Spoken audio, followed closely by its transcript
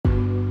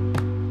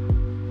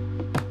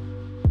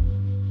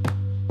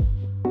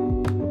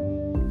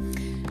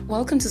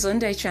Welcome to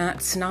Sunday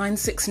Chats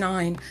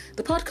 969,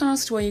 the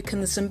podcast where you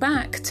can listen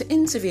back to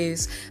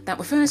interviews that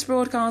were first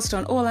broadcast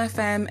on All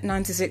FM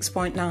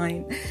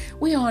 96.9.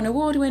 We are an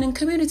award-winning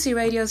community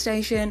radio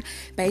station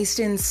based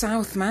in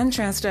South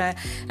Manchester,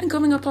 and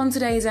coming up on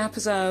today's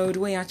episode,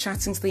 we are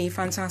chatting to the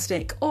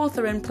fantastic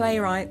author and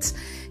playwright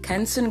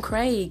Kenton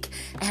Craig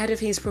ahead of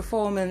his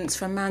performance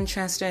from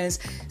Manchester's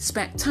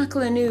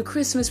spectacular new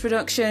Christmas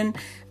production,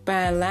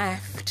 Bare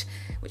Left,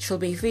 which will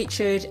be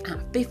featured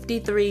at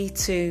 53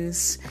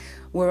 Twos.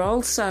 We're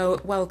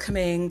also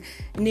welcoming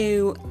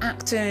new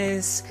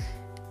actors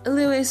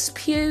Lewis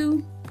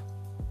Pew,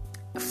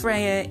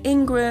 Freya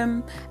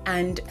Ingram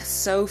and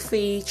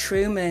Sophie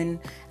Truman,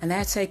 and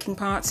they're taking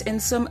part in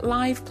some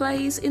live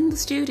plays in the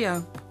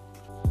studio.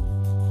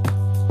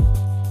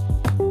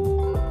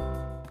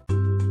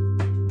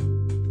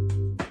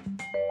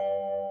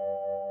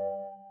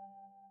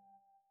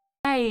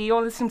 Hey,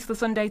 you're listening to the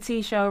Sunday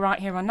Tea Show right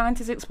here on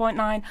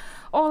 96.9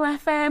 All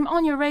FM,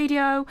 on your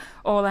radio,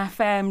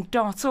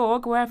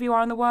 allfm.org, wherever you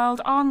are in the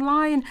world,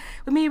 online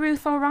with me,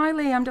 Ruth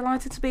O'Reilly. I'm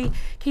delighted to be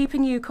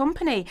keeping you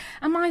company.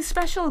 And my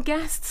special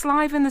guests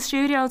live in the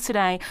studio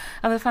today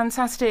are the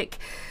fantastic,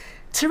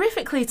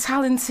 terrifically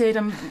talented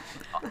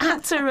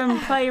actor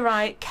and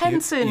playwright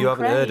Kenton Craig. You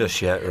haven't heard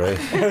us yet,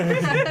 Ruth.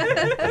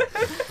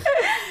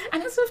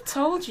 And as I've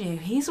told you,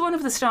 he's one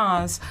of the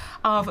stars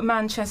of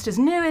Manchester's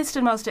newest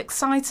and most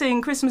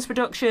exciting Christmas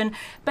production,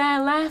 Bare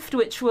Left,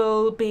 which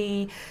will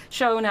be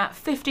shown at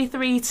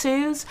 53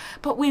 Twos.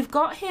 But we've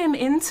got him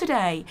in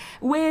today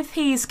with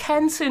his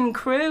Kenton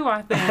crew,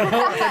 I think,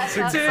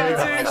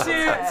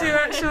 to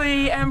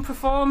actually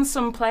perform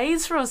some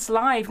plays for us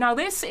live. Now,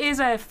 this is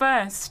a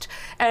first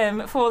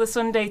for the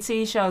Sunday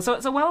Tea Show, so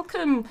it's a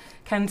welcome,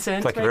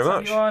 Kenton. Thank you very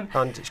much.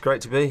 And it's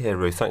great to be here,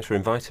 Ruth. Thanks for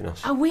inviting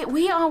us.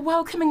 We are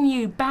welcoming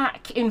you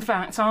back, in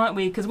fact, aren't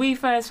we? Because we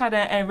first had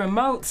a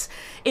remote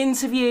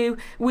interview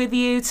with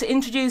you to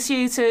introduce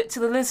you to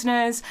the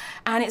listeners,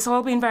 and it's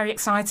all been very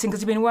exciting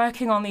because you've been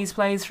working on these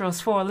plays for us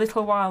for a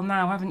little while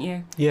now, haven't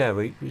you? Yeah,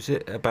 was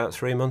it about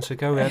 3 months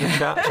ago we had a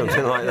chat,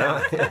 something like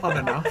that? On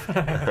and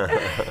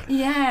off.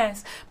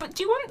 Yes. But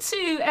do you want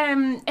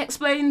to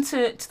explain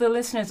to the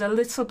listeners a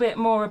little bit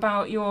more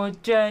about your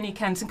journey,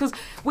 Kenton? Because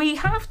we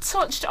have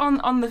touched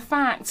on the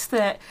fact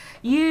that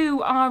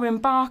you are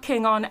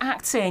embarking on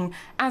acting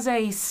as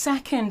a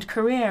second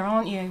career,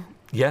 aren't you?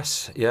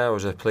 Yes, I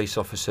was a police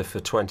officer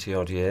for 20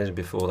 odd years.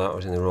 Before that I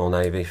was in the Royal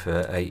Navy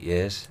for 8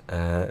 years,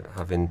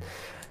 having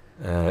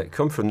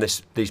come from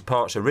these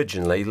parts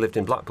originally. Lived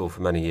in Blackpool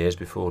for many years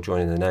before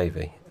joining the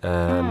Navy.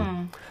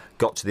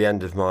 Got to the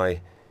end of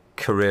my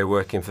career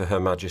working for Her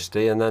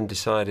Majesty, and then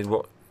decided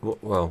what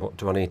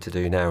do I need to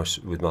do now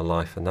with my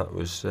life, and that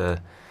was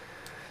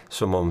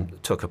someone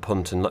took a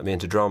punt and let me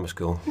into drama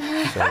school.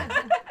 So.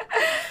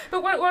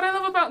 But what I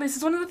love about this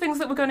is one of the things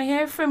that we're going to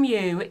hear from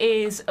you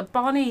is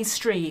Bonny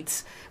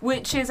Street,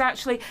 which is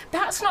actually,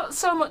 that's not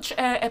so much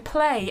a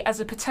play as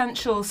a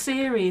potential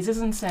series,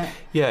 isn't it?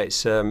 Yeah,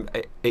 it's I've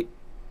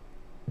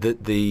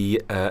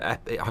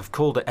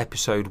called it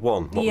episode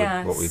 1.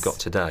 What we've got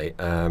today,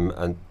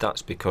 and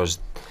that's because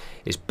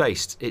it's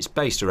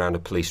based around a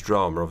police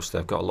drama.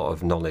 Obviously, I've got a lot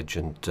of knowledge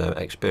and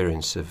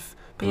experience of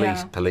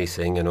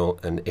policing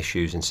and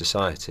issues in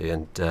society,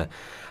 and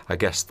I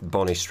guess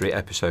Bonny Street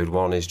episode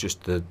 1 is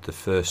just the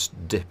first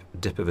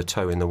dip of a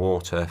toe in the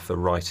water for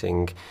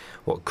writing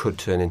what could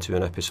turn into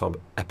an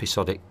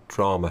episodic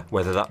drama,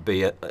 whether that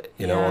be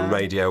on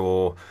radio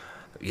or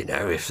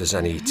if there's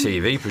any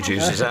TV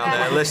producers out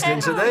there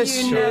listening to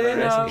this.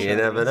 You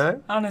never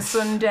know. On a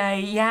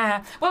Sunday,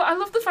 yeah. Well, I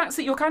love the fact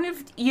that you're kind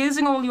of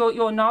using all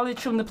your knowledge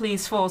from the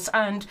police force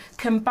and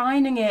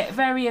combining it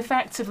very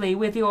effectively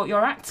with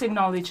your acting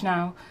knowledge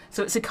now.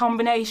 So it's a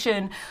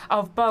combination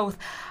of both.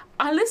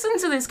 I listened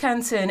to this,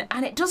 Kenton,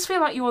 and it does feel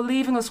like you're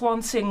leaving us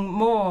wanting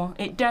more.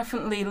 It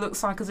definitely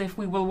looks like as if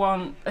we will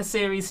want a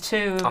series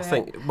 2 of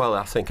it.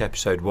 I think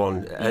episode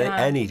 1,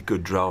 any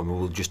good drama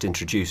will just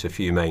introduce a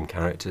few main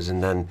characters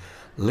and then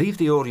leave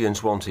the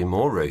audience wanting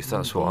more, Ruth.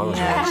 That's what I was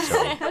always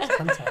saying.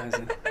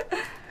 Fantastic.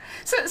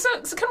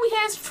 So can we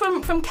hear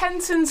from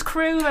Kenton's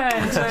crew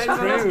then?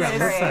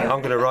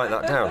 I'm going to write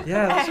that down.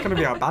 Yeah, that's going to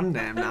be our band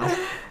name now.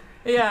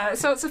 Yeah,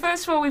 so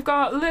first of all, we've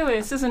got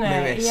Lewis, isn't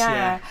it? Lewis,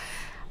 yeah.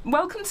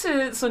 Welcome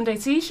to Sunday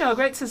Tea Show.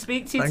 Great to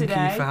speak to you today.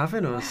 Thank you for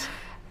having us.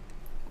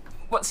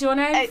 What's your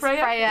name, It's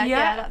Freya?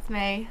 Yeah, that's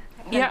me.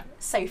 Yeah,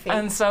 Sophie.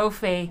 And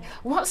Sophie.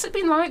 What's it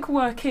been like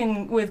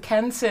working with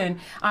Kenton?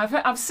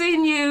 I've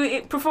seen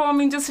you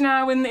performing just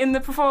now in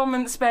the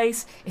performance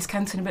space. Is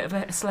Kenton a bit of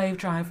a slave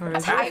driver?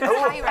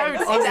 Definitely,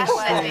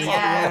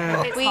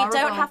 yeah. We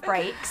don't have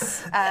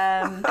breaks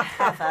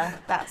ever.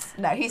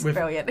 He's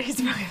brilliant.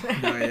 He's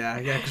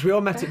brilliant. Because we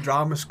all met at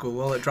drama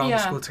school,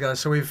 together.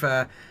 So we've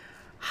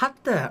had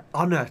the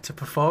honour to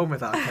perform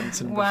with our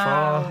Kenton before,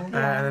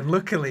 and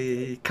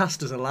luckily he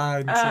cast us a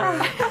line to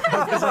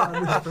help us out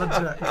on this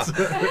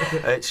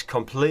project. It's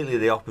completely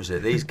the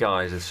opposite. These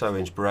guys are so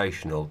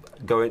inspirational.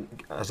 Going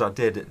as I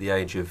did at the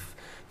age of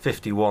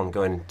 51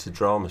 going into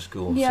drama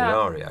school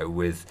scenario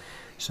with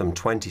some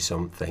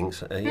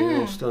 20-somethings. Are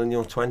you all still in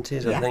your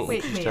 20s, I think?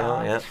 We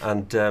are. Yeah.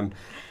 And,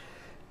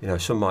 you know,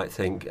 some might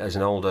think as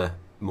an older,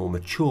 more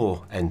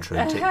mature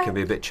entrant, it can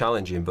be a bit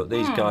challenging, but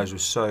these guys were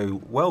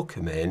so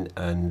welcoming,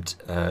 and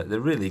they're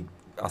really,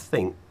 I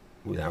think,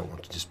 without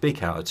wanting to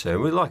speak out of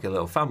turn, we're like a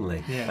little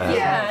family. No,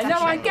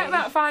 I get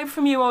that vibe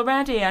from you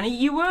already. And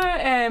you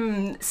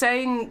were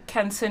saying,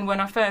 Kenton, when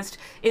I first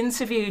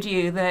interviewed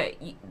you, that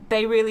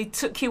they really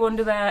took you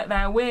under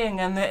their wing,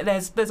 and that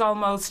there's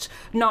almost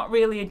not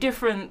really a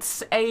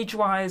difference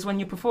age-wise when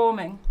you're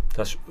performing.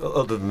 That's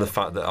other than the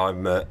fact that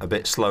I'm a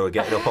bit slower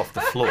getting up off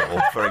the floor,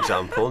 for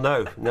example.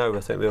 No, I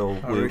think we all...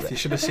 Ruth, you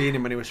should have seen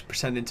him when he was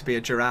pretending to be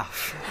a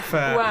giraffe for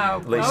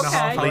wow. at least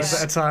half hours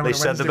at a time.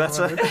 Least said the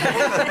better.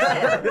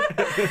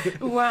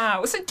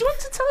 Wow. So do you want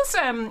to tell us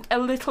a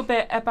little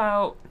bit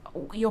about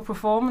your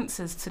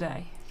performances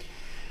today?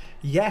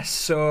 Yes,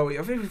 so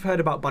I think we've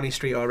heard about Bonny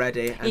Street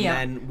already, and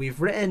then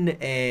we've written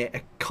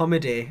a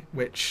comedy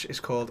which is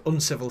called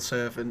Uncivil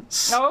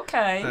Servants. Oh,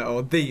 okay.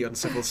 Or The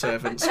Uncivil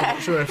Servants. I'm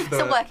not sure if it's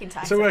a working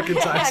title. It's a working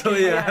title,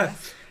 yeah.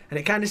 And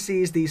it kind of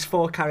sees these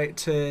 4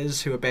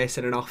 characters who are based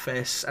in an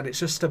office, and it's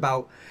just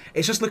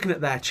looking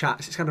at their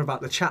chats. It's kind of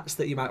about the chats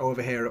that you might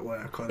overhear at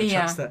work, or the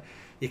chats that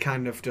you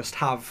kind of just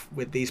have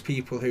with these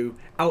people who,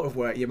 out of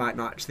work, you might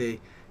not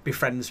actually be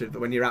friends with,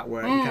 but when you're at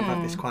work, you can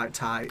have this quite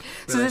tight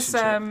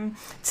relationship.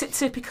 So this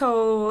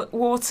typical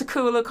water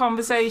cooler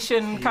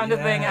conversation kind of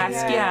thing.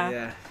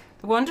 Yeah.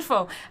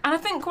 Wonderful. And I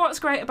think what's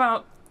great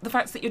about the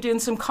fact that you're doing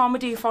some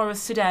comedy for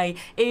us today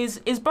is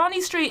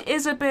Bonny Street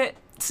is a bit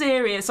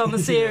serious on the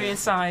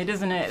serious side,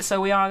 isn't it? So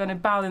we are going to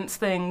balance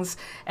things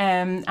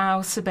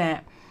out a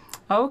bit.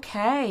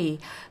 Okay,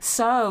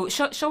 so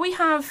shall we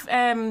have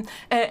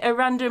a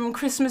random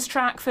Christmas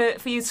track for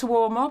you to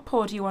warm up,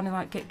 or do you want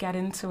to get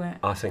into it?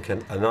 I think a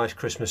nice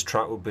Christmas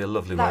track would be a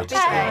lovely way to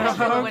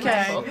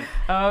start.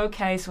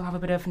 Okay, so we'll have a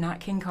bit of Nat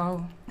King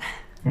Cole.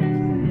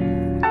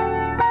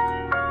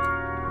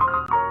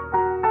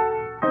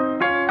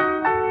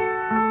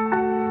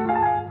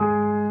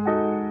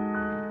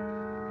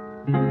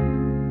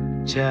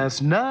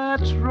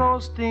 Chestnuts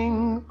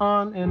roasting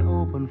on an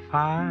open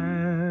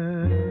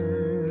fire,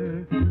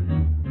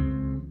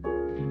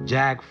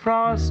 Jack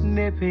Frost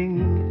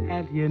nipping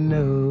at your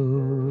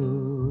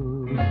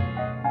nose,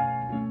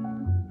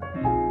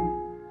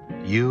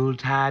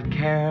 Yuletide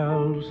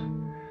carols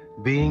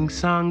being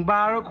sung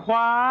by a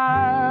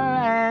choir,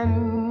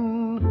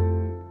 and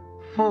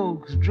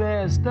folks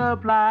dressed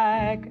up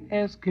like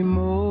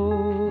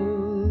Eskimos.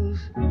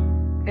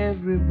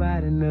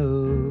 Everybody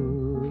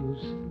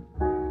knows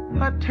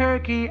a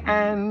turkey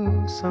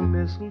and some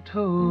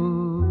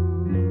mistletoe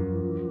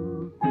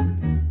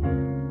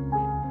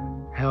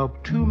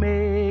help to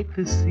make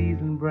the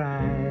season bright.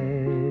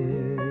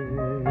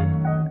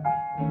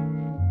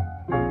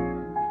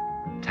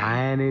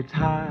 Tiny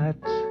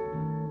tots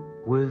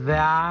with their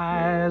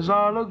eyes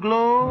all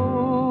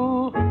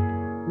aglow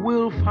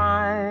will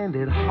find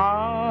it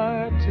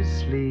hard to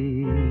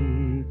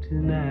sleep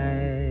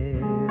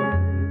tonight.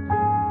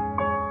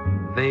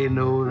 They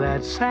know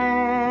that Santa's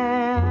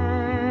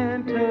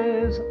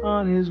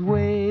on his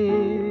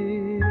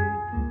way.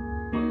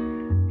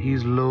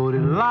 He's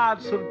loaded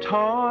lots of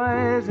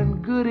toys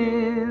and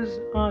goodies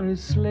on his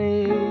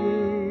sleigh.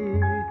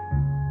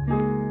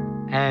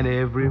 And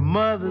every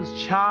mother's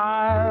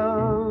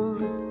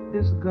child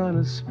is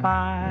gonna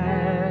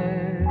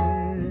spy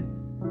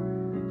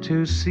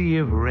to see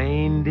if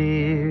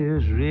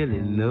reindeers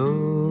really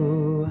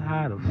know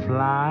how to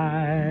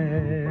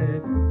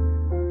fly.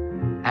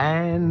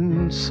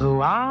 And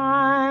so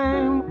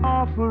I'm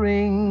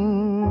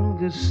offering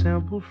this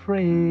simple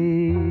phrase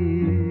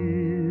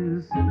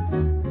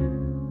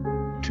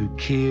to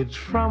kids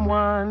from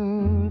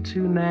 1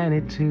 to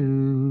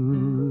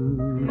 92.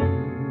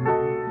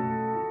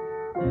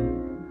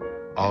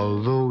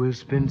 Although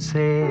it's been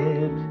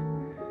said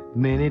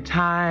many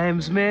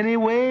times, many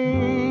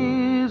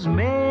ways,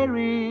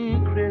 Merry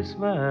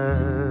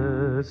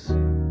Christmas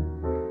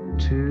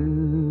to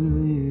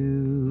you.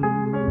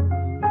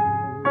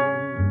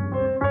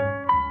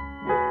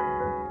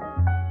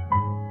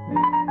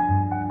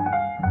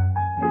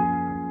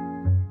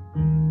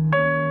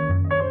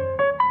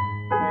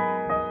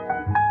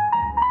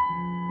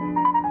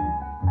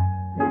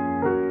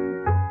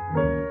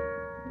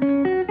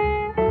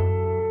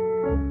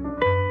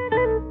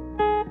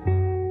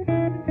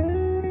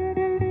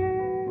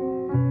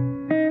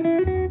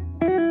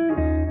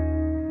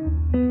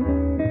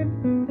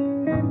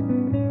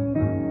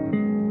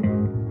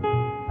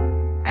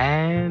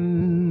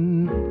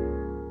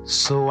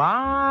 So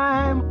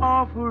I'm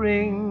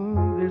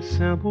offering this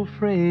simple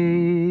phrase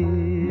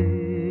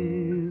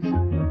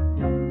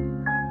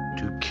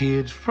to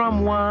kids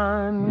from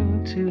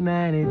 1 to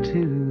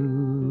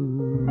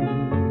 92.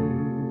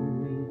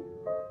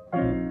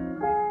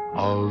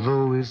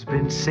 Although it's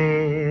been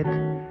said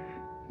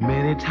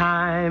many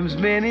times,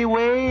 many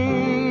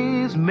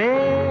ways,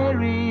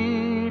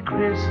 Merry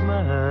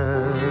Christmas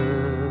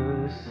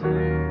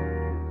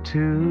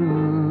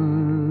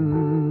to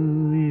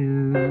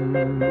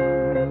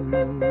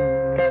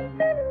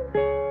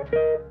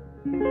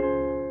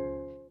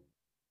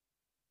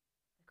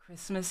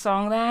Christmas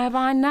song there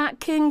by Nat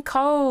King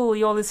Cole.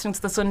 You're listening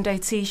to the Sunday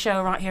Tea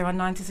Show right here on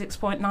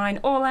 96.9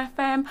 All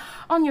FM,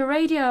 on your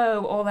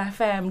radio,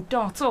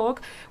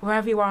 allfm.org,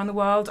 wherever you are in the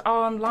world,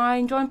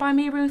 online, joined by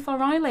me, Ruth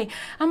O'Reilly.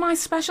 And my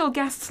special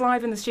guests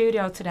live in the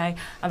studio today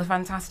are the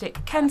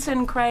fantastic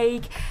Kenton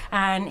Craig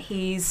and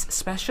his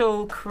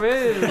special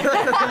crew.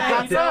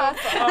 Made up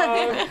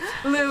of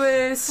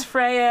Lewis,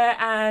 Freya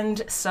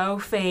and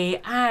Sophie.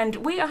 And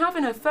we are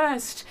having a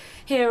first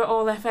here at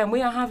All FM.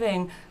 We are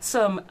having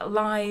some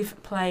live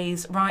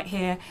plays right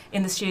here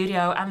in the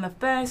studio, and the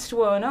first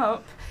one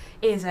up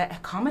is a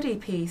comedy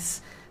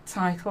piece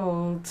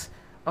titled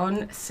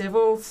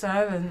Uncivil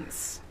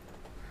Servants.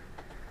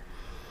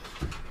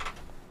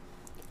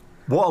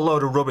 What a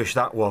load of rubbish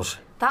that was.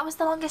 That was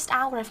the longest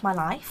hour of my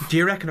life. Do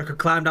you reckon I could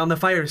climb down the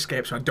fire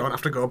escape so I don't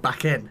have to go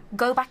back in?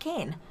 Go back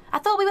in? I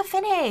thought we were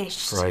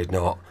finished. Afraid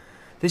not.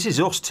 This is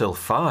us till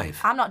 5.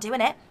 I'm not doing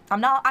it.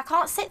 I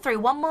can't sit through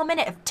one more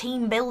minute of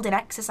team building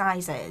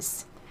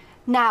exercises.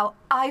 Now,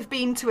 I've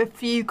been to a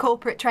few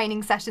corporate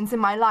training sessions in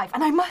my life,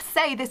 and I must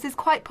say this is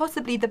quite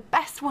possibly the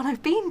best one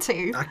I've been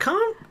to. I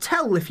can't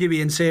tell if you're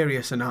being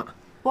serious or not.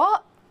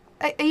 What?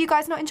 Are you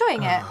guys not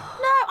enjoying it? No,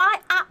 I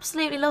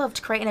absolutely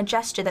loved creating a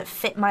gesture that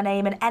fit my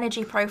name and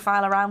energy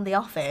profile around the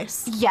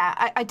office.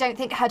 Yeah, I don't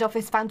think head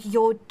office found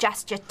your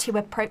gesture too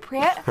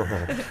appropriate.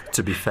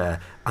 To be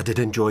fair, I did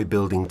enjoy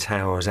building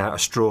towers out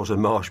of straws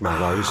and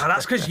marshmallows. Oh,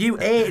 that's because you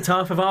ate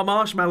half of our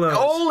marshmallows.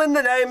 All in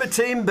the name of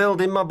team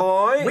building, my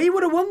boy. We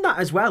would have won that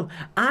as well.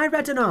 I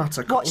read an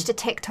article. Watched a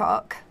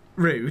TikTok.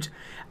 Rude.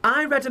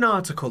 I read an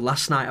article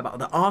last night about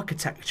the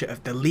architecture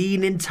of the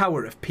Leaning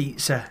Tower of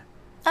Pizza.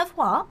 Of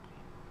what?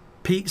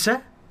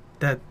 Pizza?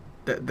 The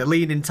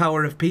Leaning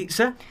Tower of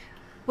Pizza?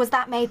 Was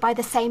that made by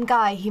the same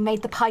guy who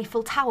made the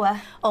Eiffel Tower?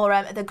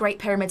 Or the Great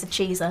Pyramids of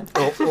Cheesa?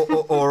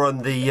 or on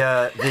the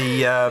yeah,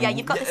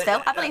 you've got this,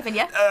 Phil. I believe in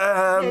you.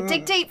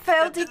 Dig deep,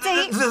 Phil, dig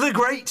deep. The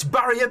Great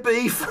Barrier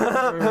Beef.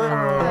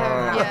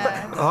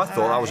 Yeah. I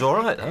thought that was all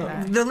right,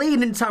 though. The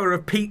Leaning Tower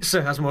of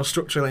Pizza has more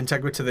structural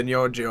integrity than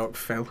your joke,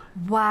 Phil.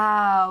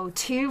 Wow,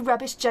 2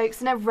 rubbish jokes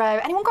in a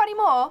row. Anyone got any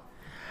more?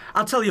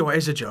 I'll tell you what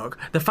is a joke.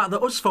 The fact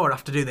that us 4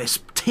 have to do this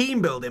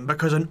team building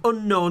because an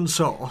unknown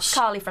source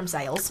Carly from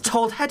sales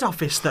told head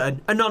office that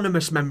an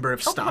anonymous member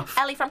of staff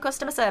Ellie from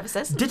customer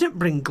services didn't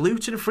bring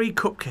gluten-free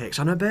cupcakes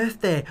on her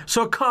birthday.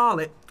 So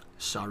Carly,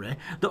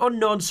 the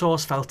unknown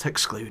source felt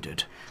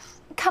excluded.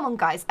 Come on,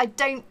 guys, I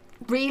don't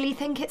really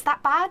think it's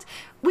that bad.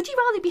 Would you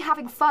rather be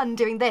having fun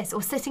doing this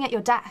or sitting at your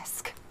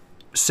desk?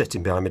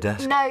 Sitting behind my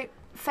desk. No,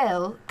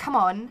 Phil, come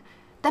on.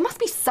 There must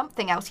be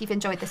something else you've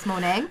enjoyed this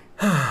morning.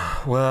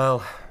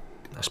 Well,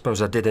 I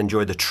suppose I did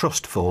enjoy the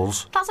trust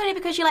falls. That's only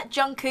because you let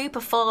John Cooper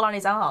fall on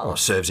his arse. Oh,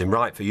 serves him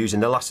right for using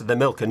the last of the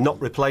milk and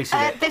not replacing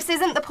it. This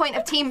isn't the point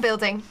of team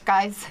building,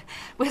 guys.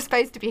 We're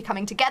supposed to be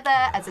coming together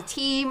as a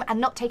team and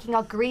not taking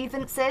our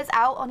grievances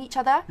out on each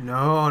other.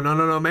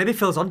 No. Maybe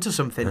Phil's onto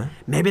something. Huh?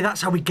 Maybe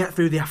that's how we get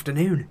through the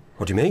afternoon.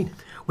 What do you mean?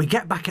 We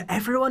get back at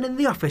everyone in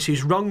the office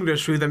who's wronged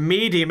us through the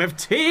medium of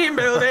team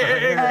building.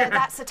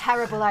 That's a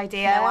terrible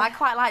idea. No, I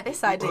quite like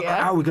this idea.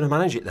 How are we going to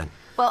manage it then?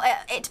 Well,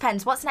 it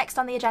depends. What's next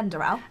on the agenda,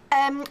 Al?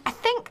 I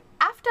think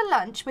after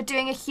lunch we're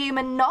doing a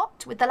human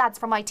knot with the lads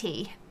from IT.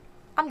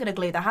 I'm going to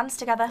glue their hands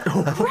together.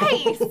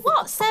 Great!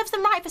 What? Serves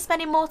them right for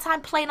spending more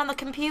time playing on the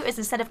computers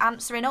instead of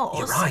answering us?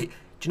 You're right.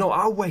 Do you know what?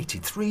 I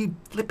waited 3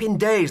 flipping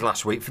days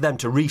last week for them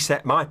to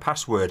reset my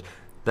password.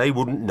 They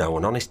wouldn't know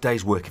an honest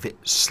day's work if it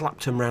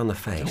slapped them round the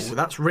face. Oh,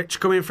 that's rich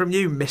coming from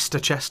you,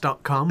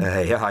 MrChess.com.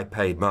 Hey, I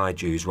paid my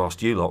dues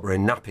whilst you lot were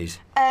in nappies.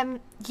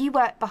 You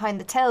worked behind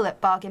the till at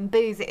Bargain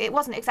Booze. It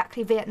wasn't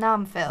exactly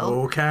Vietnam, Phil.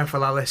 Oh,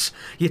 careful, Alice.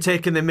 You're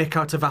taking the mick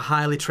out of a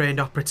highly trained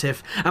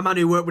operative, a man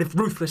who worked with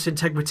ruthless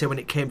integrity when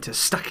it came to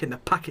stacking the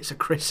packets of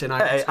crisps in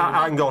Hey,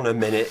 hang on a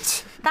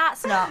minute.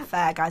 That's not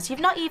fair, guys.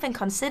 You've not even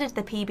considered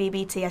the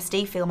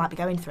PBBTSD Phil might be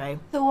going through.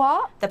 The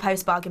what? The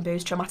post-bargain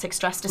booze traumatic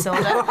stress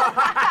disorder.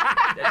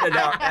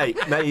 Now, hey,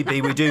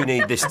 maybe we do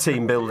need this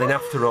team building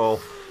after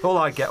all. All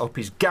I get up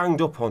is ganged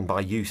up on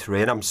by you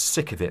 3, and I'm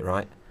sick of it,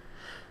 right?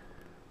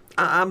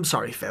 I'm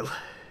sorry, Phil.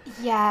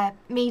 Yeah,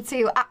 me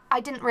too.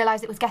 I didn't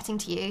realise it was getting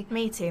to you.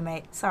 Me too,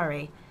 mate.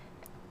 Sorry.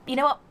 You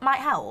know what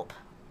might help?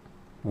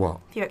 What?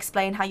 If you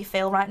explain how you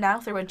feel right now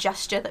through a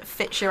gesture that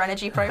fits your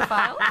energy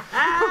profile.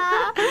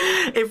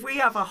 If we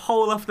have a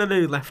whole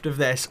afternoon left of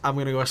this, I'm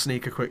going to go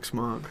sneak a quick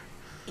smoke.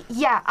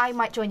 Yeah, I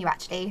might join you,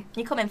 actually.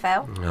 You coming,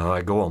 Phil? All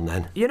right, go on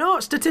then. You know,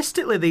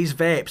 statistically, these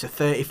vapes are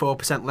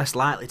 34% less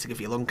likely to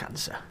give you lung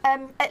cancer.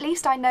 At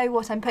least I know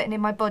what I'm putting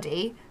in my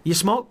body. You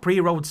smoke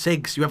pre-rolled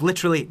cigs, you have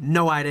literally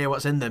no idea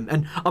what's in them.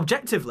 And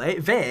objectively,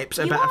 vapes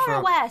are better for... You are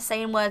aware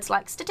saying words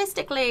like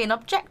statistically and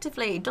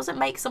objectively doesn't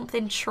make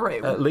something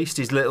true. At least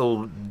his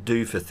little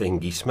doofer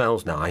thingy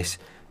smells nice.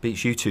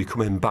 Beats you 2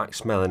 coming back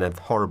smelling of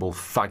horrible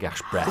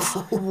fag-ash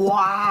breath.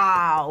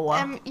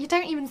 Wow. You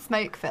don't even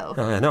smoke, Phil.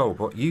 I know,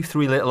 but you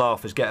 3 little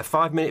halfers get a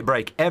 5-minute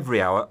break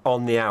every hour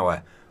on the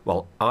hour.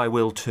 Well, I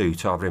will too,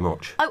 ta very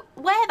much. Oh,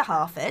 we're the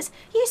halfers.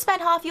 You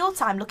spend half your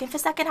time looking for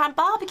second-hand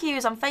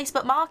barbecues on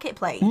Facebook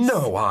Marketplace.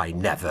 No, I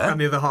never.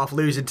 And the other half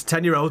losing to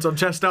 10-year-olds on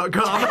chess.com.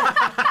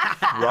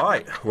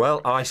 Right,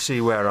 well, I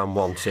see where I'm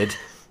wanted.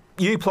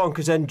 You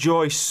plonkers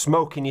enjoy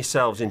smoking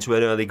yourselves into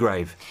an early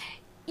grave.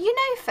 You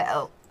know,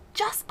 Phil,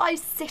 just by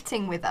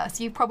sitting with us,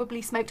 you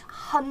probably smoked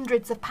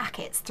hundreds of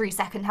packets through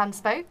second-hand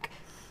smoke.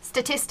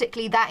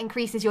 Statistically, that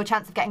increases your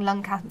chance of getting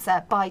lung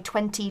cancer by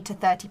 20 to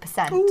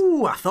 30%.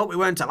 Ooh, I thought we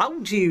weren't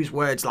allowed to use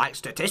words like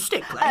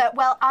statistically.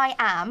 Well, I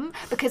am,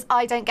 because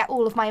I don't get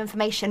all of my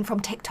information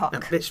from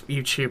TikTok. It's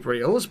YouTube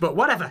Reels, but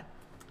whatever.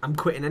 I'm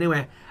quitting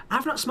anyway.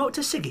 I've not smoked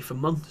a ciggy for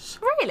months.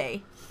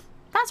 Really?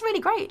 That's really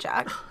great,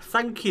 Jack.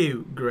 Thank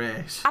you,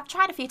 Grace. I've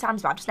tried a few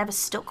times, but I've just never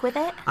stuck with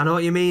it. I know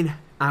what you mean.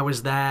 I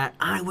was there,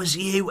 I was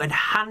you, and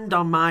hand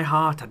on my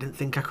heart, I didn't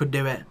think I could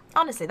do it.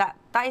 Honestly, that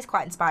is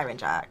quite inspiring,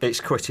 Jack.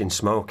 It's quitting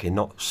smoking,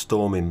 not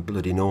storming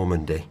bloody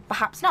Normandy.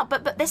 Perhaps not,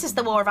 but this is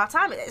the war of our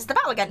time. It's the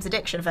battle against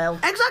addiction, Phil.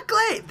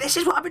 Exactly! This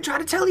is what I've been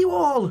trying to tell you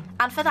all.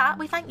 And for that,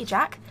 we thank you,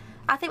 Jack.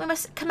 I think we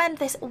must commend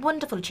this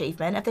wonderful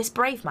achievement of this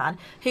brave man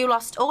who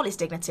lost all his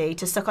dignity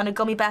to suck on a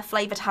gummy bear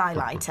flavoured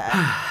highlighter.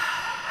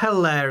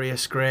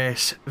 Hilarious,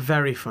 Grace.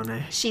 Very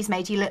funny. She's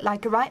made you look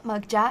like a right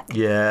mug, Jack.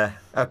 Yeah,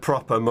 a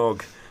proper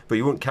mug. But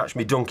you wouldn't catch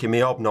me dunking me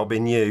hobnob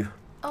in you.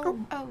 Oh.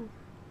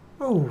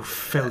 Oh,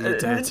 Phil, you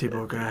dirty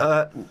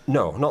bugger.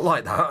 No, not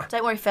like that.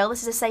 Don't worry, Phil,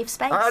 this is a safe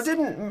space. I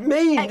didn't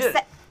mean...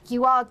 Except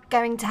you are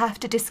going to have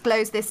to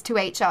disclose this to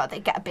HR. They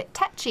get a bit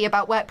tetchy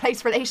about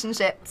workplace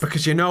relationships.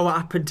 Because you know what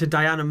happened to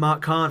Diane and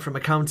Mark Kahn from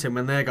accounting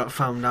when they got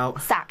found out?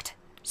 Sacked.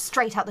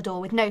 Straight out the door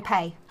with no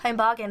pay. Home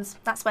bargains.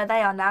 That's where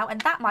they are now.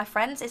 And that, my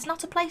friends, is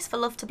not a place for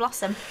love to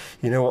blossom.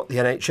 You know what the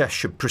NHS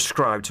should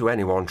prescribe to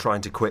anyone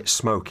trying to quit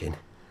smoking?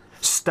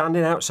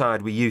 Standing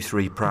outside with you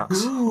three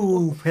prats.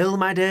 Ooh, Phil,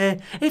 my dear.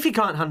 If you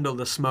can't handle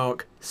the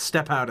smoke,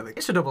 step out of it.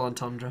 It's a double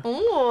entendre.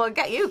 Ooh,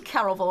 get you,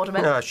 Carol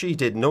Vorderman. She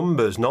did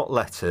numbers, not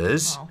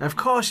letters. Oh. Of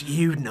course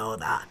you know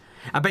that.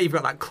 I bet you've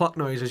got that clock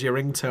noise as your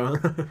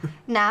ringtone.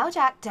 Now,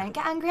 Jack, don't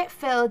get angry at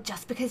Phil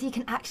just because he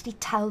can actually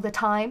tell the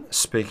time.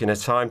 Speaking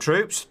of time,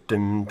 troops.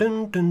 Dum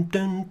dum dum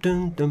dum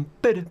dum dum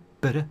bida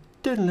bida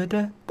diddle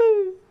da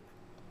boo.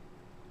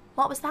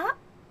 What was that?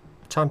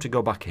 Time to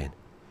go back in.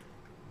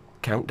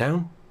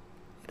 Countdown.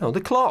 You know,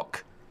 the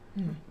clock.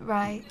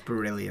 Right.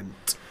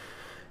 Brilliant.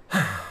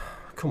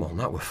 Come on,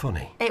 that were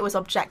funny. It was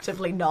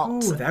objectively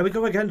not. Ooh, there we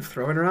go again,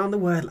 throwing around the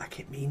word like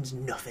it means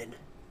nothing.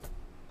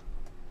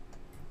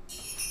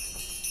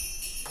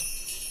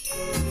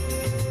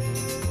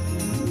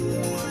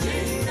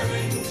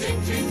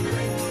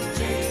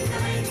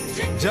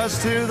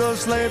 Just hear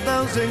those sleigh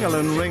bells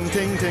jingling, ring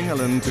ting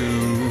tingling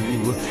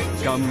too.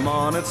 Come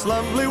on, it's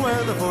lovely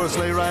weather for a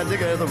sleigh ride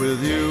together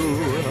with you.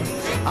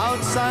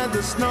 Outside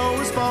the snow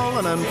is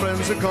falling and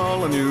friends are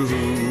calling you.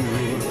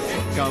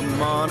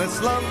 Come on, it's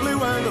lovely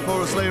weather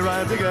for a sleigh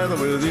ride together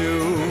with you.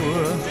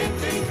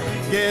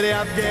 Giddy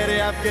up,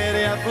 giddy up,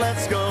 giddy up,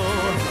 let's go.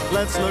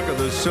 Let's look at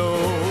the show.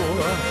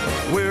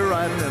 We're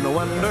riding in a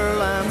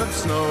wonderland of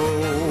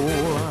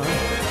snow.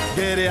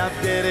 Giddy up,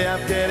 giddy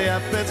up, giddy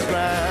up, it's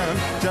grand,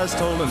 just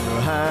holding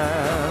your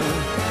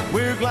hand.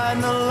 We're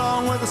gliding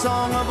along with the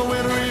song of a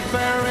wintry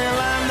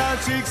fairyland. Our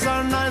cheeks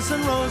are nice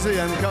and rosy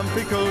and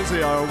comfy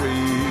cozy are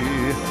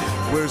we.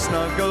 We're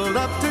snuggled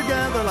up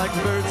together like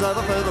birds of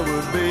a feather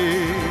would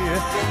be.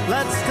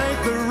 Let's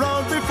take the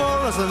road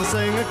before us and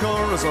sing a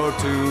chorus or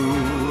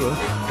two.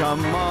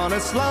 Come on,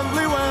 it's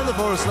lovely weather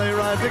for a sleigh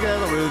ride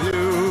together with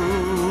you.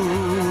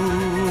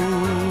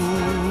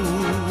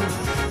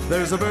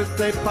 There's a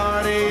birthday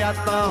party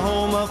at the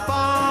home of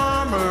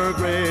Farmer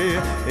Gray.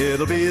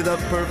 It'll be the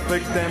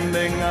perfect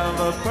ending of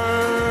a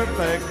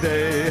perfect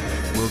day.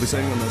 We'll be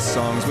singing the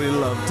songs we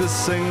love to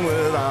sing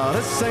without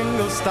a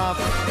single stop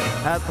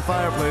at the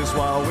fireplace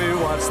while we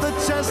watch the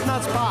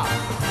chestnuts pop.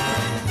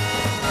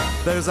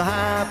 There's a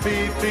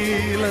happy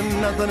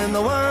feeling nothing in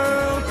the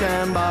world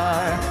can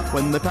buy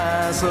when they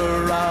pass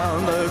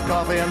around the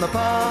coffee and the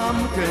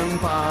pumpkin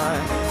pie.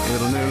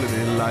 It'll nearly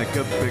be like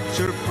a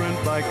picture print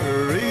by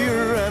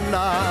Currier and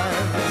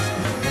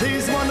Ives.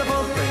 These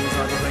wonderful things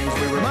are the things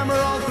we remember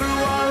all through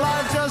our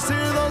lives. Just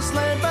hear those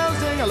sleigh bells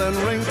jingling,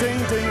 ring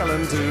ting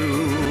tingling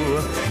too.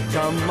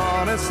 Come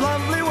on, it's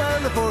lovely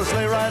weather for a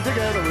sleigh ride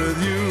together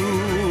with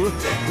you.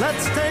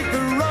 Let's take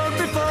the road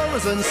before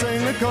us and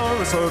sing a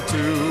chorus or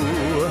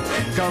two.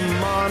 Come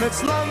on,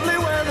 it's lovely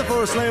weather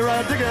for a sleigh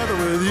ride together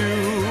with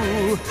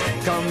you.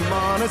 Come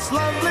on, it's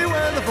lovely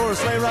weather for a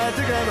sleigh ride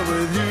together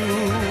with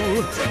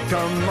you.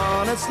 Come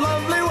on, it's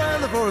lovely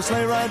weather for a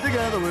sleigh ride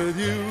together with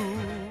you.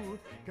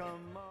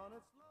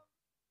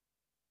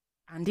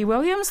 Andy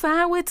Williams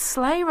there with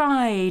Sleigh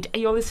Ride.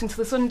 You're listening to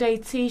the Sunday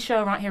Tea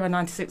Show right here on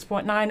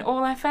 96.9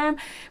 All FM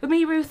with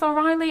me, Ruth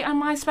O'Reilly, and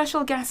my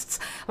special guests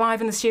live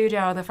in the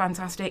studio, the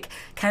fantastic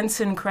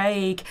Kenton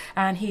Craig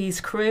and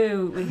his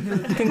crew,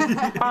 who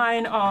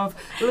combine of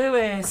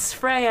Lewis,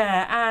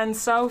 Freya and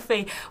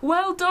Sophie.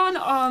 Well done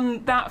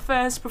on that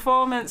first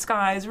performance,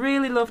 guys.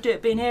 Really loved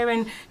it. Been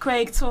hearing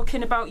Craig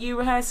talking about you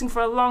rehearsing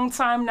for a long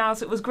time now,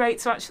 so it was great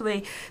to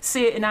actually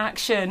see it in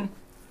action.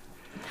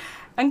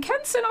 And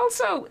Kenton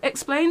also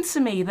explained to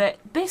me that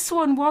this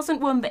one wasn't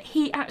one that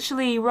he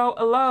actually wrote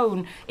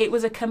alone. It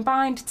was a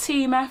combined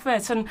team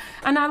effort, and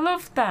I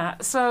loved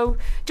that. So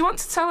do you want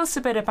to tell us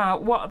a bit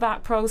about what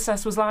that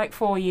process was like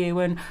for you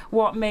and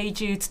what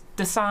made you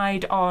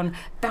decide on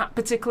that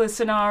particular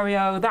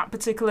scenario, that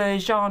particular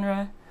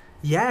genre?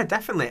 Yeah,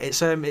 definitely.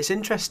 It's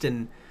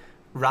interesting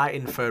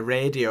writing for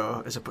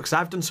radio because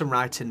I've done some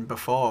writing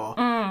before,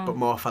 but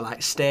more for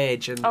like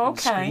stage and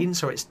screen.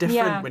 So it's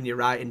different when you're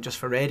writing just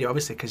for radio,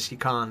 obviously, because you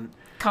can't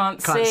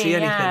see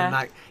anything. And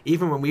like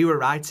even when we were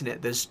writing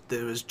it,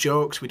 there was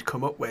jokes we'd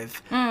come up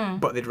with,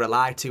 but they'd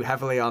rely too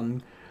heavily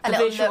on a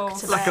little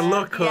look, like a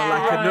look or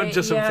like a nudge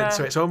or something.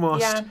 So it's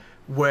almost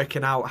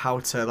working out how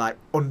to like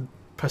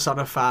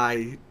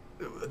unpersonify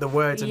the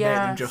words and make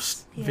them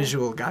just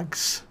visual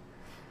gags.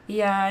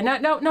 Yeah,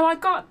 no, I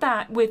got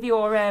that with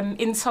your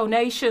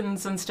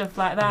intonations and stuff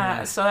like that.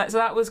 Yeah. So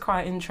that was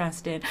quite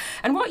interesting.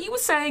 And what you were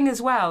saying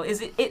as well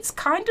is it's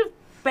kind of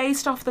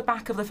based off the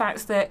back of the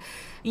fact that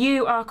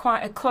you are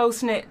quite a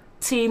close-knit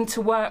team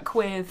to work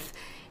with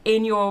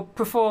in your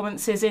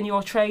performances, in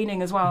your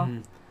training as well.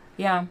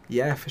 Yeah.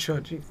 Yeah, for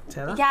sure. Do you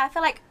say that? Yeah, I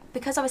feel like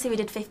because obviously we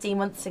did 15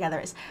 months together,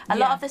 it's a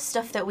lot of the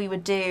stuff that we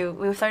would do,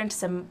 we were thrown into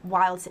some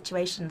wild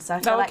situations. So I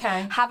feel like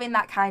having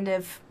that kind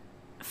of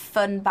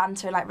fun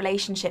banter like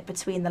relationship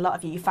between the lot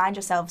of you find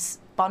yourselves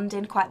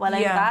bonding quite well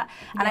over that,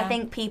 and I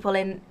think people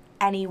in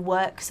any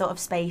work sort of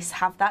space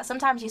have that.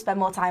 Sometimes you spend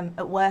more time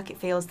at work, it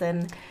feels,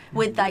 than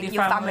with like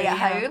your family at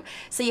home,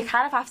 so you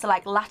kind of have to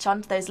like latch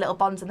onto those little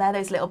bonds, and they're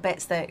those little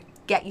bits that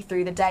get you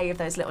through the day, of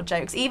those little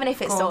jokes, even if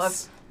it's sort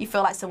of you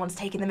feel like someone's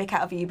taking the mick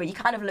out of you, but you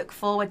kind of look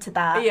forward to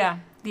that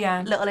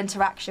little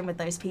interaction with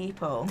those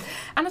people.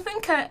 And I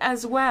think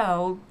as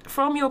well,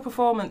 from your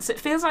performance, it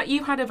feels like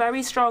you had a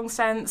very strong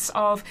sense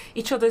of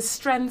each other's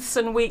strengths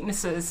and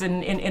weaknesses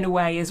in a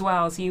way as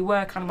well, so you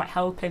were kind of like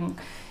helping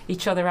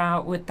each other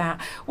out with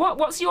that.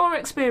 What's your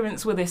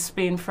experience with this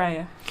being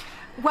Freya?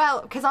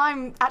 Well, because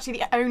I'm actually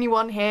the only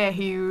one here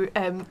who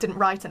didn't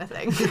write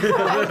anything,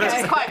 which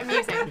is quite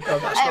amusing.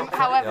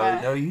 However,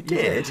 no, you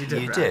did.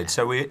 You did.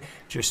 So we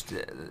just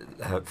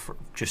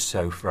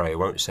so Freya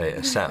won't say it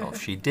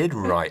herself. She did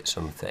write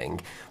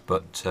something,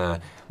 but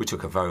we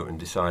took a vote and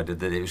decided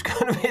that it was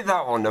going to be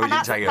that one. No, we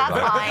didn't take a vote.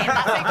 That's fine.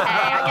 That's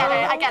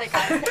okay. I get it,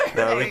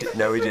 guys.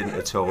 No, we didn't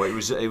at all. It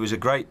was a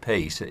great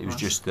piece. It was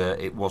just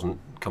it wasn't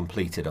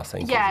completed, I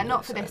think. Yeah,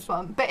 not for this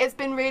one. But it's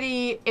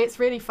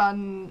really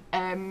fun.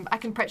 I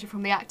can approach it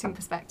from the acting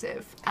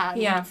perspective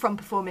and from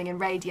performing in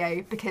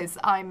radio, because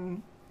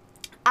I'm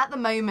at the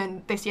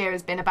moment, this year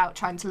has been about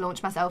trying to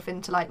launch myself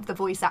into like the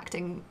voice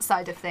acting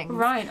side of things.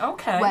 Right,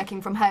 okay. Working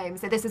from home.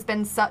 So this has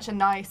been such a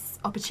nice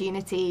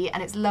opportunity,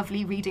 and it's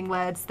lovely reading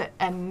words that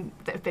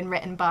have been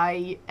written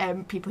by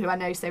people who I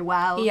know so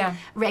well. Yeah.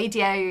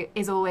 Radio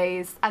is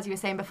always, as you were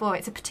saying before,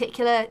 it's a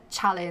particular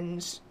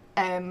challenge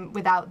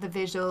without the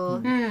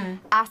visual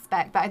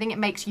aspect, but I think it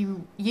makes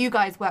you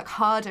guys work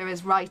harder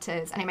as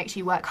writers, and it makes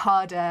you work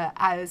harder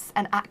as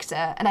an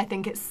actor, and I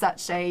think it's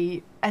such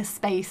a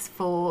space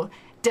for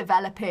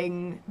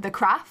developing the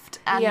craft,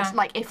 and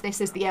like if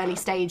this is the early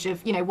stage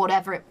of, you know,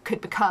 whatever it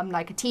could become,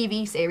 like a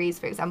TV series,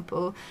 for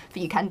example, for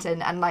you,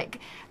 Kenton, and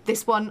like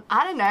this one,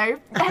 I don't know,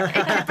 it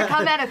could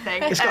become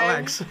anything. It's got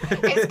legs.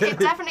 It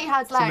definitely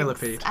has legs.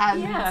 Millipede.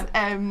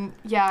 And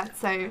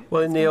so.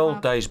 Well, in the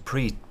old days,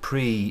 pre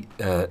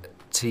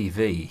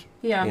TV,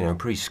 you know,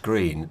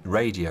 pre-screen,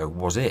 radio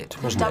was it,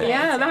 wasn't it?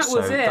 Yeah, that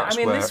was it. I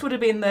mean, this would have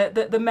been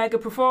the mega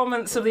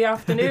performance of the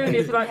afternoon,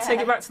 if you like to take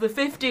it back to the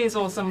 50s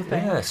or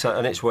something. Yeah, so,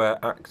 and it's where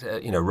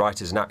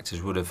writers and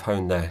actors would have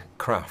honed their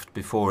craft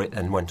before it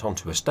then went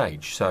onto a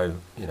stage. So,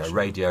 you know,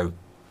 radio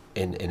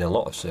in a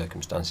lot of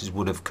circumstances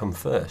would have come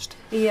first.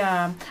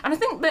 Yeah, and I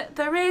think that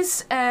there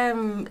is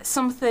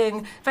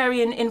something very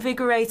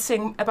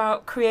invigorating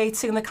about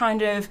creating the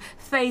kind of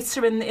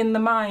theatre in the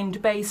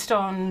mind based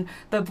on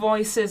the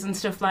voices and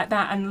stuff like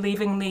that, and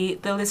leaving the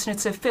listener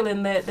to fill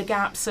in the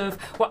gaps of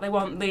what they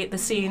want the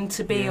scene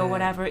to be or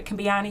whatever. It can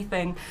be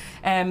anything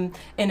in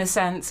a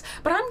sense.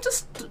 But I'm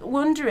just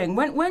wondering,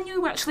 when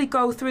you actually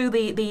go through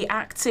the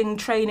acting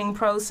training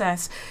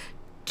process,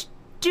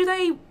 do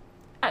they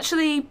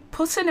actually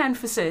put an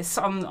emphasis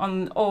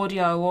on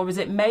audio, or is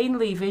it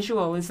mainly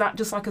visual? Is that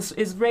just like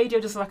is radio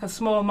just like a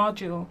small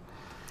module?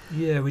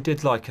 Yeah, we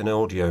did like an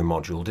audio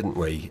module, didn't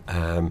we?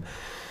 And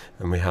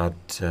we had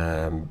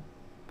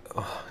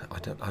I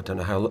don't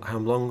know how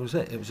long was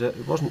it.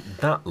 It wasn't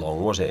that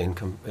long, was it? In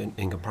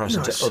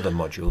comparison to other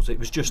modules, it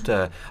was just.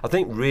 I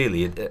think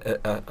really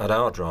at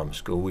our drama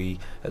school,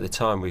 at the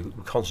time we were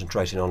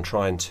concentrating on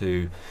trying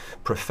to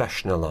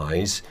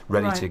professionalise,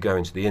 ready to go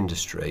into the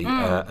industry,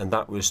 and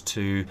that was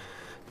the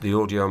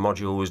audio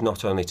module was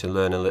not only to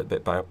learn a little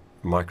bit about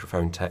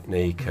microphone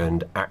technique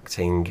and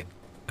acting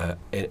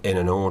in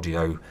an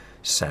audio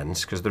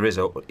sense, because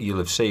you'll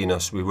have seen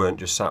us, we weren't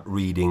just sat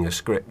reading a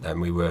script then,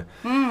 we were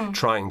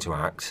trying to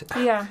act.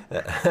 Yeah.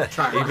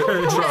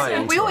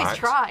 We always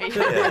tried.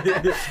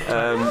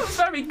 That's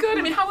very good.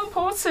 I mean, how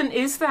important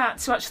is that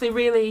to actually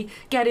really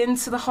get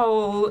into the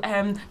whole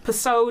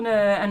persona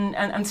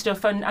and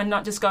stuff, and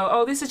not just go,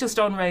 oh, this is just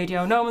on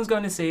radio, no one's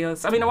going to see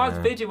us. I mean, I was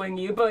videoing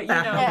you, but, you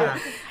know,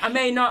 I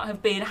may not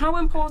have been. How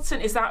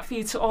important is that for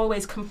you to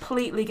always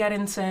completely get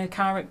into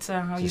character,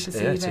 how you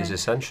perceive it? It is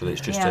essential.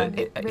 It's just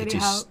it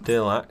is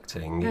still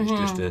acting.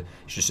 It's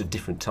just a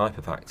different type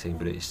of acting,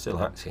 but it's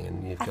still acting,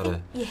 and you've got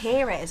to. You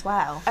hear it as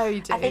well. Oh,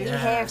 you do. I think you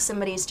hear if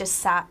somebody's just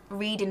sat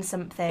reading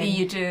something.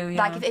 You do,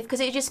 yeah. Like because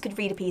you just could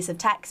read a piece of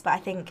text, but I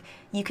think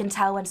you can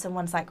tell when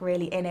someone's like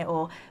really in it.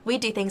 Or we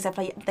do things if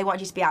they want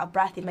you to be out of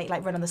breath, they make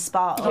like run on the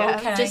spot,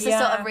 just to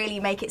sort of really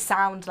make it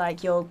sound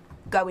like you're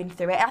going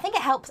through it. And I think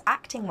it helps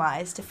acting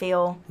wise to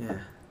feel.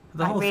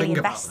 The whole really thing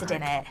invested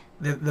about,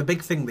 in it. The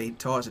big thing they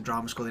taught us at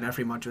drama school in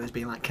every module is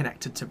being like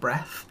connected to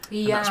breath. Yeah.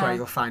 And that's where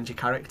you'll find your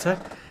character.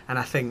 And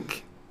I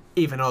think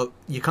even though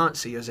you can't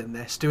see us in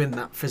this, doing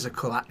that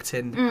physical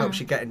acting helps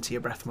you get into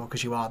your breath more,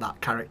 because you are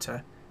that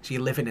character. So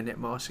you're living in it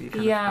more, so you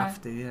kind of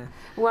have to,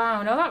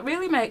 Wow, no, that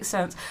really makes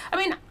sense. I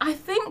mean, I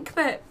think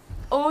that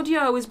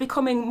audio is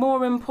becoming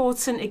more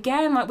important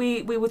again. Like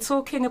we were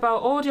talking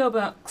about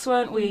audiobooks,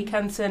 weren't we,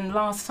 Kenton,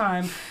 last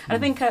time? And I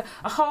think a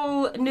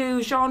whole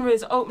new genre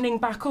is opening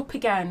back up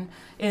again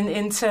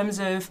in terms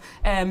of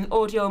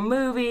audio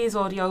movies,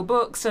 audio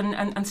books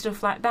and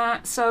stuff like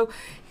that. So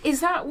is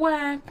that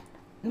where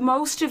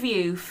most of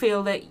you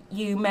feel that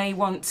you may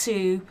want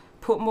to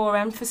put more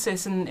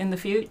emphasis in the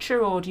future,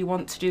 or do you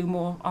want to do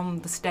more on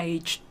the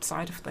stage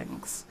side of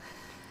things?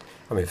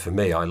 I mean, for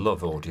me, I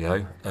love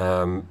audio.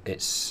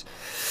 It's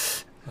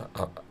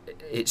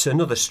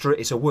another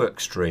it's a work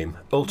stream.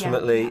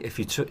 Ultimately, if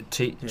you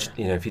teach,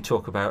 if you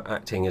talk about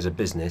acting as a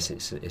business,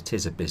 it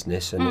is a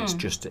business, and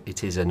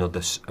it is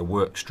a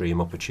work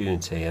stream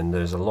opportunity. And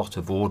there's a lot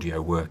of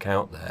audio work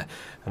out there.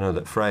 I know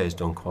that Freya's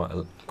done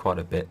quite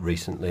a bit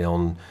recently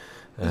on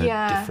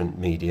different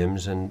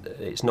mediums, and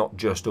it's not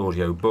just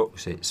audio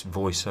books, it's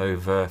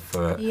voiceover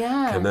for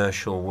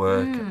commercial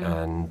work,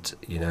 and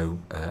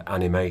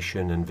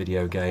animation and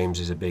video games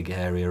is a big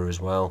area as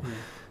well,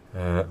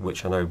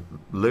 which I know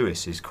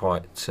Lewis is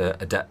quite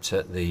adept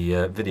at,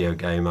 the video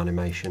game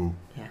animation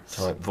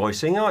type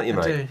voicing, aren't you,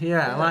 mate? I do,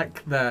 I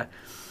like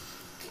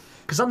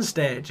because on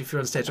stage, if you're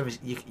on stage,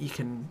 obviously you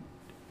can,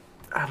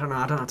 I don't know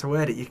how to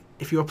word it.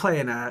 If you were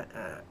playing a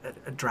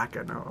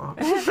dragon or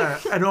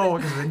an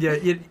organ,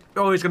 you're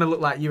always going to look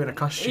like you in a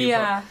costume. With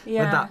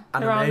that animation,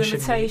 there are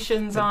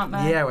limitations, aren't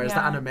there? Yeah, whereas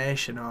that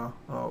animation or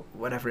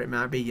whatever it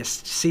might be, you're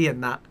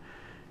seeing that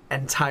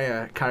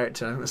entire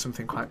character. I think there's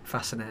something quite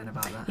fascinating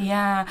about that.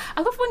 Yeah,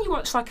 I love when you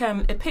watch like a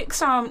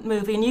Pixar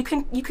movie and you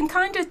can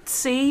kind of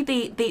see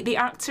the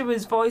actor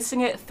is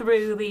voicing it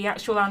through the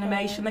actual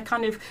animation. They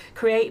kind of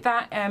create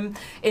that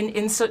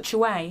in such a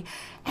way.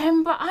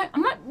 But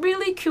I'm like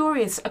really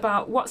curious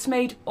about what's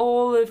made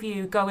all of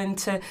you go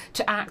into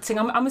acting.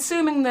 I'm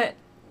assuming that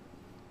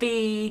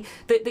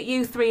that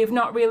you three have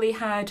not really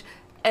had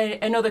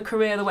another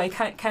career the way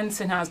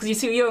Kenton has,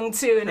 because you're too young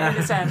too in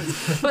a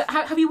sense. But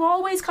have you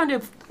always kind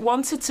of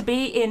wanted to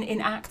be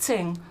in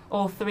acting,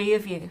 all three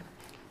of you?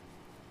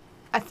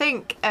 I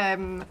think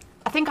I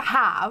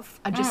have.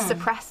 I just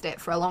suppressed it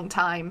for a long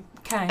time.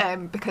 Okay.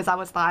 Because I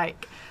was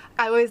like,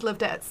 I always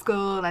loved it at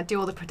school, and I'd do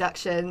all the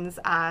productions,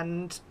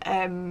 and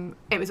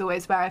it was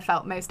always where I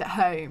felt most at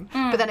home.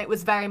 But then it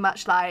was very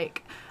much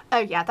like, oh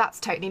yeah, that's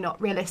totally not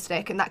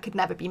realistic, and that could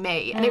never be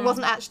me. And it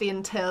wasn't actually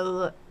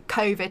until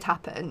COVID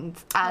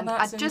happened, and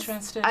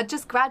I'd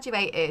just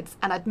graduated,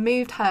 and I'd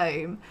moved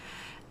home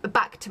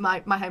back to my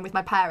home with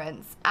my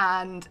parents,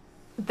 and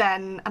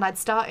I'd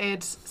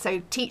started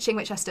teaching,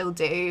 which I still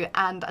do,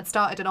 and I'd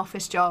started an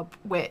office job,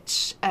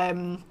 which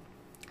I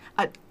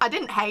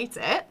didn't hate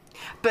it,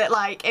 but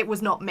like it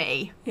was not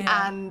me.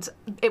 And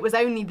it was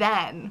only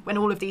then, when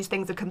all of these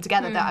things had come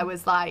together, that I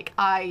was like,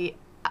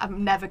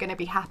 I'm never going to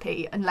be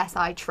happy unless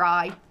I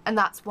try. And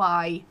that's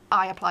why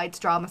I applied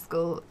to drama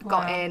school,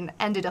 got in,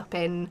 ended up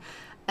in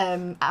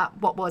at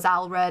what was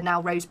Alra,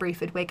 now Rose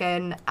Bruford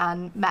Wigan,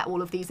 and met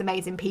all of these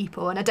amazing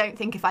people. And I don't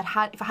think if I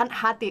hadn't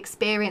had the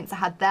experience I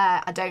had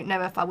there, I don't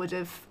know if I would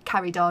have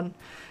carried on,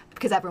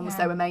 because everyone was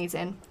so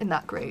amazing in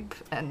that group.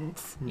 And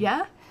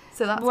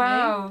so that's me.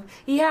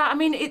 Yeah, I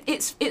mean,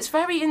 it's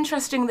very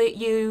interesting that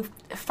you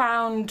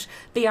found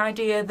the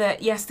idea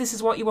that, yes, this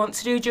is what you want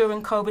to do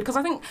during COVID, because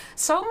I think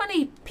so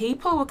many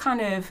people were kind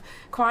of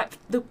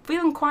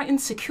feeling quite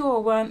insecure,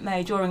 weren't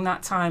they, during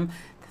that time?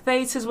 The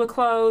theatres were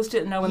closed,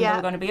 didn't know when they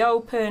were going to be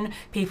open.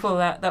 People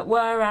that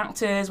were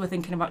actors were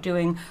thinking about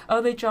doing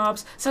other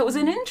jobs. So it was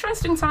an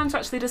interesting time to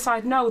actually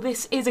decide, no,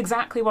 this is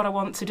exactly what I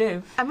want to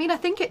do. I mean, I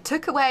think it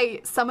took away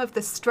some of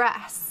the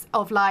stress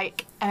of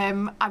like,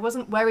 I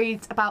wasn't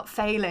worried about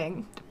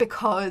failing,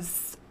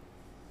 because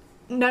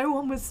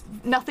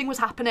nothing was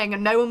happening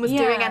and no one was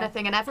doing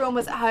anything and everyone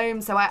was at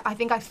home, so I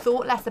think I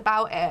thought less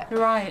about it.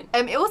 Right.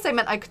 It also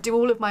meant I could do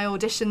all of my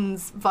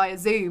auditions via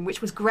Zoom,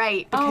 which was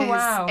great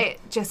because it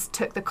just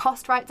took the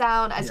cost right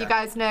down. As you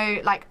guys know,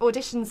 like,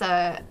 auditions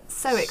are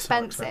so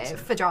expensive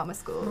for drama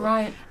school.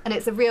 Right. And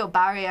it's a real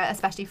barrier,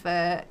 especially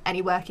for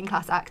any working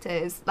class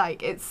actors.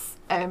 Like, it's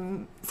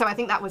so I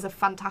think that was a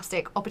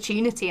fantastic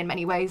opportunity in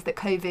many ways that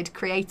COVID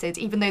created,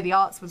 even though the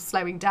arts was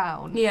slowing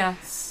down.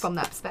 Yes. From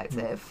that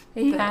perspective.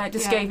 Yeah, it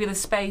just gave you the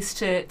space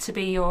to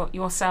be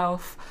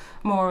yourself,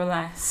 more or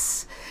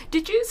less.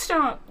 Did you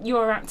start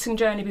your acting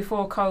journey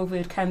before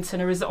COVID,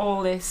 Kenton, or is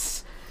all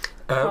this?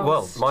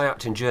 Well, my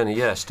acting journey,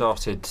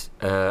 started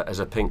as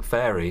a pink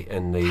fairy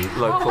in the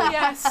local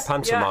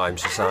pantomime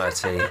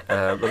society.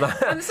 And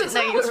this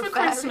was for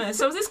Christmas.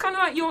 So was this kind of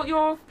like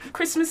your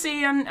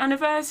Christmassy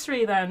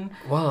anniversary then?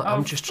 Well,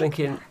 I'm just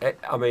thinking,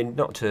 I mean,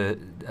 not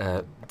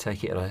to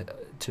take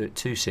it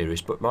too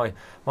serious, but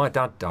my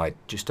dad died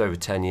just over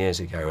 10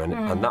 years ago,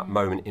 and that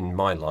moment in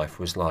my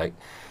life was like,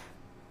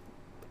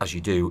 as you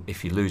do,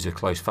 if you lose a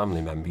close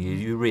family member,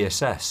 you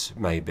reassess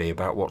maybe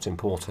about what's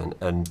important.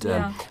 And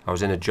I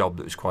was in a job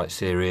that was quite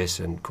serious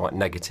and quite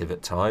negative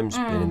at times,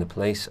 being in the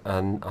police,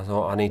 and I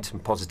thought I need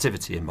some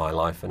positivity in my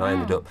life, and I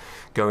ended up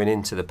going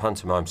into the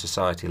Pantomime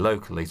Society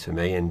locally to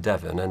me in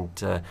Devon,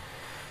 and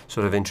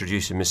sort of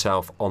introducing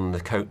myself on the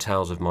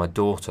coattails of my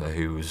daughter,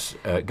 who was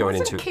going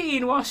into.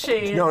 Keen, was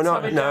she? No.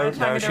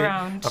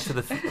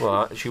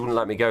 She wouldn't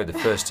let me go the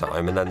first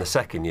time, and then the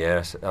second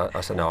year,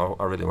 I said, no,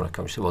 I really want to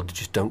come. She said, well,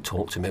 just don't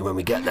talk to me when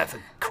we get there, for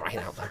crying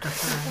out loud.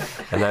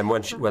 And then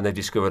when they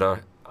discovered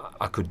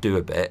I could do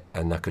a bit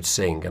and I could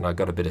sing and I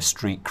got a bit of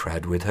street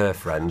cred with her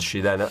friends,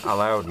 she then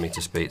allowed me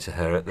to speak to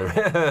her at the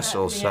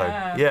rehearsal. So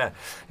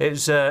it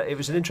was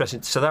an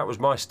interesting. So that was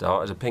my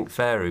start as a pink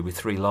fairy with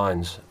 3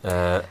 lines.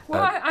 I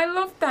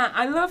love that.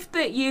 I love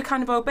that you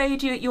kind of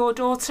obeyed your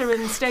daughter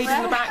and stayed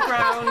in the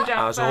background.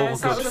 As all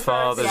good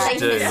fathers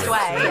do.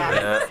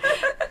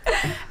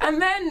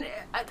 And then,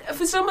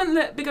 for someone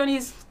that began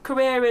his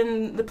career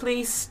in the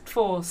police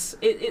force,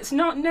 it's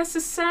not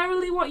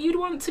necessarily what you'd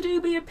want to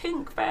do, be a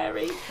pink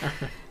fairy.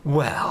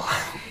 Well,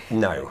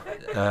 no.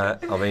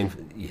 I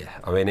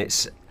mean,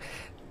 it's.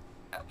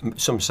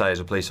 Some say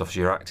as a police officer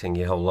you're acting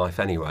your whole life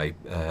anyway,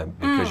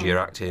 because you're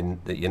acting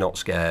that you're not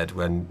scared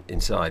when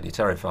inside you're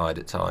terrified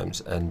at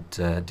times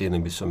and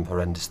dealing with some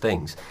horrendous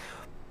things.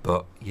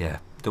 But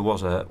there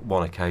was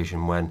one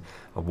occasion when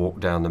I walked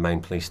down the main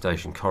police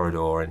station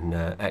corridor in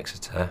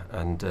Exeter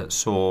and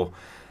saw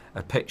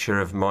a picture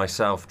of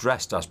myself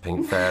dressed as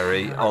Pink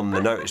Fairy on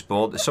the notice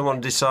board. Someone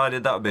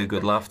decided that would be a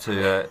good laugh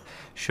to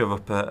shove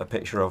up a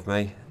picture of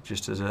me,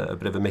 just as a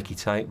bit of a Mickey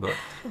take. But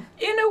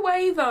in a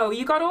way, though,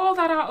 you got all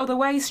that out of the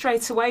way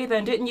straight away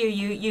then, didn't you?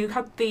 You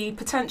had the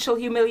potential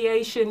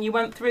humiliation, you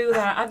went through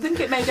that. I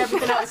think it made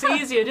everything else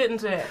easier,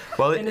 didn't it?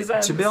 Well,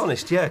 to be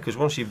honest, because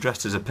once you've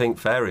dressed as a Pink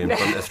Fairy in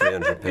front of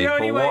 300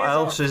 people, what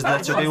else is there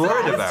to be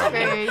worried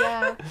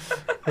about?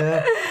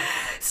 True,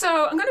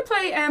 So I'm going to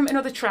play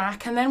another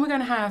track, and then we're going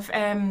to have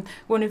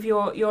one of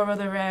your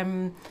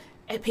other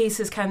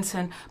pieces,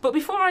 Kenton. But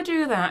before I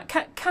do that,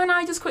 can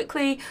I just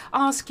quickly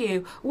ask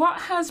you,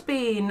 what has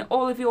been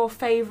all of your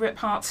favourite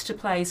parts to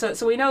play?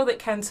 So we know that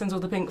Kenton's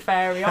with the Pink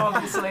Fairy,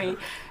 obviously.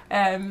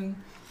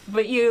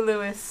 But you,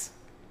 Lewis?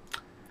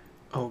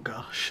 Oh,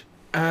 gosh.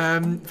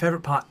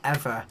 Favourite part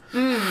ever?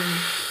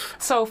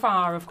 So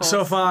far, of course.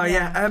 So far,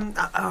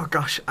 oh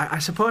gosh, I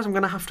suppose I'm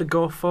going to have to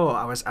go for.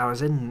 I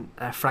was in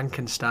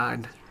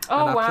Frankenstein.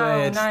 Oh, and I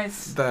played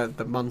nice.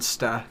 The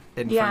monster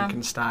in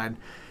Frankenstein,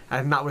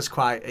 and that was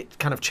it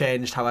kind of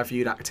changed how I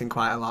viewed acting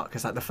quite a lot,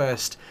 because like the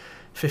first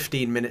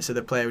 15 minutes of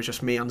the play was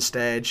just me on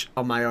stage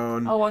on my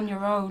own. Oh, on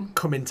your own.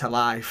 Coming to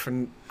life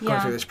and going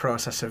through this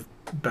process of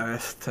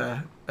birth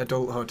to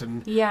adulthood,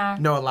 and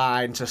no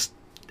line, just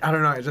I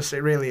don't know, it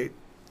really.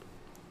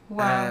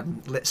 Wow.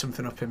 Lit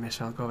something up in me,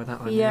 so I'll go with that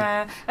one.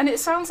 Yeah, and it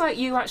sounds like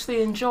you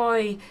actually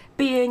enjoy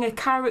being a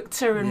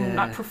character and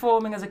like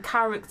performing as a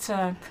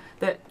character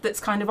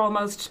that's kind of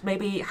almost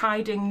maybe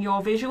hiding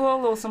your visual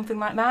or something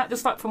like that,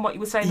 just like from what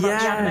you were saying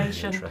about the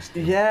animation.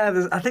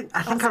 Yeah, I think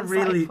I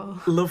really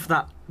love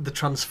the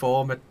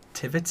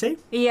transformativity.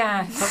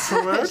 Yes. That's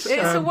a word.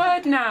 It's a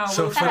word now.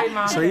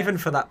 So even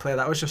for that play,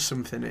 that was just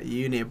something at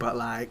uni, but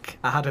like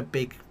I had a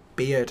big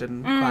beard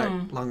and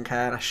quite long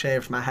hair, and I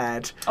shaved my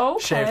head,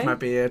 shaved my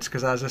beard,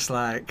 because I was just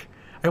like,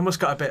 I almost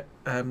got a bit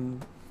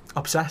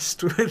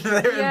obsessed with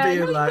it and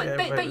being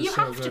but you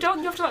have to, don't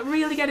you? You have to like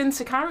really get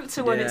into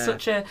character when it's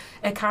such a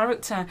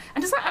character.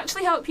 And does that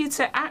actually help you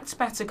to act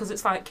better? Because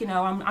it's like,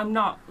 I'm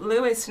not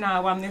Lewis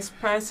now, I'm this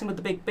person with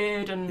the big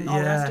beard and all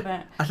the rest of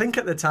it. I think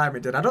at the time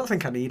it did. I don't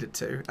think I needed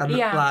to. And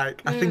I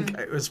think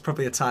it was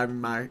probably a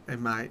time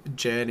in my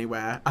journey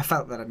where I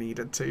felt that I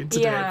needed to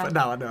do it. But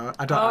now I know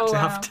I don't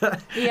have to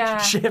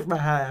shave my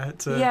hair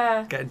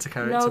to get into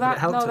character. But it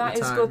helped at the time. That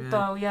is good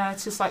though. Yeah,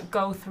 it's just like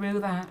go through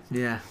that.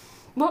 Yeah.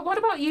 What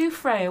about you,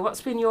 Freya?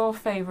 What's been your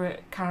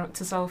favourite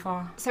character so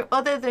far? So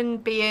other than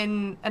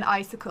being an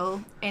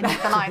icicle in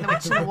The Lion, the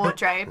Witch and the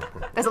Wardrobe,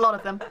 there's a lot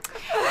of them,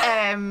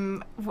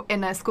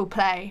 in a school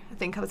play, I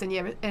think I was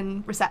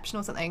in reception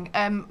or something.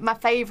 My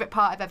favourite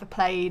part I've ever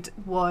played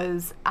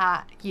was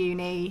at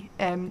uni,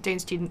 doing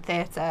student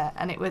theatre,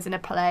 and it was in a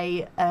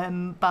play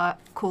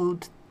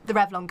called The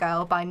Revlon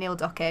Girl by Neil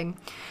Docking,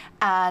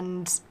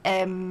 and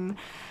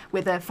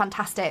with a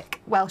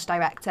fantastic Welsh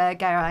director,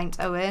 Geraint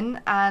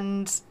Owen,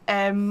 and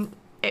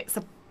it's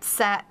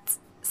set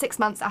 6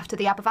 months after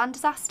the Aberfan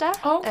disaster,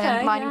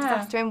 mining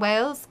disaster in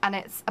Wales, and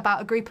it's about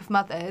a group of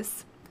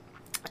mothers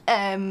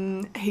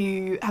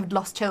who have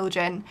lost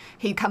children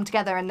who come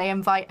together, and they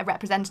invite a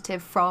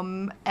representative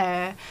from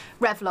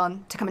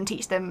Revlon to come and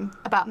teach them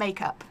about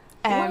makeup.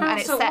 And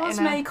it's so set it was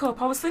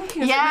makeup. I was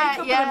thinking, is it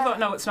makeup? Yeah. And I thought,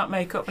 no, it's not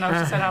makeup. And I was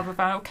just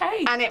said,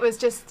 okay. And it was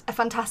just a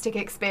fantastic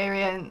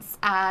experience,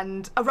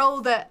 and a role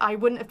that I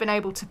wouldn't have been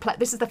able to play.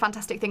 This is the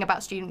fantastic thing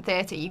about student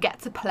theatre. You get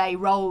to play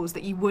roles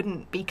that you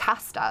wouldn't be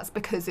cast as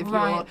because of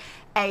your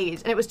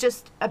age. And it was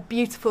just a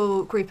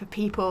beautiful group of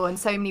people, and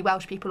so many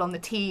Welsh people on the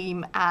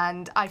team.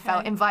 And I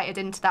felt invited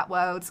into that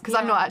world, because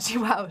I'm not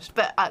actually Welsh,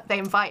 but they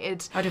invited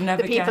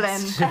the people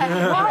in.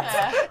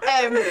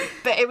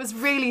 But it was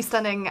really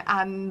stunning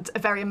and a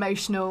very emotional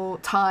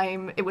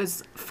time. It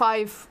was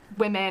 5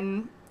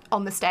 women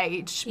on the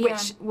stage,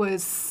 which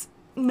was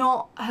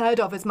not heard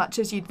of as much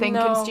as you'd think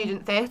in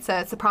student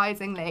theatre,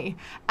 surprisingly.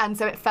 And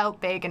so it felt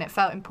big and it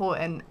felt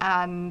important,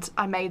 and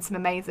I made some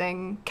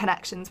amazing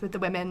connections with the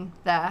women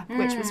there,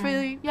 which was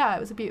really, it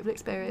was a beautiful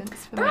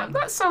experience for me.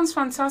 That sounds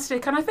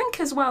fantastic. And I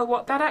think as well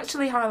what that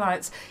actually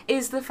highlights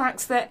is the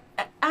fact that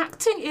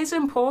acting is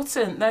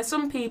important. There's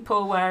some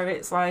people where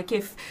it's like,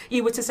 if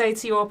you were to say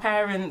to your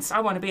parents, I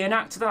want to be an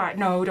actor, they're like,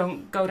 no,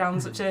 don't go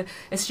down such a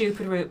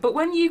stupid route. But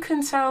when you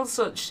can tell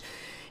such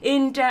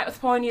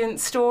in-depth, poignant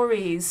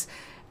stories,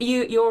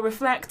 you're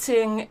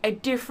reflecting a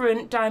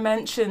different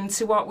dimension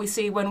to what we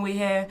see when we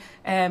hear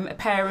a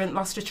parent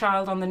lost a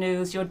child on the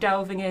news. You're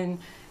delving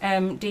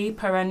in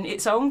deeper, and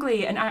it's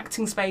only an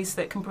acting space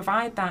that can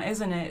provide that,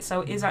 isn't it?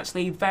 So it is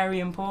actually very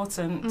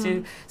important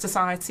to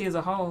society as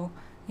a whole.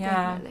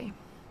 Yeah. Definitely.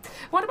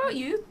 What about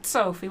you,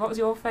 Sophie? What was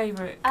your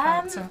favourite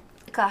character?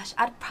 Gosh,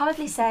 I'd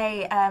probably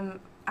say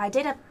I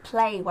did a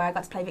play where I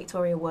got to play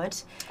Victoria Wood.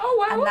 Oh,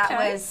 wow, and that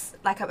was,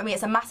 like, I mean,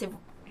 it's a massive...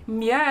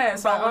 Yeah,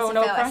 it's like,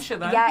 no pressure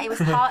then. Yeah, it was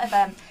part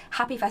of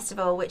Happy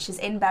Festival, which is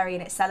in Bury,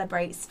 and it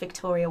celebrates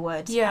Victoria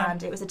Wood. Yeah.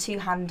 And it was a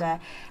 2-hander,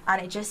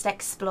 and it just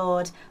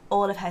explored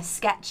all of her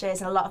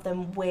sketches, and a lot of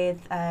them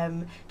with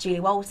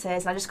Julie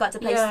Walters. And I just got to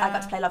play. I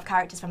got to play a lot of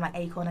characters from like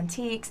Acorn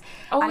Antiques.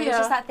 And it was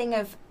just that thing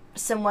of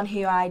someone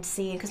who I'd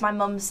seen, because my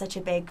mum's such a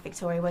big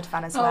Victoria Wood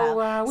fan as well. Oh,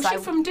 wow. Was she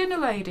from Dinner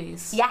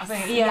Ladies? Yes. I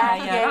think. Yeah,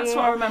 that's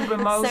what I remember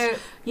most. So,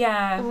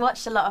 I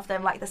watched a lot of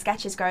them, like the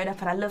sketches growing up,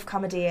 and I love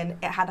comedy, and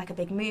it had like a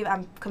big move.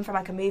 I come from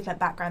like a movement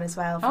background as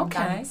well, from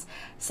dance.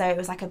 So it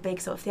was like a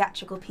big sort of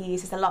theatrical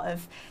piece. There's a lot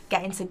of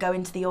getting to go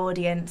into the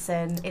audience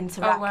and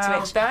interact. Oh, wow.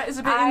 Which that is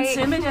a bit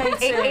intimidating.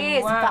 It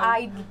is, but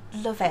I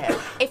love it.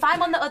 If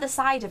I'm on the other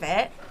side of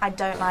it, I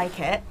don't like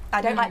it.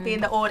 I don't like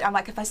being the audience. I'm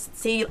like, if I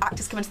see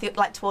actors coming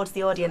towards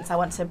the audience, I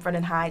want to run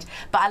and hide.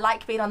 But I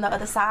like being on the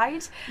other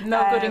side.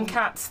 No good in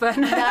cats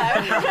then. No.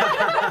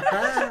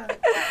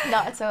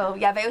 Not at all.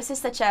 Yeah, but it was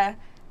just such a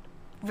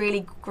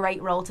really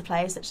great role to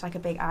play, such like a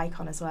big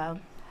icon as well.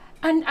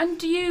 And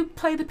do you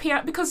play the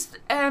piano? Because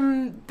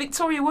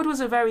Victoria Wood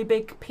was a very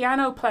big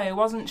piano player,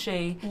 wasn't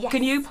she? Yes.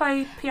 Can you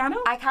play piano?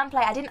 I can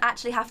play. I didn't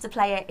actually have to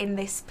play it in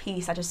this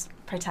piece. I just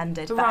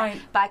pretended. Right.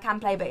 But I can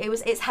play. But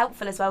it's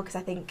helpful as well, because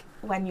I think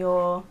when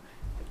you're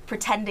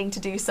pretending to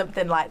do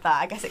something like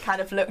that, I guess it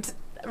kind of looked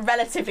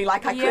relatively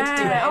like I could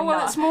do it. Oh,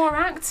 well, it's more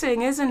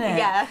acting, isn't it?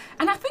 Yeah.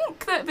 And I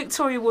think that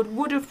Victoria Wood you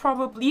would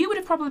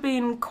have probably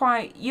been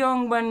quite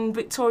young when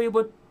Victoria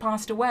Wood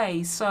passed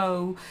away.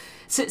 So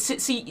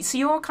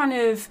your kind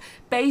of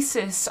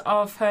basis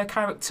of her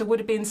character would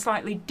have been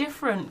slightly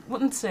different,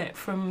 wouldn't it,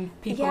 from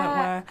people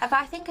that were... But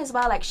I think as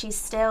well, like, she's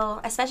still,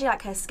 especially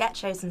like her sketch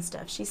shows and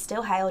stuff, she's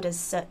still hailed as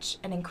such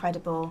an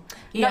incredible,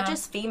 not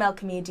just female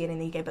comedian in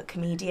the UK, but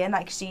comedian.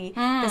 Like,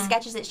 the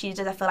sketches that she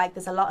did, I feel like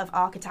there's a lot of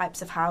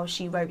archetypes of how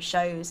she wrote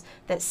shows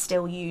that's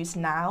still used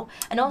now,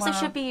 and also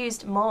should be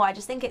used more. I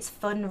just think it's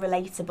fun,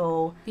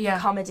 relatable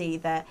comedy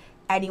that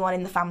anyone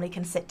in the family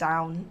can sit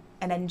down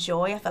and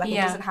enjoy. I feel like it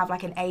doesn't have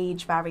like an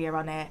age barrier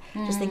on it.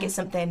 Just think it's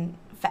something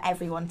for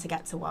everyone to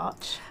get to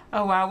watch.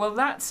 Oh wow, well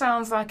that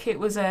sounds like it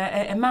was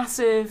a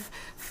massive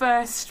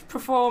first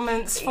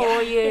performance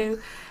for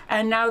you.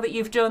 And now that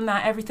you've done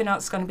that, everything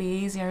else is going to be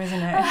easier, isn't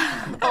it?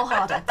 Or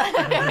harder.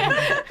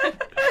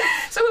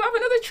 So we'll have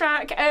another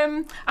track.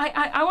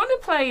 I want to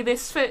play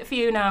this for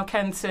you now,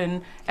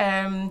 Kenton.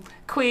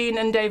 Queen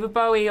and David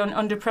Bowie on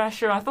Under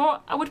Pressure. I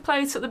thought I would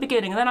play it at the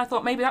beginning, and then I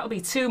thought maybe that would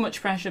be too much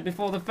pressure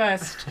before the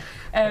first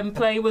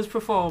play was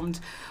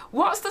performed.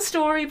 What's the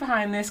story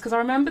behind this? Because I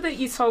remember that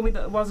you told me that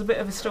there was a bit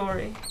of a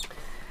story.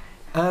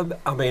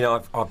 I mean,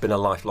 I've been a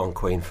lifelong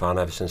Queen fan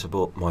ever since I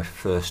bought my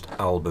first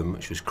album,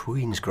 which was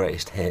Queen's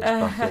Greatest Hits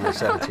back in the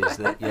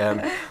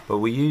 70s. But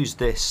we used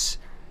this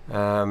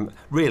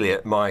really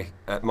at my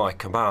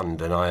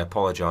command, and I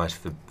apologise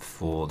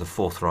for the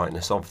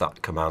forthrightness of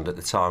that command at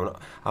the time.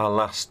 Our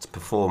last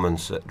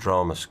performance at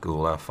drama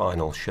school, our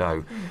final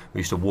show, we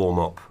used to warm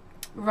up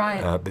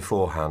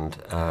beforehand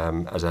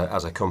as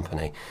a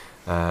company,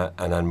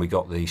 and then we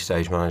got the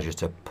stage manager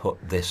to put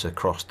this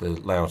across the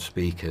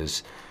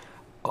loudspeakers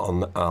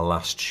on our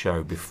last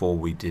show before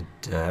we did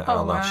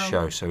our last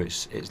show. So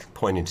it's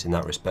poignant in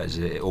that respect, as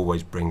it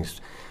always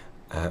brings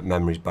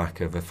memories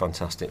back of a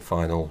fantastic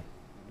final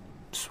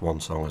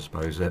swan song, I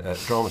suppose, at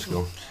drama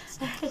school.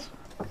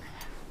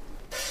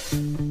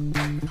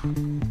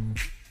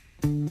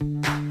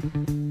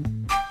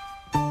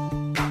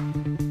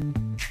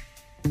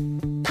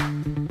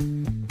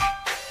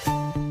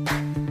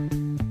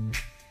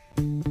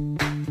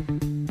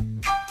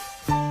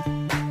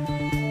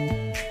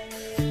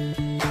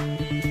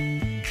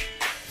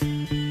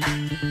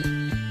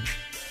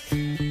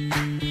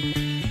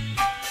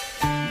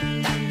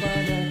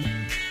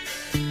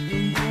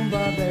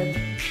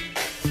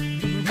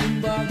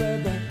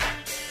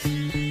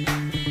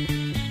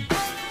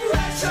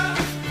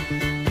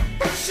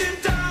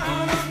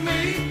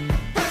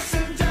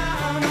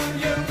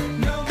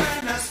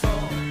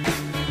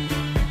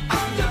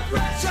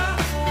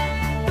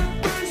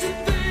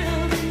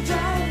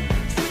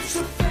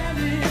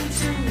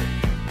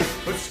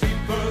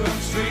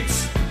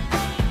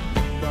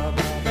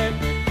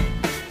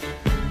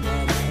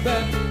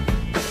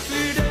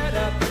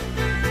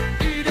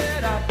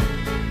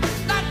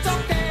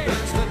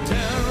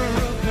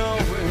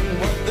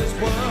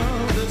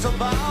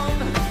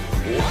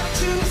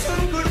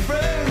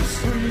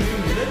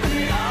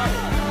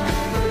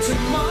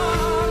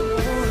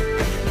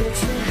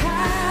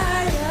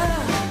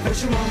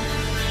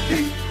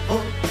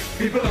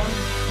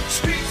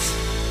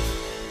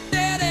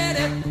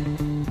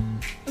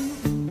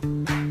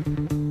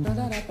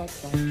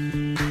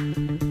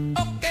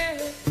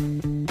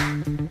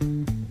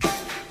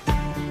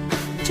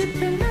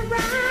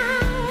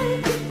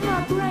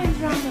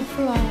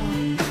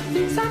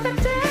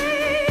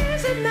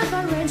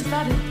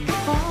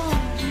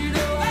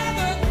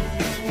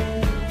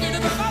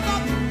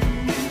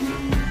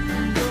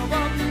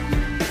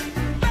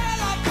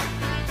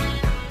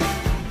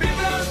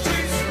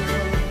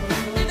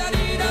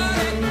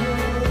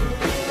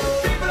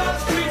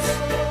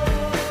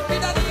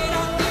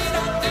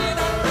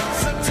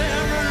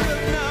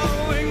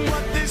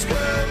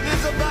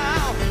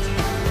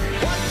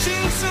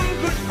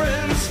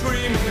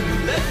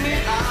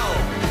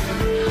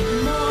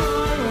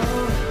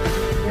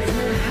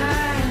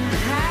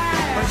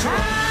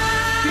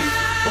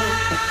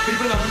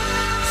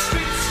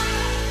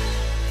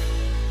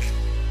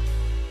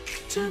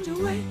 Turned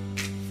away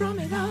from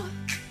it all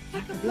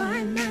like a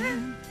blind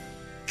man.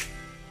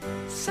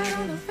 Sat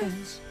on the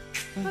fence,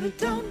 but it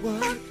don't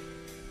work.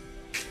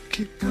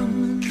 Keep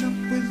coming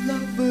up with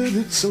love, but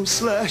it's so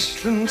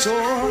slashed and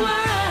torn.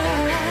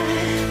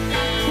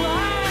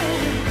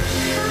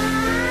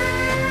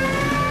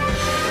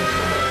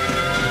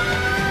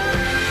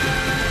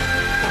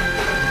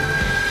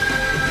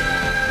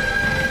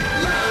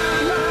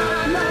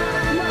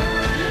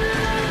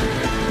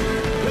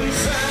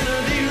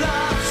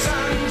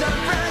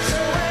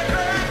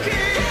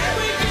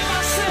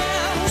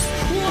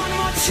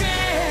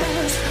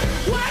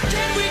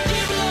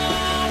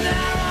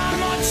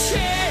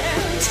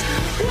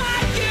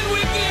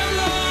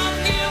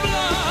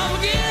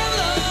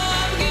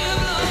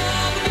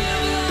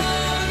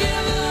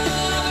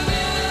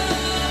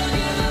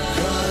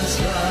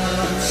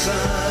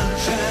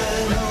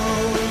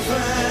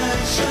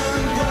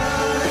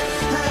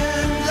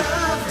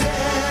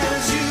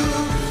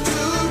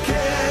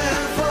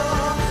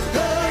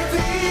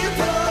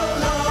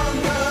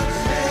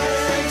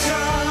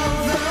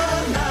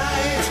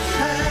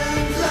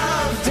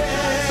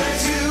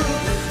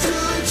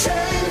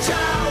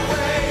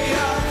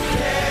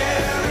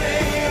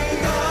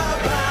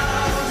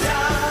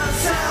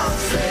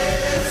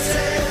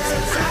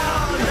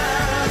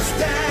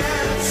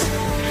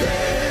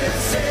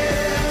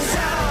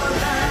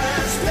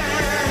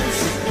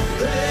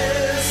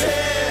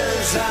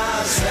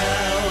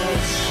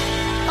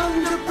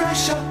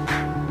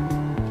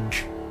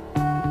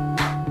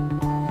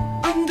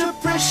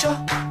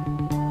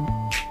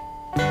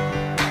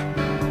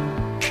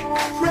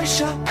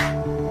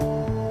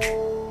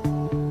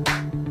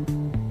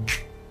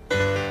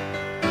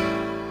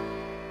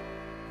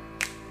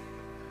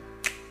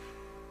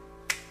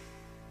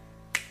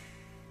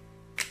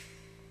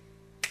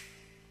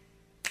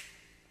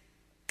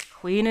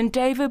 Queen and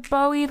David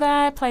Bowie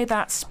there. Played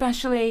that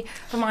specially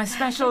for my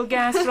special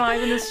guest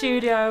live in the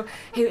studio,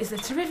 who is the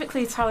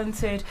terrifically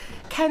talented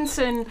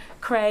Kenton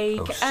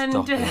Craig.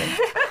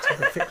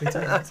 Terrifically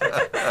talented.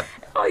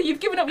 Oh, you've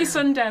given up your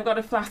Sunday, I've got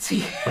to flatter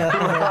you.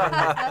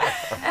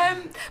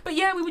 But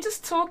yeah, we were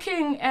just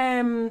talking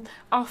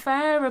off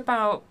air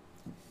about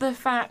the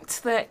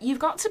fact that you've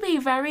got to be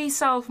very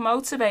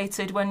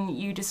self-motivated when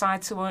you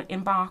decide to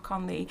embark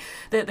on the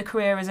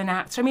career as an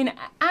actor. I mean,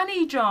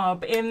 any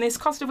job in this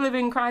cost of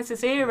living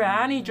crisis era,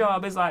 any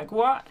job is like,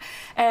 what?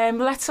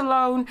 Let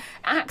alone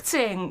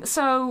acting.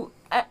 So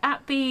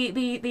at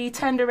the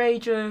tender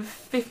age of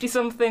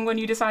 50-something, when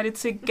you decided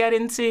to get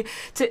into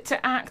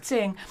to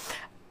acting,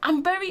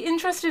 I'm very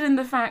interested in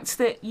the fact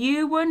that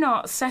you were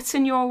not set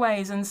in your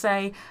ways and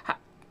say,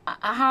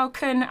 how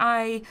can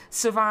I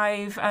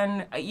survive?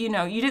 And you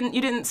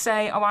didn't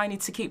say, oh, I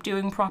need to keep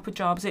doing proper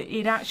jobs.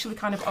 It actually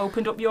kind of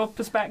opened up your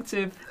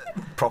perspective.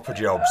 Proper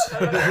jobs.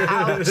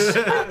 Ouch.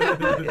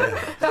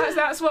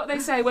 That's what they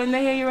say when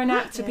they hear you're an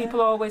actor.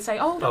 People always say,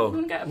 oh,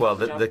 don't get a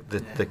proper job.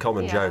 The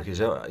common joke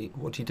is,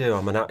 what do you do?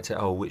 I'm an actor.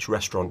 Oh, which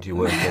restaurant do you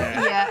work in?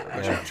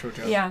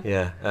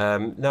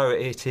 No,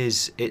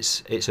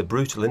 it's a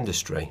brutal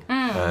industry.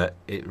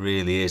 It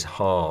really is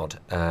hard.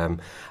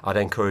 I'd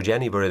encourage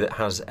anybody that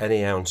has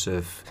any ounce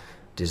of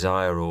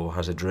desire or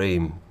has a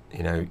dream,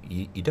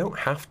 you don't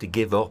have to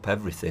give up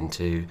everything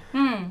to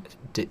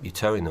dip your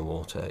toe in the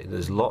water.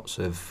 There's lots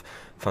of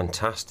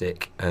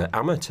fantastic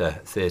amateur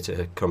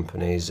theatre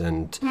companies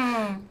and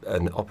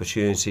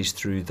opportunities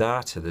through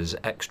that. There's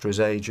extras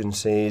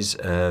agencies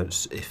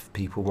if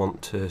people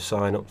want to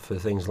sign up for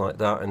things like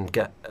that and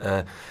get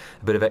a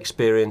bit of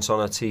experience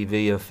on a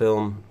TV or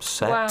film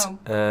set.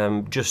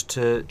 Wow. just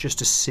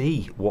to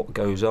see what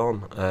goes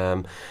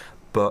on.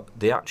 But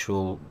the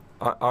actual,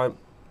 I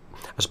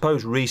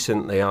suppose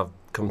recently I've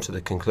come to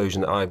the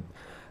conclusion that I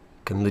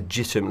can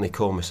legitimately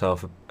call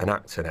myself an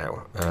actor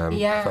now,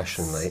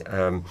 professionally,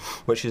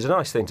 which is a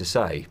nice thing to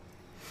say.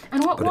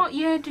 And what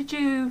year did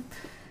you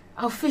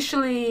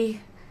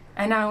officially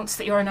announce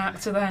that you're an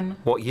actor then?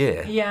 What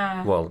year?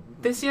 Yeah. Well,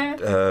 this year?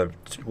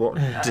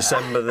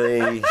 December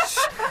the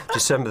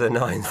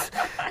 9th,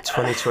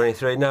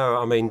 2023. No,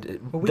 I mean,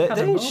 we had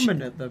a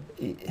moment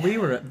we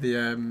were at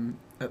the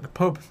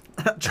pub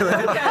actually.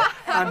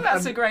 And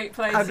that's a great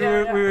place.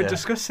 And we were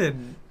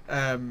discussing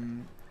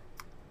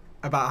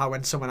about how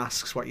when someone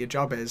asks what your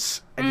job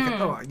is, and you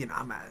go,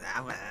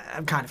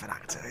 I'm kind of an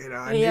actor,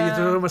 and there's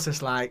almost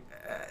this like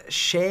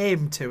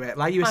shame to it,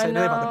 like you were saying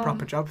earlier about the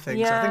proper job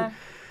thing. So I think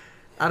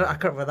I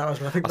can't remember what that was,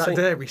 but I think that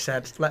day we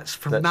said,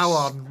 from now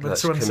on, when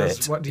someone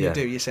says, what do you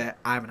do? You say,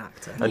 I'm an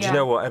actor. And do you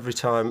know what? Every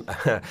time,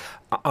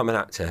 I'm an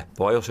actor,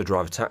 but I also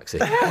drive a taxi.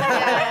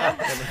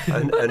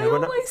 and they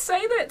always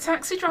say that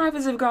taxi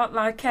drivers have got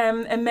like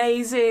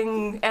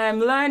amazing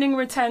learning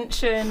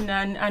retention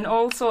and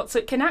all sorts.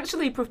 It can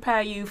actually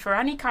prepare you for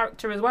any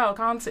character as well,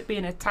 can't it,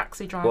 being a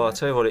taxi driver? Well, I'll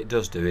tell you what it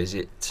does do is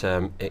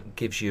it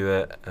gives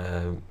you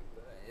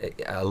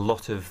a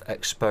lot of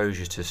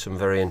exposure to some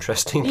very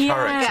interesting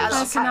characters.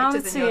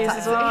 Personalities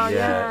as well.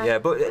 Yeah.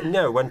 But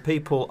no, when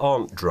people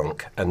aren't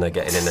drunk and they're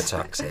getting in a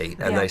taxi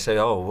and they say,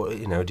 "Oh,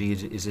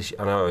 is this?"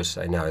 And I always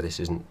say, "No, this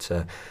isn't.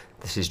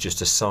 This is just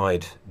a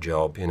side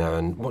job,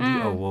 And what do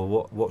you? Oh,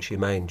 well, what's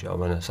your main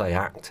job?" And I say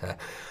actor.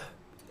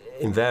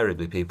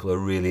 Invariably, people are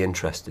really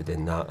interested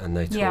in that, and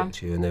they talk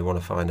to you and they want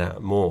to find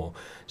out more.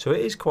 So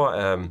it is quite.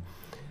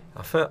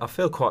 I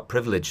feel quite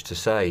privileged to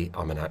say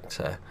I'm an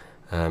actor.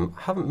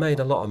 Haven't made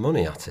a lot of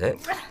money at it.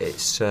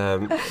 It's we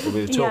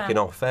were talking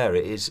off air.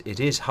 It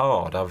is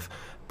hard. I've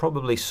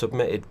probably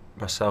submitted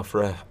myself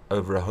for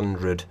over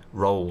 100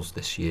 roles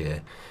this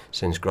year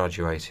since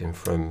graduating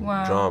from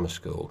drama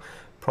school.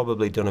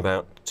 Probably done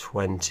about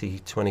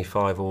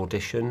 25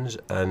 auditions,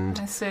 and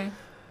I see.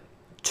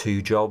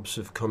 2 jobs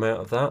have come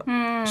out of that.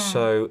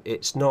 So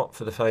it's not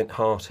for the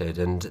faint-hearted,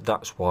 and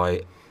that's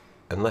why,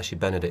 unless you're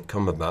Benedict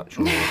Cumberbatch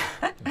or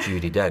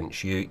Judi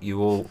Dench, you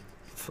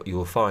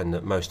will find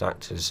that most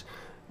actors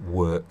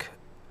work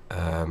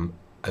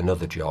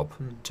another job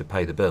to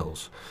pay the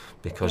bills,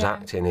 because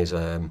acting is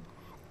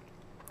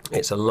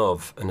it's a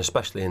love, and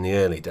especially in the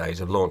early days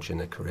of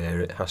launching a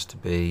career, it has to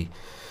be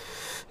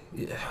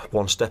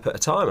one step at a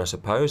time, I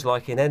suppose.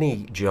 Like in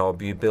any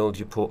job, you build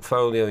your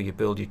portfolio, you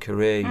build your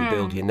career, you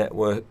build your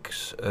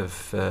networks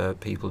of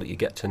people that you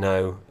get to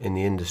know in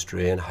the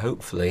industry, and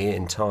hopefully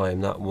in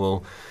time that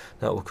will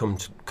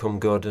come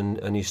good,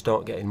 and you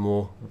start getting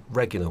more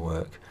regular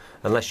work.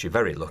 Unless you're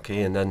very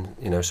lucky, and then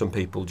some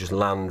people just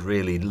land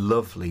really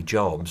lovely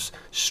jobs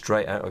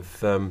straight out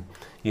of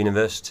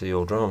university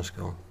or drama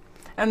school.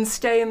 And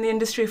stay in the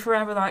industry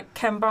forever, like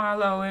Ken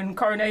Barlow in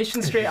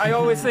Coronation Street. I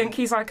always think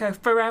he's like a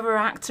forever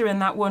actor in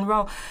that one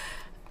role.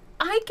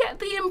 I get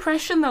the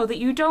impression, though, that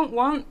you don't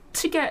want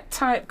to get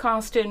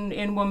typecast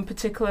in one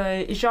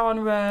particular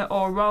genre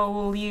or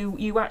role.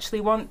 You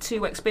actually want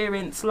to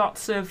experience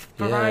lots of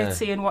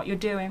variety in what you're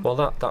doing. Well,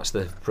 that's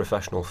the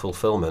professional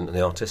fulfilment and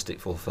the artistic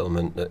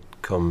fulfilment that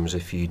comes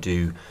if you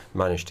do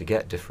manage to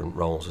get different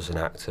roles as an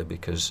actor,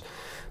 because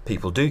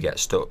people do get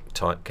stuck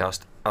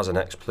typecast. As an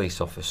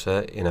ex-police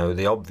officer,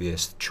 the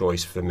obvious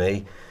choice for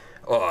me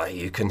oh,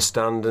 you can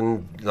stand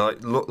and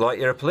look like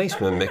you're a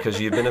policeman because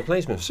you've been a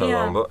policeman for so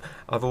long. But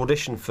I've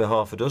auditioned for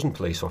half a dozen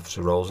police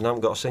officer roles and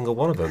haven't got a single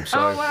one of them. So.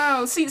 Oh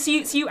wow! So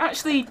you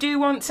actually do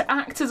want to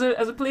act as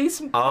a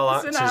police I'll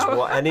officer act now? as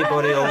what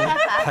anybody will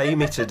pay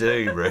me to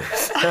do,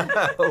 Ruth.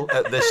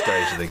 At this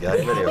stage of the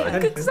game, anyway.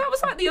 Because that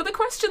was like the other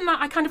question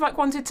that I kind of like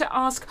wanted to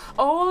ask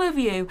all of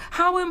you.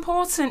 How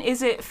important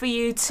is it for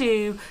you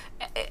to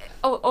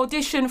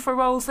audition for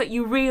roles that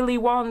you really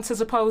want, as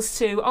opposed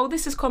to, oh,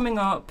 this is coming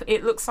up,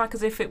 it looks like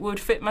as if it would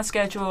fit my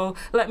schedule,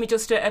 let me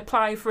just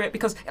apply for it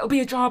because it'll be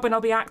a job and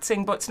I'll be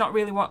acting, but it's not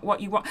really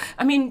what you want.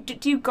 I mean,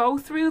 do you go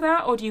through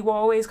that, or do you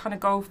always kind of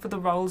go for the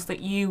roles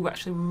that you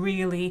actually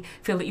really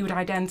feel that you would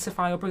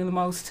identify or bring the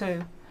most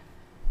to?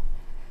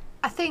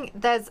 I think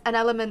there's an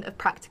element of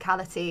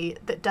practicality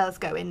that does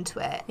go into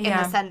it, in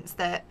the sense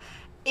that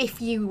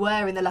if you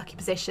were in the lucky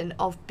position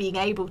of being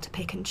able to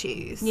pick and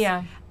choose,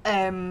 you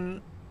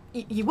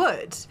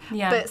would.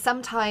 But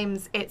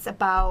sometimes it's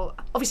about,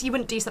 obviously you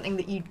wouldn't do something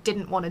that you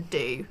didn't want to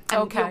do.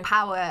 And your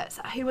power,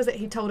 so who was it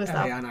who told us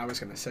that? Eliane, I was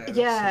going to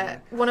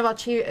say. One of our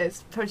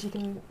tutors. Perhaps you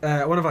can...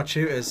 one of our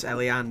tutors,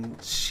 Eliane,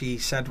 she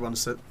said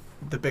once that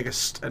the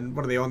biggest and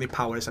one of the only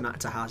powers an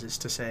actor has is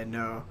to say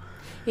no.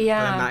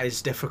 Yeah. And that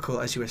is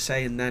difficult, as you were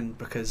saying then,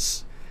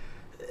 because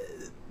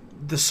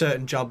there's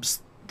certain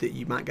jobs that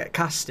you might get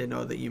cast in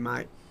or that you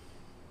might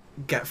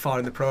get far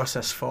in the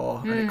process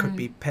for, and it could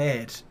be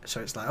paid. So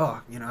it's like,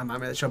 oh, you know, I might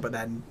make the job, but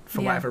then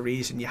for whatever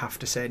reason you have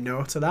to say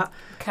no to that.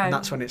 And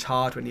that's when it's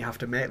hard, when you have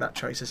to make that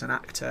choice as an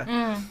actor.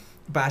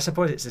 But I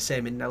suppose it's the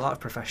same in a lot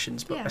of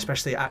professions, but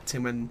especially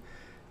acting, when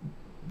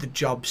the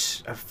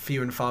jobs are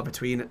few and far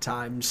between at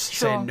times.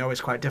 Saying no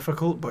is quite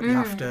difficult, but you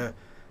have to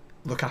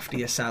look after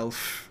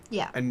yourself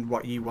and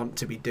what you want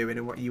to be doing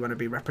and what you want to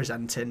be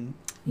representing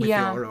with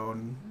your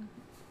own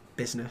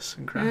business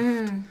and craft.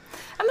 And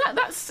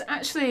that's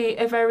actually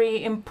a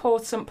very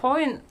important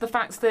point, the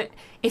fact that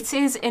it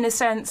is, in a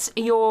sense,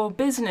 your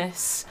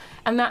business,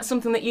 and that's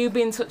something that you've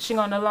been touching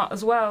on a lot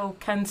as well,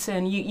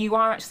 Kenton. You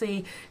are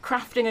actually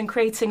crafting and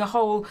creating a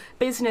whole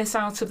business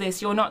out of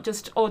this. You're not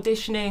just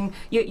auditioning,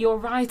 you're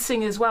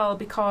writing as well,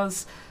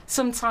 because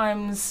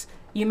sometimes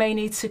you may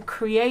need to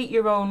create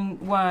your own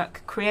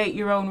work, create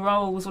your own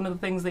role, was one of the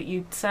things that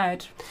you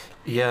said.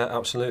 Yeah,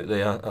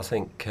 absolutely. I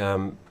think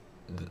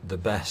the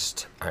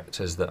best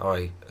actors that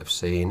I have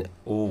seen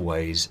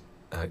always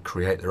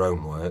create their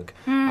own work,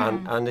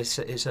 and it's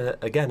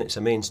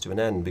a means to an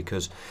end,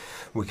 because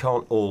we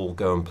can't all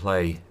go and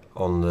play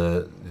on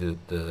the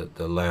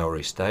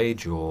Lowry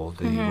stage or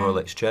the Royal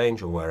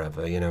Exchange or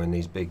wherever, you know, in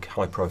these big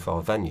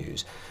high-profile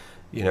venues.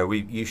 You know,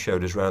 you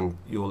showed us around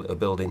your little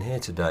building here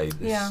today,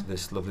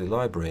 this lovely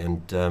library,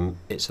 and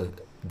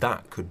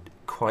that could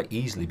quite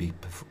easily be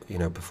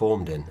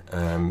performed in.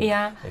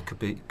 It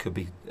could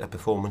be a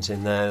performance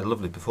in there, a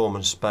lovely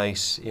performance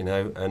space, you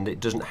know, and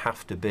it doesn't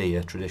have to be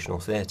a traditional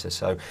theatre.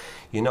 So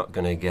you're not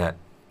going to get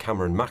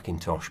Cameron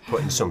McIntosh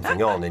putting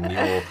something on in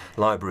your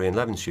library in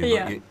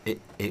Levenshulme, but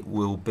it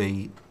will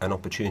be an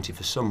opportunity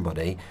for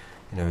somebody,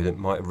 you know, that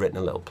might have written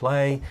a little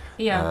play,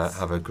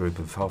 have a group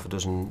of half a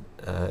dozen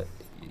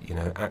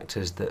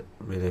actors that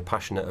really are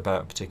passionate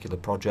about a particular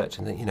project,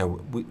 and think, you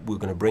know, we're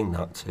going to bring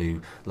that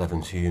to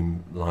Levenshulme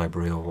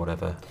Library or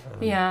whatever.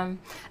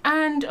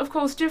 And of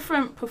course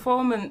different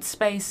performance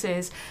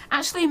spaces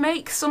actually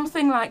make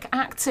something like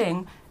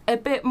acting a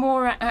bit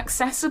more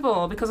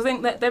accessible, because I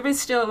think that there is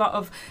still a lot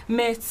of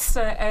myths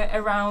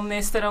around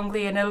this, that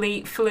only an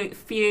elite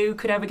few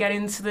could ever get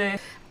into the...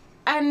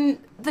 And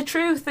the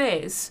truth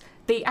is,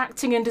 the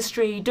acting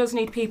industry does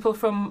need people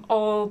from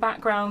all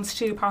backgrounds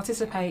to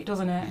participate,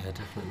 doesn't it? Yeah,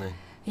 definitely.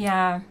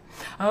 Yeah.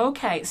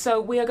 Okay, so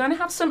we are going to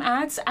have some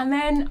ads, and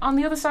then on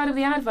the other side of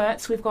the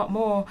adverts we've got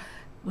more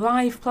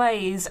live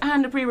plays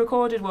and a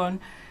pre-recorded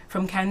one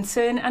from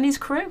Kenton and his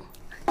crew.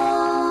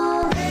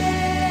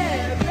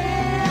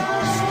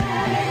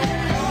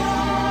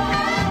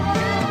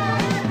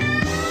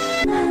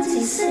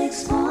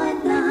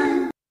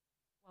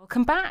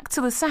 Welcome back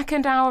to the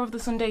second hour of the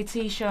Sunday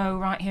Tea Show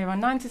right here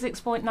on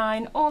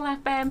 96.9 All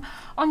FM,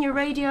 on your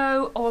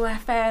radio,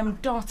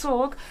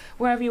 allfm.org,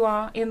 wherever you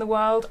are in the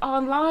world.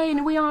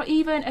 Online, we are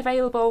even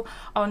available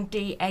on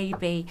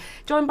DAB.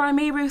 Joined by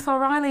me, Ruth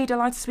O'Reilly,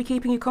 delighted to be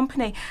keeping you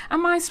company.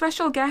 And my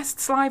special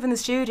guests live in the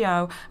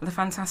studio, the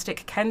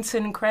fantastic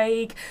Kenton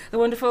Craig, the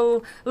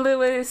wonderful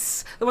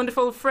Lewis, the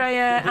wonderful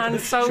Freya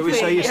and Sophie. Should we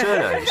say your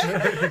surnames?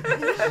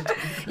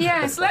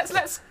 Yes,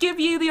 let's give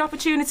you the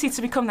opportunity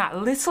to become that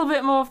little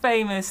bit more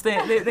famous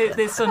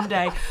this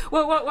Sunday.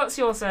 Well, what's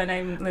your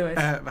surname, Lewis?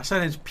 My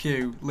surname's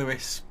Pew,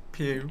 Lewis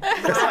Pew.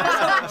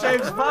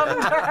 James Bond.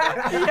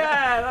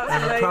 Yeah, that's amazing.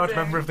 I'm a proud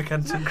member of the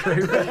Kenton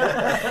crew.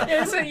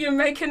 Yeah, so you're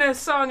making a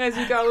song as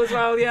you go as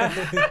well, yeah.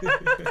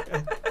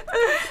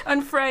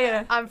 And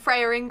Freya. I'm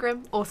Freya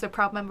Ingram, also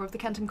proud member of the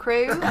Kenton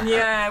crew.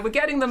 Yeah, we're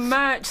getting the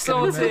merch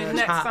sorted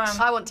next time.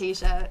 I want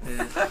t-shirts.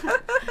 Yeah.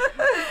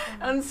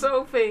 And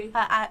Sophie.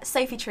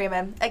 Sophie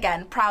Truman,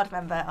 again, proud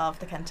member of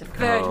the Kenton crew.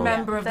 Third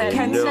member of the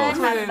Kenton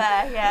crew.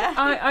 Member,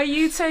 yeah. Are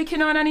you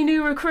taking on any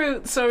new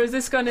recruits, or is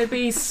this going to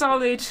be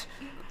solid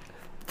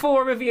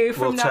 4 of you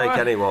from now on. We'll take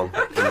anyone in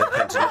the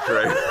Kenton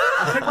crew.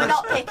 We're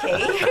not picky.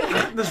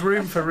 There's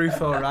room for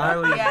Ruth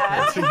O'Reilly in the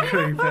Kenton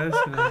crew,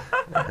 personally.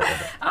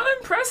 I'm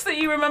impressed that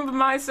you remember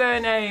my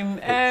surname.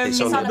 It's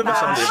on the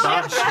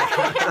badge.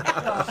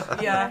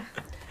 Yeah.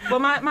 Well,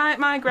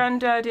 my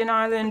granddad in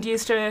Ireland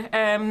used to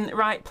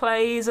write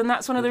plays, and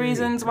that's one of the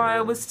reasons why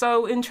I was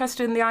so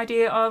interested in the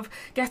idea of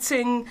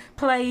getting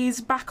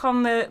plays back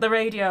on the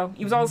radio.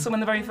 He was also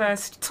one of the very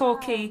first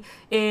talkie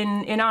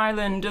in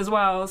Ireland as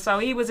well, so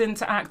he was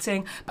into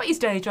acting, but his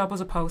day job was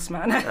a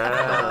postman.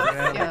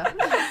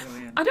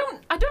 I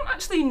don't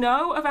actually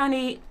know of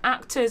any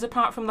actors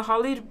apart from the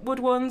Hollywood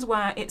ones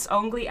where it's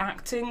only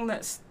acting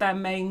that's their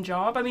main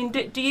job. I mean,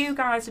 do you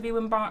guys, have you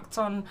embarked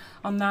on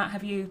that?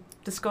 Have you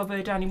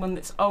discovered anyone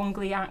that's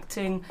only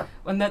acting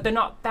and they're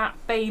not that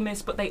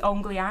famous but they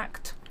only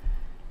act?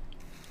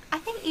 I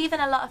think even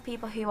a lot of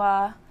people who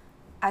are,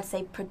 I'd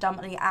say,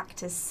 predominantly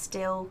actors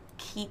still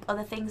keep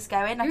other things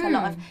going, like a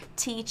lot of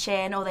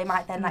teaching, or they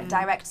might then like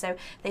direct, so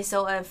they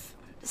sort of,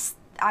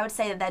 I would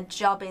say that their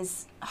job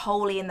is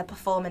wholly in the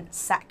performance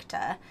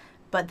sector,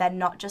 but they're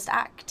not just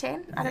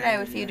acting. I don't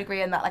know if you'd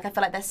agree on that. Like, I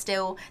feel like they're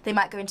still, they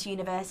might go into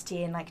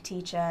university and like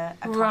teach a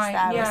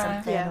class there or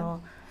something.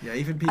 Or,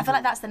 even people, I feel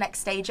like that's the next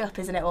stage up,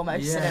 isn't it,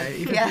 almost? Yeah, sort of,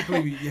 even people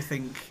who you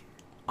think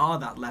are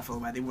that level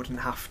where they wouldn't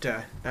have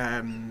to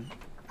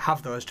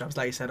have those jobs,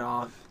 like you said,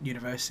 are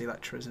university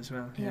lecturers as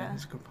well. Yeah,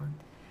 that's a good point.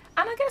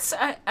 And I guess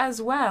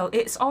as well,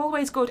 it's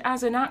always good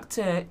as an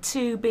actor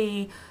to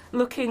be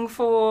looking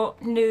for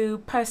new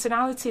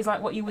personalities,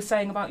 like what you were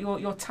saying about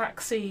your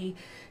taxi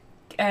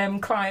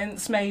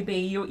clients.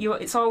 Maybe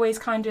it's always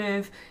kind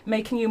of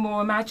making you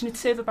more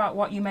imaginative about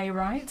what you may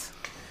write.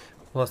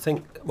 Well, I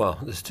think,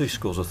 there's 2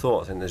 schools of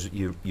thought. I think there's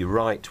you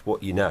write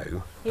what you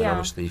know, and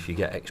obviously if you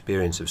get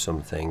experience of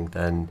something,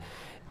 then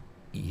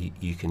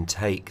you can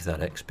take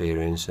that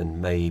experience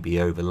and maybe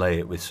overlay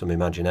it with some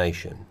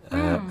imagination.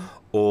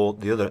 Or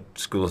the other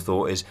school of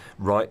thought is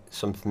write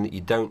something that you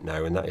don't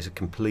know, and that is a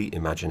complete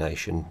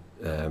imagination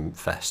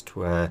fest,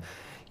 where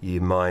you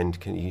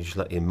just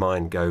let your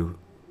mind go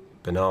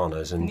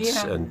bananas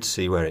and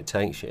see where it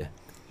takes you.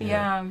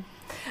 Yeah.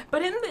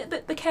 But in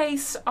the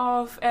case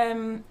of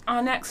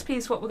our next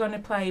piece, what we're going to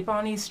play,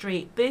 Bonnie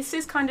Street, this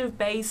is kind of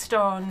based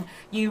on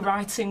you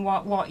writing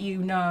what you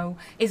know.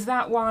 Is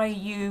that why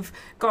you've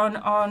gone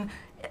on?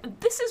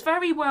 This is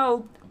very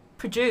well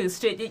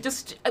produced. It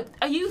just,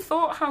 are you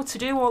thought how to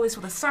do all this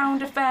with the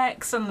sound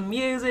effects and the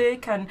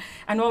music and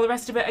all the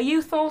rest of it? Are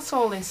you thought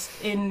all this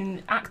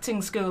in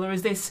acting school, or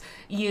is this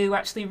you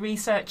actually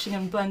researching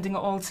and blending it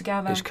all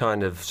together? It's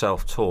kind of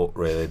self-taught,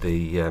 really,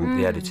 the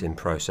editing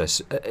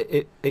process.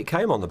 It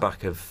came on the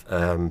back of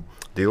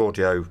the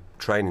audio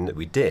training that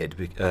we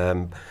did.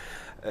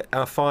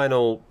 Our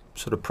final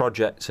sort of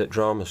project at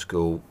drama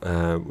school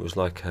was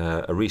like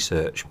a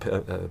research,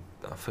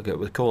 I forget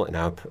what we call it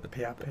now,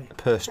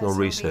 personal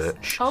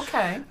research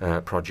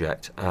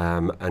project,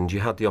 and you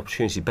had the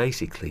opportunity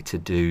basically to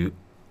do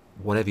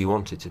whatever you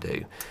wanted to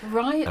do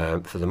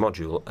for the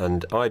module,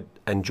 and I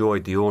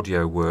enjoyed the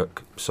audio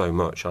work so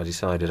much I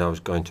decided I was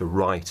going to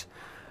write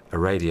a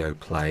radio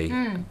play.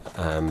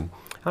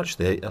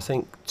 Actually, I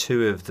think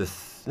 2 of the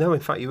no,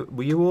 in fact,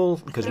 were you all?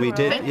 Because we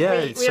did,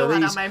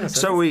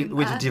 So we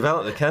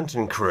developed the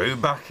Kenton crew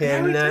back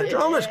in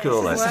drama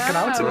school.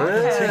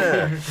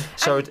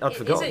 So I'd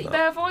forgotten that.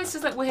 There are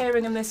voices that we're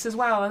hearing in this as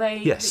well. Are they?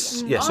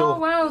 Yes. Oh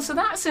wow! So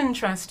that's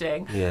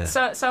interesting. Yeah.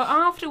 So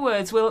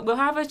afterwards, we'll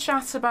have a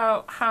chat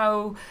about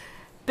how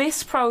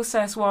this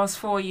process was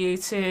for you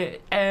to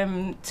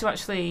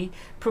actually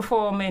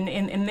perform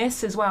in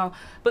this as well.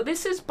 But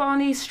this is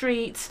Bonnie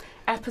Street,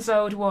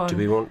 episode 1. Do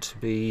we want to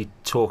be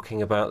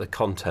talking about the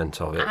content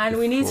of it? And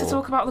we need to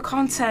talk about the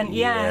content.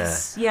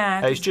 Yes.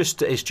 Yeah. It's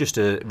just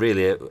a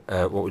really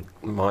what we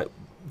might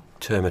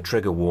term a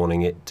trigger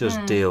warning. It does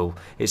deal.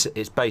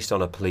 It's based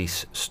on a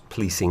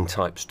policing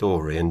type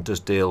story and does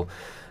deal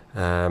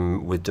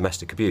with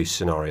domestic abuse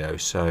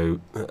scenarios.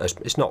 So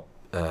it's not.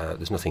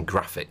 There's nothing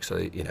graphic, so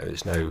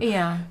there's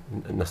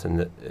nothing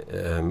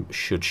that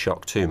should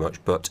shock too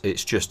much. But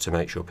it's just to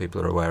make sure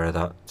people are aware of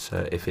that.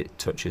 If it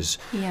touches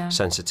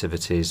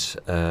sensitivities,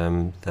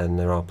 then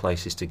there are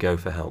places to go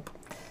for help.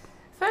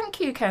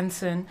 Thank you,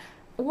 Kenton.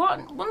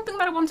 One thing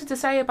that I wanted to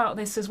say about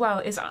this as well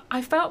is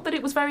I felt that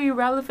it was very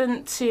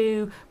relevant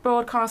to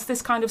broadcast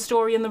this kind of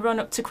story in the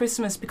run-up to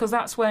Christmas, because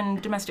that's when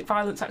domestic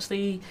violence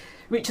actually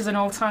reaches an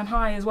all-time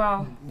high as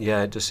well.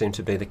 Yeah, it does seem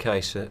to be the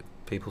case.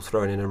 People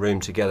thrown in a room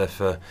together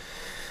for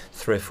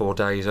 3 or 4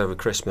 days over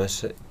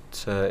Christmas,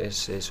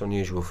 it's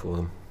unusual for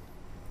them.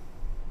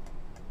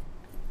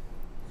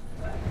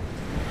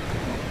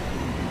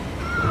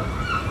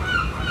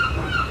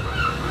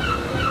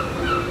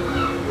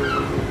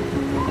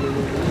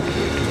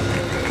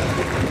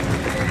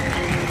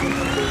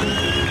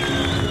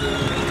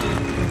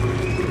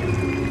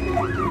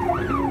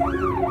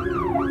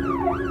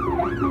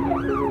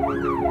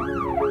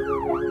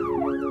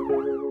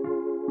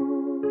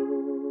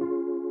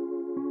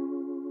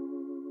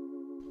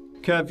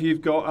 Kev,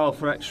 you've got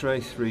Alpha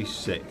X-ray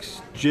 3-6.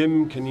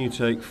 Jim, can you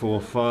take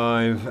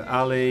 4-5?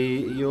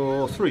 Ali,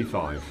 you're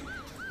 3-5.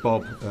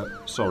 Bob,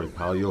 sorry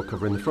pal, you're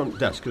covering the front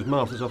desk because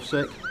Martha's off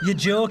sick. You're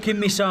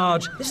joking me,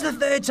 Sarge. This is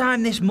the 3rd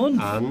time this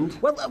month.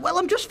 And? Well,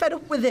 I'm just fed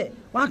up with it.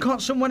 Why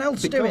can't someone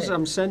else do it? Because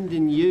I'm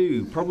sending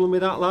you. Problem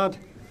with that, lad?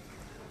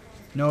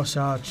 No,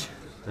 Sarge.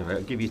 Anyway,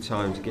 I'll give you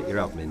time to get your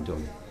admin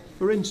done.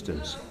 For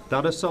instance,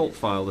 that assault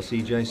file the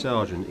CJ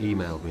Sergeant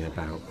emailed me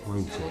about,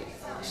 won't it?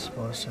 I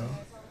suppose so.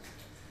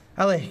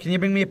 Ali, can you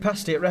bring me a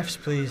pasty at Ref's,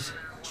 please?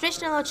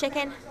 Traditional or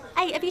chicken?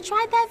 Hey, have you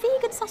tried their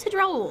vegan sausage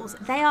rolls?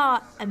 They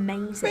are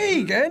amazing.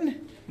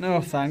 Vegan? No,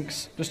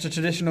 thanks. Just a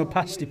traditional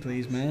pasty,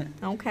 please, mate.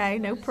 OK,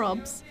 no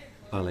probs.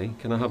 Ali,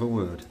 can I have a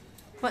word?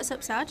 What's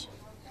up, Sarge?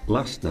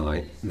 Last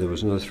night, there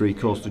was another 3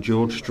 calls to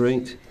George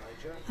Street.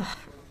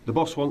 The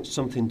boss wants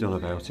something done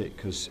about it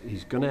because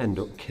he's going to end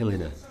up killing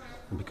her.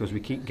 And because we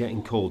keep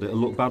getting called, it'll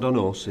look bad on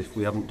us if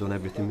we haven't done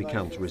everything we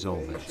can to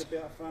resolve it.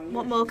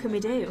 What more can we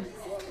do?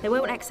 They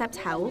won't accept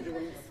help.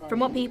 From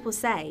what people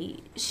say,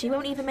 she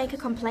won't even make a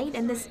complaint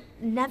and there's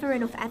never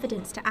enough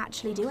evidence to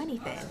actually do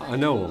anything. I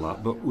know all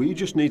that, but we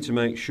just need to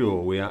make sure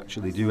we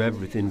actually do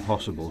everything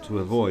possible to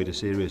avoid a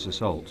serious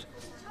assault.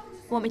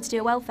 Want me to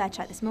do a welfare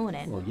check this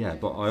morning? Well, yeah,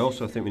 but I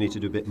also think we need to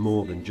do a bit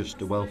more than just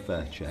a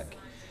welfare check.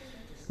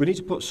 We need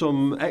to put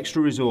some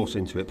extra resource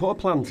into it, put a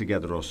plan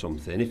together or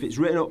something. If it's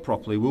written up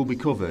properly, we'll be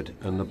covered,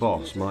 and the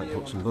boss might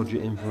put some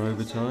budget in for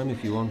overtime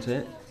if you want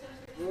it.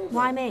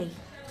 Why me?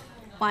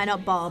 Why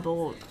not Bob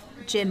or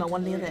Jim or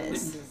one of the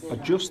others? I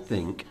just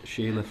think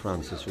Sheila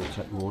Francis will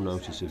take more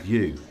notice of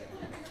you.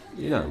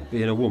 You know,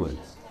 being a woman.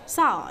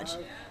 Sarge,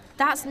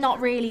 that's not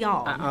really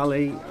on.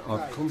 Ali,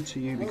 I've come to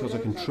you because I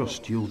can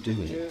trust you'll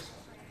do it.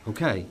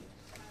 OK?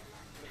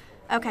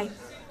 OK,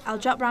 I'll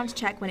drop round to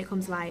check when it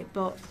comes light,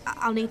 but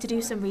I'll need to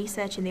do some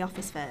research in the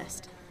office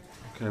first.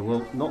 OK,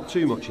 well, not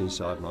too much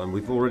inside mine.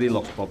 We've already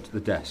lost Bob to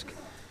the desk.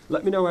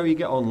 Let me know how you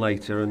get on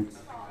later and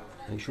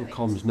make sure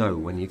comms know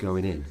when you're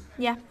going in.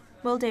 Yeah,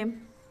 will do.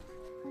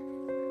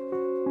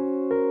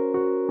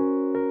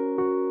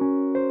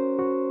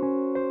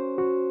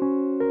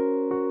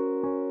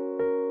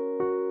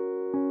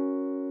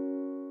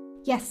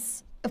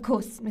 Yes, of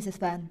course, Mrs.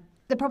 Fern.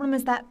 The problem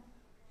is that...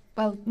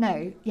 Well,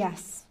 no,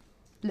 yes.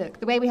 Look,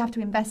 the way we have to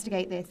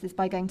investigate this is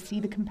by going to see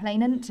the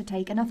complainant to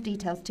take enough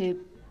details to...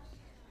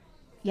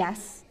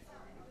 Yes.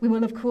 We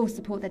will, of course,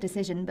 support their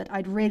decision, but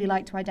I'd really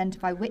like to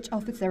identify which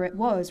officer it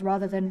was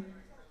rather than...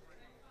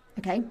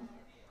 OK.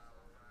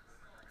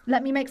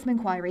 Let me make some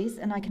inquiries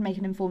and I can make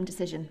an informed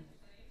decision.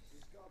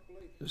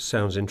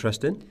 Sounds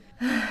interesting.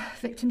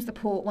 Victim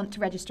support want to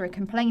register a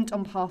complaint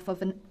on behalf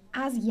of an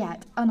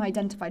as-yet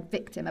unidentified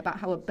victim about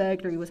how a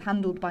burglary was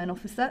handled by an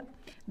officer.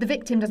 The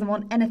victim doesn't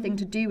want anything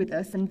to do with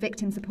us and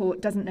victim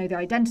support doesn't know the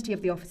identity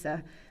of the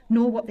officer,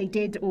 nor what they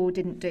did or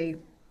didn't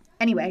do.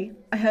 Anyway,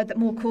 I heard that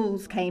more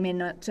calls came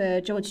in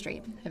at George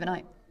Street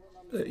overnight.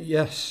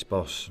 Yes,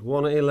 boss.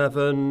 1 at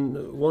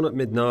 11, 1 at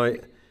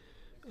midnight,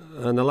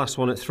 and the last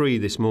one at 3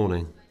 this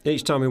morning.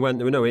 Each time we went,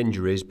 there were no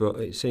injuries, but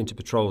it seemed to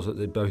patrols that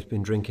they'd both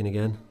been drinking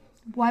again.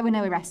 Why were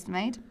no arrests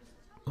made?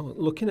 Oh,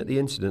 looking at the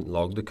incident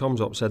log, the comms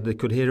op said they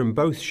could hear them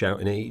both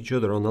shouting at each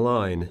other on the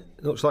line.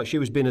 It looks like she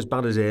was being as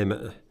bad as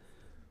him.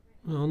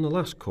 On the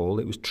last call,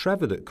 it was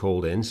Trevor that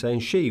called in,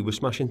 saying she was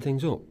smashing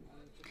things up.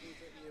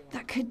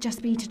 That could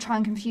just be to try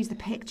and confuse the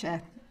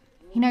picture.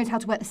 He knows how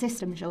to work the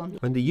system, Sean.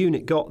 When the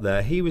unit got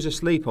there, he was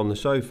asleep on the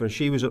sofa and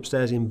she was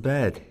upstairs in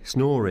bed,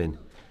 snoring.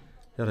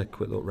 They had a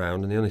quick look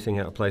round and the only thing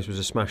out of place was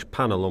a smashed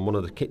panel on one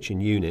of the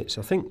kitchen units.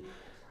 I think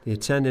the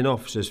attending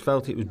officers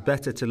felt it was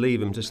better to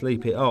leave him to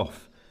sleep it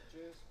off.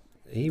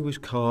 He was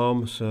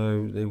calm,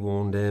 so they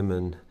warned him,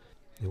 and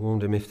they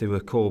warned him if they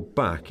were called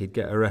back, he'd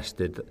get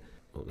arrested.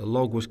 The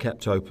log was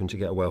kept open to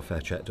get a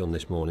welfare check done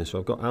this morning, so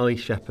I've got Ali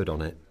Shepherd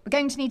on it. We're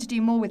going to need to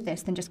do more with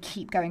this than just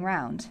keep going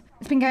round.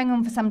 It's been going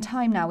on for some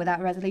time now without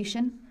a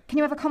resolution. Can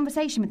you have a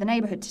conversation with the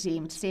neighbourhood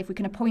team to see if we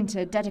can appoint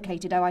a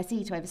dedicated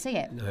OIC to oversee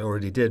it? I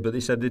already did, but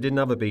they said they didn't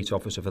have a beat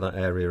officer for that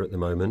area at the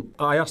moment.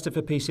 I asked if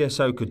a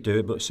PCSO could do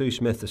it, but Sue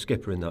Smith, the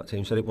skipper in that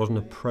team, said it wasn't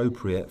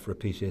appropriate for a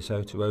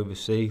PCSO to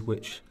oversee,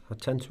 which I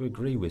tend to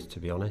agree with,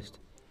 to be honest.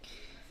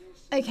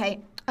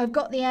 OK, I've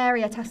got the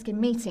area tasking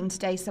meeting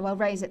today, so I'll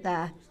raise it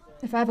there.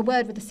 If I have a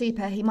word with the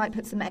super, he might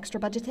put some extra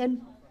budget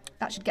in.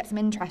 That should get some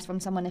interest from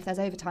someone if there's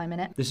overtime in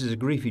it. This is a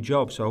griefy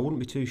job, so I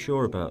wouldn't be too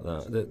sure about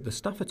that. The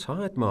staff are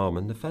tired, Ma'am,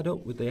 and they're fed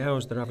up with the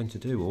hours they're having to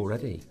do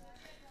already.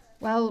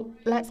 Well,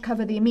 let's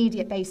cover the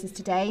immediate bases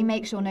today,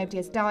 make sure nobody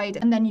has died,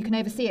 and then you can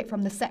oversee it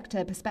from the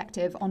sector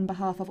perspective on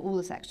behalf of all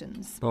the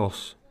sections.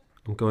 Boss,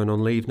 I'm going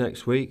on leave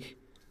next week,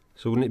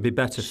 so wouldn't it be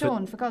better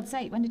Sean, for God's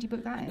sake, when did you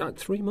book that in? Like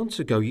 3 months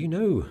ago, you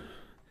know.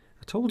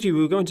 I told you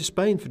we were going to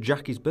Spain for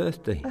Jackie's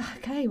birthday.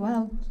 OK,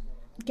 well,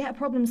 get a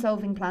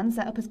problem-solving plan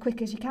set up as quick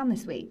as you can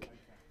this week.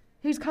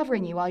 Who's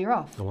covering you while you're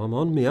off? Oh, I'm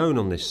on my own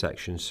on this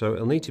section, so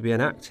it'll need to be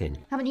an acting.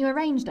 Haven't you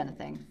arranged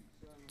anything?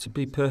 To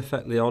be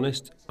perfectly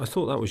honest, I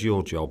thought that was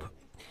your job.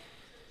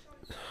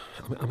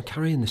 I'm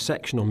carrying the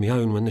section on my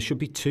own when there should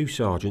be 2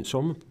 sergeants, so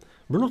I'm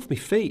run off my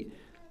feet.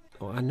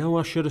 Oh, I know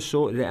I should have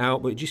sorted it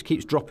out, but it just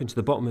keeps dropping to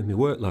the bottom of my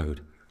workload.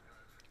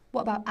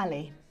 What about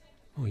Ali?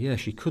 Oh, yeah,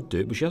 she could do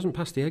it, but she hasn't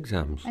passed the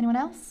exams. Anyone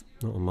else?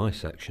 Not on my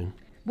section.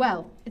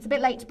 Well, it's a bit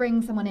late to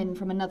bring someone in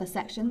from another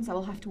section, so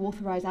I'll have to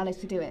authorise Alice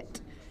to do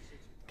it.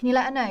 Can you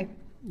let her know?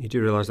 You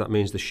do realise that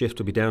means the shift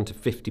will be down to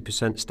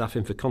 50%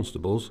 staffing for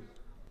constables?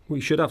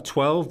 We should have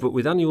 12, but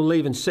with annual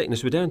leave and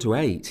sickness, we're down to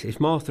 8. If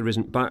Martha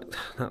isn't back,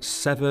 that's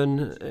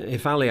 7.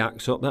 If Ali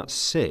acts up, that's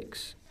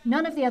 6.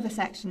 None of the other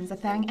sections are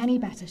faring any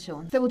better,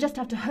 Sean, so we'll just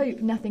have to hope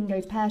nothing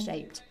goes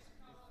pear-shaped.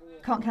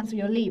 Can't cancel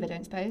your leave, I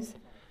don't suppose?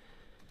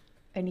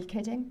 Only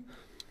kidding.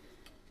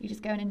 You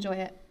just go and enjoy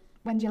it.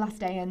 When's your last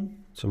day in?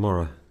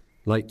 Tomorrow.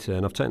 Late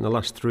turn. I've taken the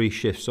last 3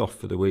 shifts off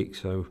for the week,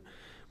 so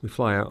we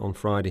fly out on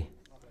Friday.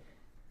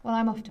 Well,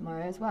 I'm off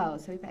tomorrow as well,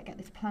 so we better get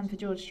this plan for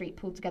George Street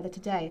pulled together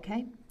today,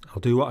 OK? I'll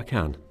do what I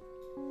can.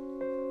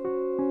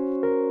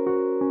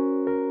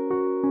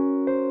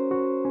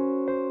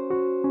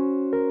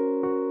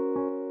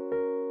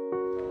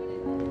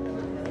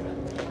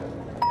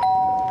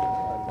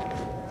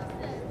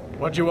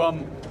 What do you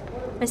want?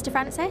 Mr.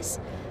 Francis,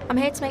 I'm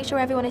here to make sure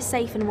everyone is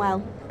safe and well.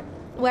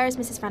 Where is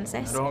Mrs.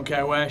 Francis? I don't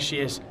care where she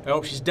is. I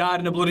hope she's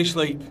died in a bloody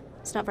sleep.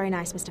 It's not very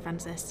nice, Mr.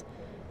 Francis.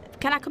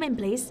 Can I come in,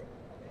 please?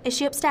 Is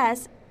she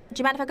upstairs? Do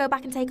you mind if I go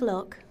back and take a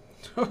look?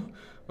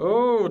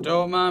 Oh,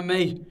 don't mind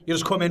me. You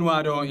just come in,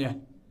 why don't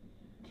you?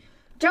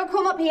 Don't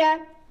come up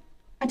here.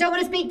 I don't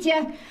want to speak to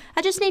you.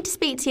 I just need to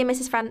speak to you,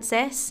 Mrs.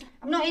 Francis.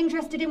 I'm not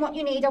interested in what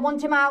you need. I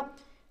want him out.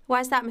 Why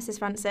is that, Mrs.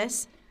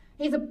 Francis?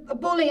 He's a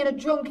bully and a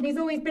drunk, and he's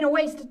always been a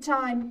waste of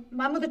time.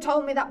 My mother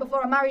told me that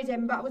before I married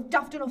him, but I was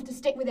daft enough to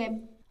stick with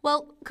him.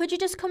 Well, could you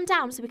just come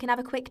down so we can have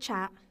a quick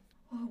chat?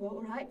 Oh,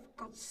 all right,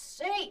 for God's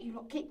sake, you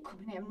lot keep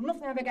coming here.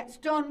 Nothing ever gets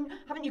done.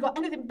 Haven't you got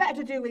anything better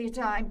to do with your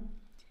time?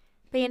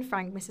 Being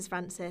frank, Mrs.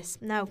 Francis,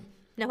 no,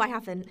 I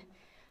haven't.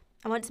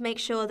 I want to make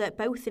sure that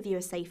both of you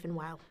are safe and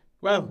well.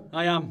 Well,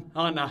 I am,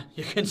 aren't I?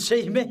 You can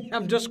see me.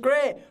 I'm just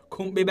great.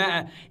 Couldn't be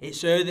better.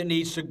 It's her that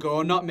needs to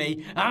go, not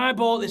me. I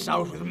bought this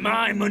house with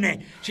my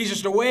money. She's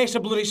just a waste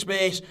of bloody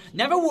space.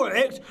 Never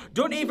worked.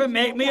 Don't even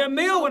make me a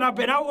meal when I've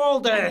been out all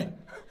day.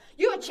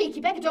 You're a cheeky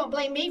beggar. Don't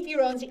blame me for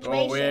your own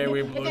situation. Oh, here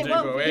we bloody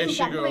go. Here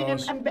she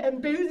goes.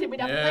 And boozing,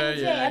 we'd have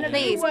plenty. And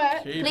please,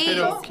 keep it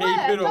up.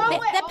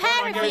 The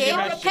pair of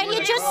you, can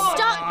you just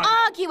stop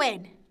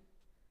arguing?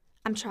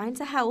 I'm trying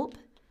to help,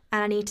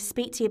 and I need to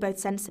speak to you both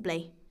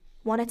sensibly.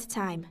 One at a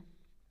time.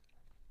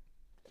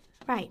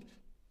 Right.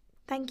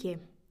 Thank you.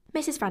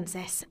 Mrs.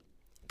 Francis,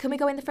 can we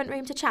go in the front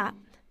room to chat?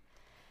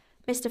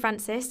 Mr.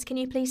 Francis, can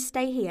you please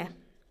stay here?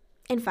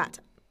 In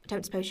fact, I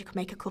don't suppose you could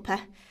make a cuppa.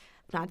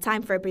 I've not had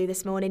time for a brew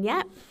this morning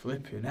yet.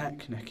 Flipping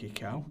heck, necky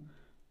cow.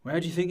 Where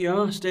do you think you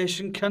are?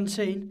 Station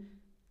canteen?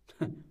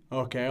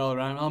 OK, all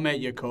right, I'll make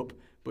you a cup,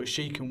 but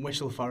she can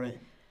whistle for it.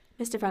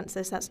 Mr.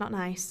 Francis, that's not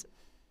nice.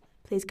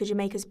 Please, could you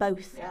make us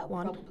both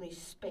one? I'll probably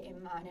spit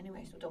in mine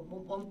anyway, so I don't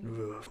want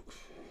one.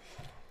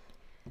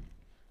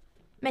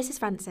 Mrs.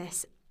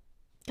 Francis,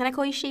 can I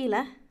call you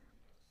Sheila?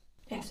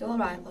 Yes, all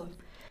right, love.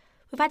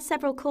 We've had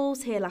several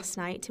calls here last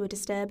night to a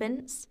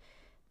disturbance.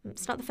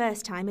 It's not the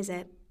first time, is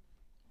it?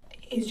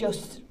 He's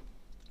just,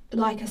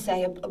 like I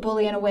say, a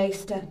bully and a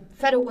waster.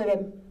 Fed up with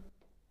him.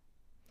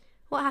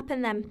 What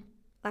happened then,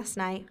 last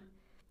night?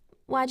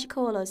 Why'd you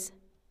call us?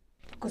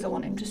 Because I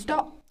want him to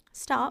stop.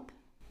 Stop?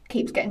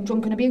 Keeps getting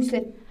drunk and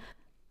abusive.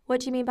 What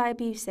do you mean by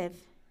abusive?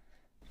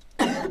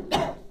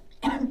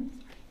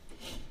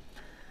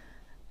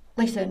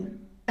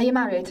 Listen, are you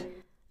married?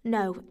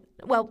 No.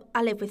 Well,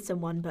 I live with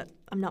someone, but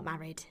I'm not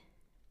married.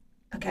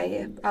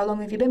 OK, how long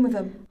have you been with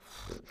him?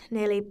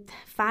 Nearly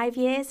 5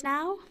 years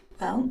now.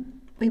 Well,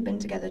 we've been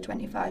together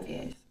 25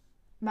 years.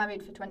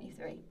 Married for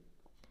 23.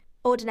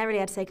 Ordinarily,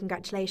 I'd say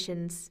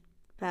congratulations,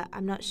 but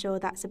I'm not sure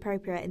that's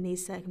appropriate in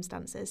these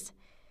circumstances.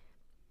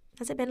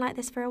 Has it been like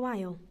this for a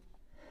while?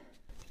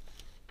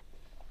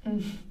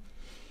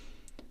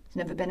 It's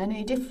never been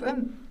any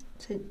different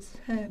since...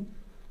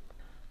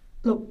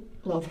 Look,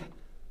 love.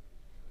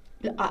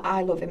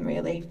 I love him,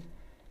 really.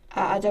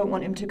 I don't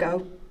want him to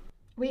go.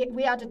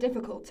 We had a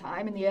difficult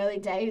time in the early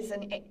days,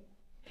 and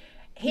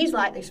he's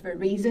like this for a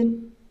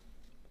reason.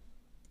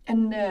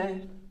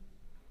 And,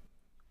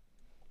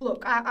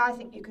 look, I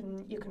think you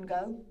can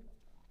go.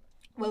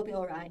 We'll be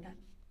all right now.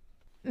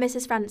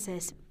 Mrs.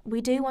 Francis,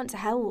 we do want to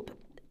help.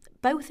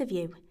 Both of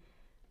you.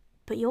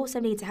 But you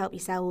also need to help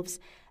yourselves,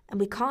 and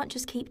we can't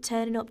just keep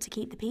turning up to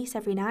keep the peace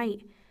every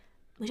night.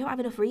 We don't have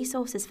enough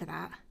resources for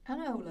that. I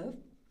know, love.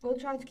 We'll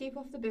try to keep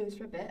off the booze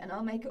for a bit, and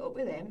I'll make it up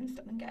with him and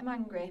stop and get him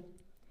angry.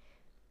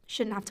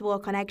 Shouldn't have to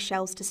walk on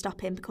eggshells to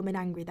stop him becoming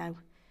angry, though.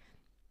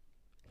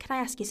 Can I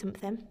ask you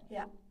something?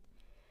 Yeah. You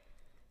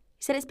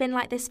said it's been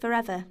like this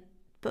forever,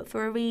 but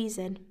for a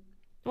reason.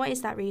 What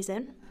is that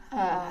reason?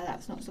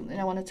 That's not something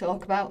I want to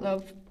talk about,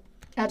 love.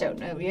 I don't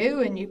know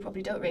you, and you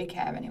probably don't really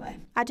care anyway.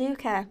 I do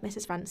care,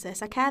 Mrs.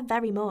 Francis. I care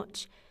very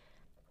much.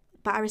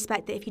 But I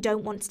respect that if you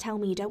don't want to tell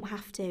me, you don't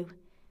have to.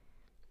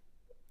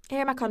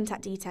 Here are my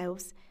contact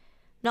details.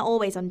 Not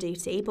always on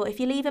duty, but if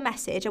you leave a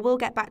message, I will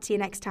get back to you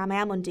next time I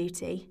am on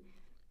duty.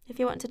 If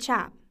you want to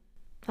chat.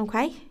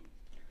 Okay?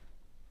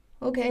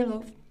 OK,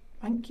 love.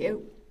 Thank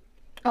you.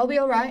 I'll be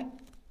all right.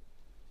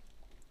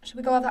 Shall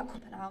we go have that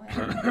cuppa now?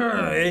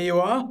 Yeah? Here you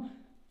are.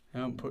 I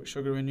don't put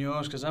sugar in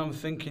yours because I'm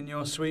thinking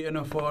you're sweet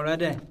enough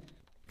already.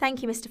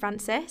 Thank you, Mr.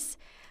 Francis.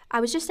 I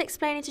was just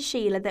explaining to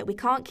Sheila that we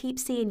can't keep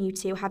seeing you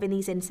two having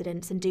these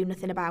incidents and do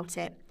nothing about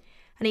it.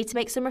 I need to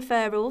make some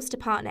referrals to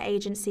partner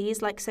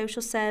agencies like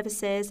social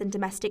services and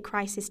domestic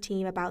crisis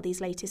team about these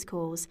latest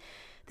calls.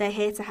 They're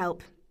here to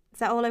help. Is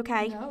that all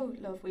okay? No,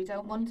 love, we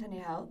don't want any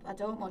help. I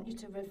don't want you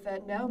to refer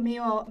me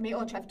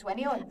or Trev to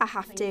anyone. I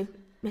have to,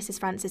 Mrs.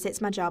 Francis.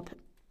 It's my job.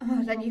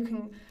 Oh, then you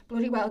can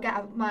bloody well get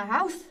out of my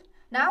house.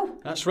 Now.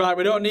 That's right,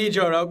 we don't need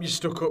your help, you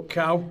stuck-up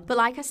cow. But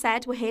like I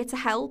said, we're here to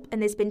help,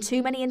 and there's been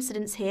too many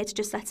incidents here to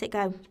just let it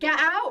go. Get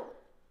out!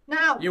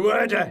 Now! You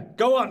heard her.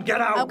 Go on,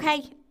 get out.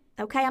 Okay,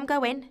 I'm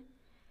going.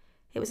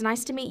 It was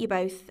nice to meet you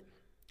both.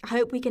 I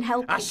hope we can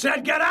help. I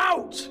said get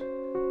out!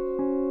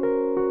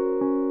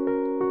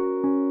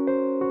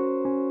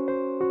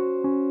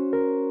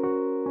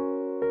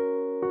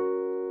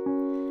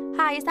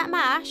 Hi, is that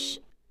Mash?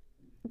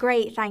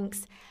 Great,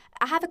 thanks.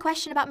 I have a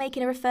question about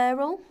making a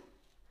referral.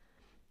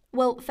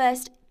 Well,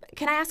 first,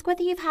 can I ask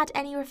whether you've had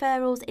any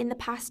referrals in the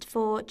past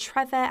for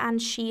Trevor and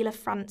Sheila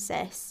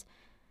Francis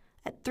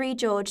at 3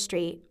 George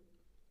Street?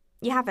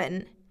 You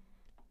haven't?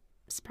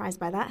 Surprised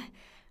by that.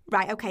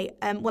 Right, okay.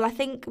 Well, I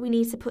think we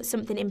need to put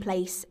something in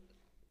place.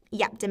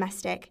 Yep,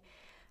 domestic.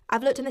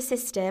 I've looked in the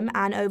system,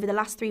 and over the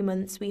last 3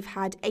 months, we've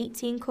had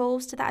 18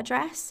 calls to that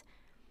address.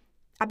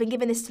 I've been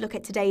given this to look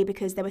at today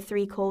because there were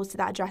 3 calls to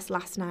that address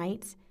last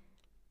night.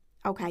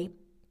 Okay.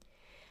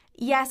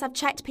 Yes, I've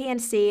checked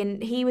PNC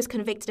and he was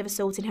convicted of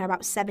assaulting her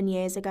about 7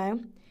 years ago.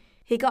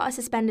 He got a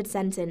suspended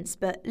sentence,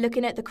 but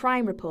looking at the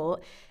crime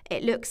report,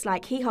 it looks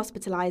like he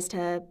hospitalised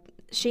her.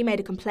 She made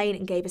a complaint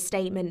and gave a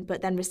statement,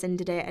 but then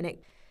rescinded it and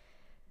it...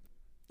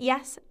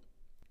 Yes,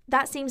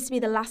 that seems to be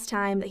the last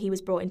time that he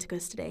was brought into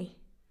custody.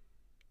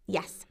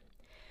 Yes.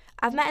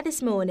 I've met her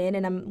this morning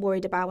and I'm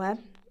worried about her.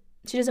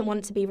 She doesn't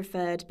want to be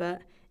referred,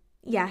 but...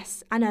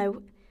 Yes, I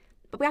know.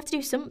 But we have to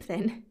do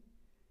something.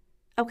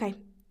 OK.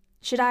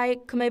 Should I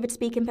come over to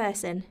speak in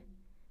person?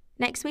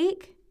 Next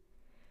week?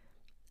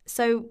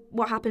 So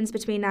what happens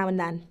between now and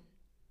then?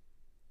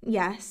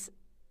 Yes.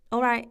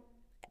 All right.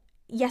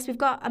 Yes, we've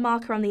got a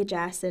marker on the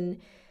address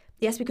and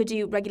yes, we could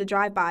do regular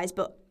drive-bys,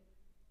 but...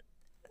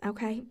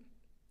 OK.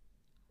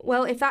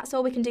 Well, if that's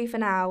all we can do for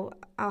now,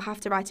 I'll have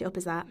to write it up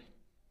as that.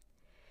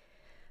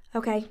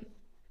 OK.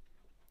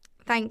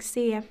 Thanks,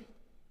 see ya.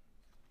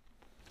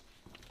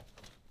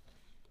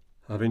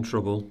 Having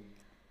trouble?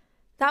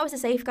 That was a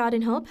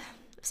safeguarding hub.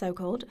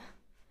 So-called.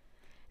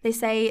 They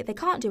say they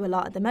can't do a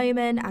lot at the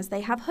moment as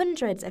they have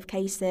hundreds of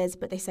cases,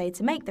 but they say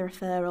to make the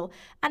referral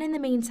and in the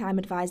meantime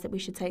advise that we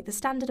should take the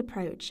standard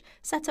approach,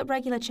 set up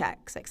regular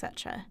checks,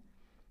 etc.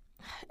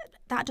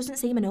 That doesn't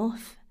seem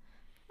enough.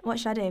 What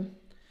should I do?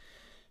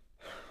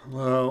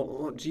 Well,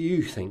 what do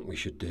you think we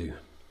should do?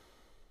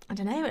 I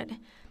don't know.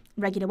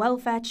 Regular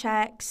welfare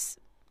checks,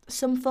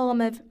 some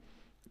form of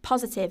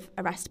positive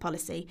arrest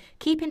policy.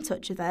 Keep in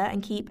touch with her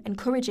and keep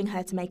encouraging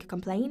her to make a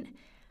complaint.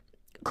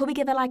 Could we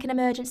give her like an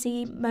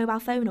emergency mobile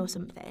phone or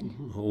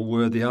something? All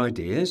worthy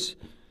ideas.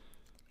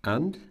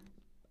 And?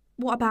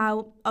 What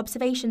about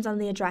observations on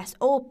the address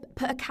or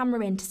put a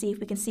camera in to see if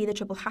we can see the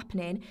trouble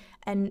happening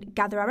and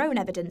gather our own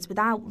evidence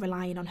without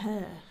relying on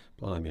her?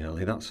 Blimey,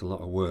 Ali, that's a lot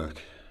of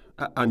work.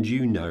 And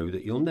you know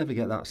that you'll never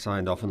get that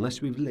signed off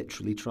unless we've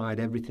literally tried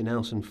everything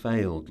else and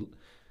failed.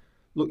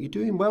 Look, you're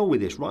doing well with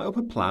this. Write up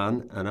a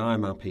plan and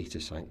I'm happy to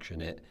sanction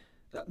it.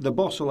 The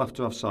boss will have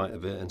to have sight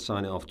of it and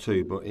sign it off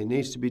too, but it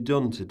needs to be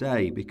done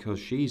today because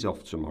she's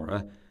off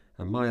tomorrow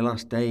and my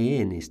last day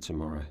in is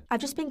tomorrow.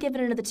 I've just been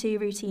given another 2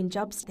 routine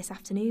jobs this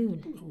afternoon.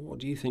 What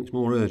do you think's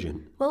more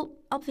urgent? Well,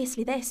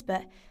 obviously this,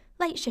 but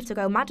late shift will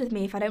go mad with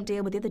me if I don't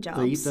deal with the other jobs.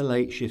 Leave the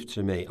late shift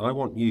to me. I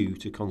want you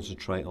to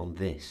concentrate on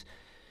this.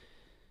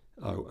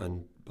 Oh,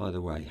 and by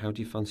the way, how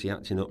do you fancy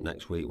acting up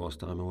next week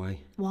whilst I'm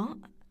away? What?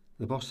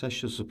 The boss says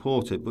she'll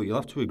support it, but you'll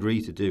have to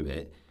agree to do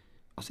it.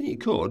 I think you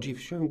could. You've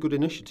shown good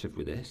initiative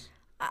with this.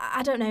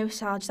 I don't know,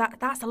 Sarge.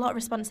 That's a lot of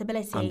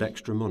responsibility. And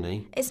extra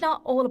money. It's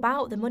not all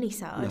about the money,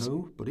 Sarge.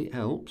 No, but it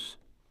helps.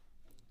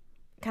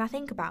 Can I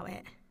think about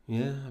it?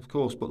 Yeah, of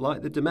course. But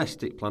like the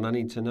domestic plan, I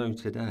need to know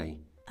today.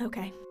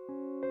 OK.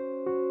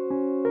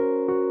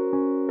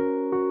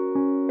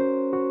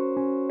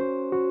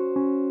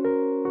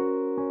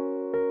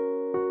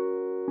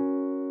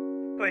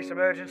 Police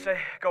emergency.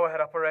 Go ahead,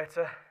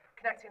 operator.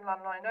 Connecting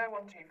landline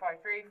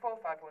 01253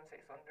 451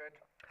 600.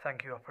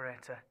 Thank you,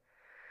 operator.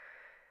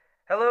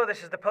 Hello,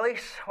 this is the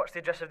police. What's the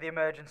address of the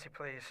emergency,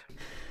 please?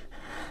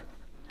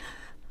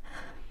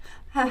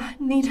 I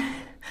need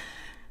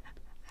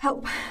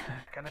help.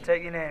 Can I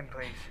take your name,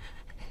 please?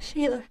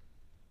 Sheila.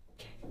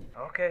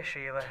 OK,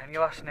 Sheila. And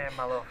your last name,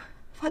 my love?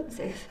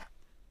 Francis.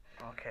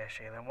 OK,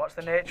 Sheila. And what's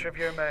the nature of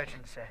your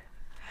emergency?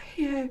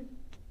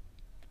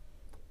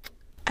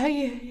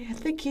 I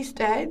think he's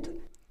dead.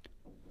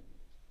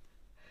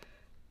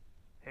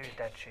 Who's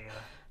dead,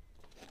 Sheila?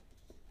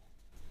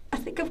 I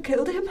think I've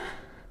killed him.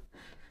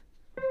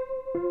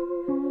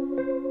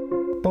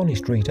 Bonny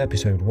Street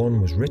Episode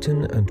 1 was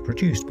written and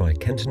produced by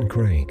Kenton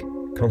Craig.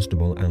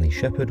 Constable Ali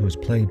Shepherd was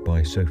played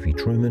by Sophie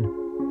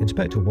Truman,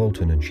 Inspector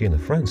Walton and Sheila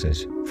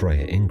Francis,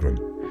 Freya Ingram,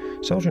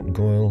 Sergeant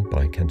Goyle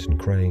by Kenton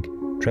Craig,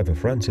 Trevor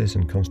Francis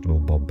and Constable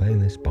Bob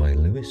Bayliss by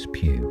Lewis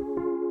Pew.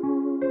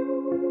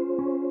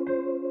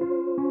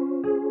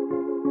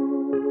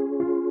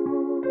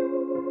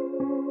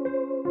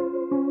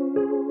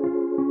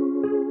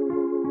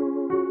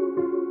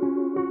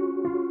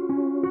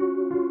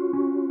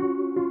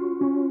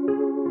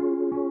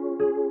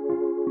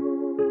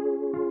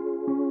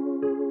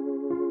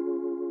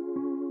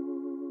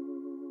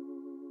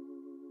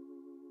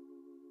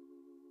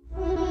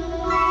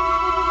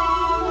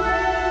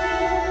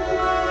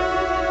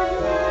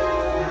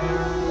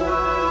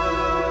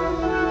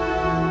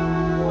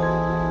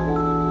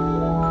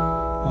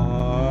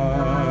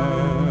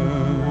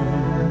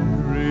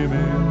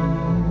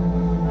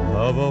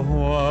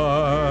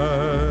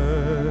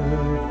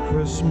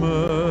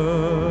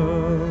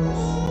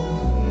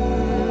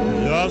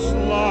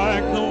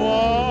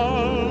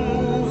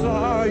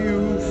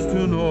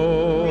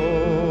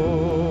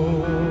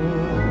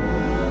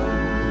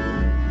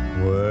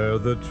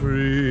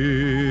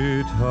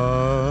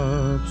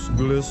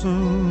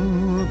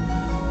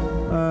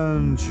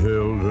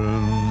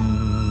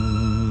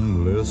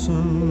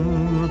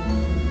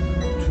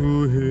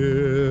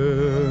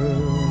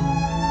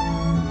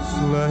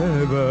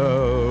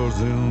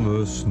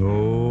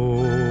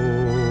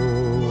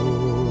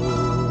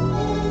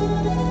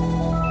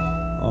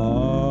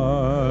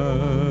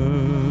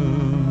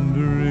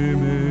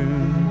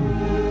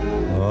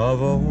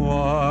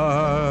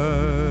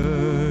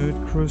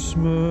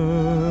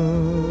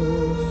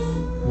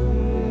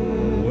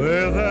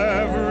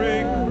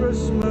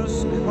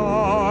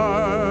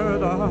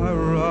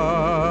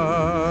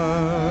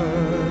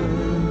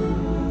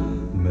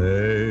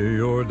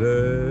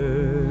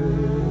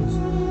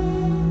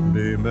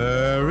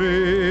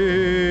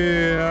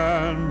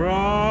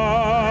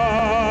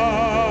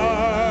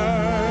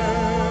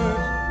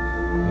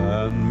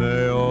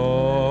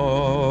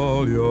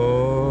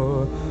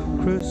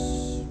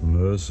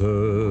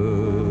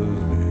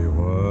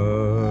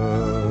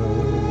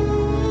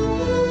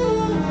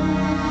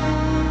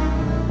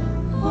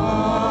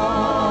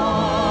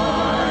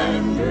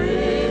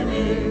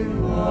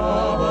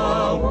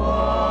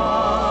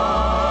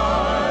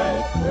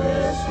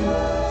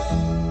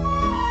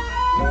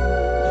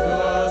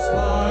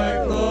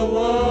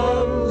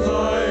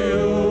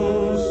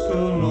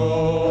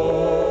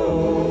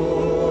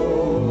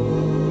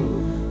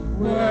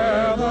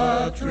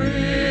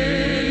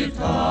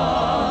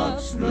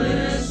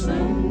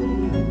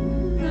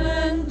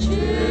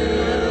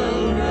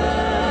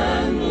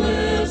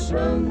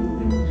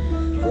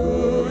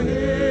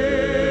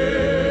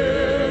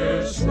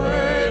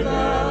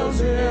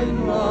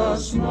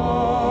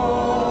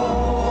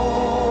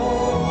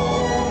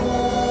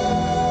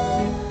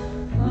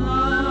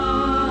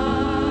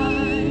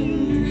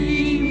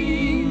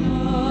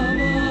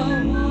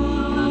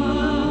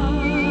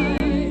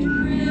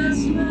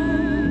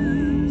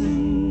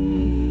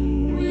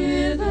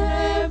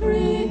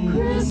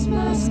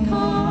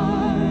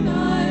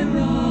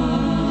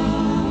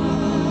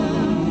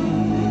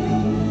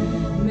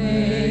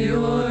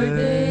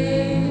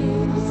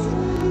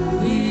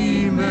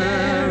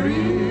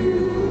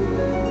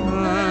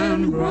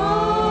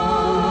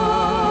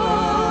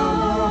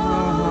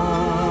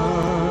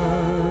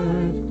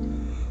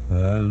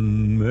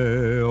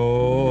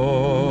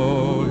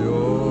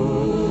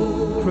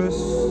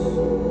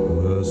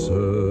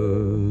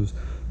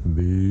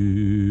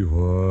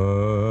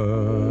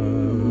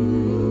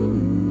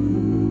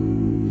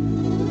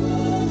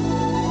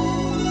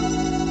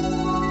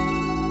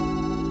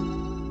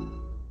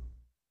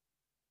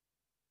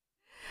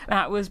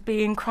 That was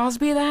Bing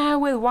Crosby there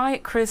with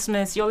White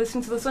Christmas. You're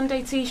listening to the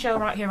Sunday Tea Show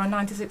right here on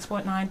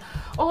 96.9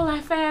 All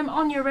FM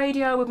on your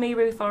radio with me,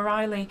 Ruth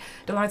O'Reilly.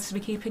 Delighted to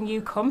be keeping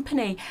you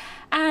company.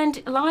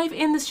 And live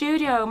in the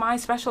studio, my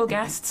special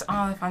guests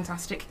are the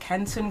fantastic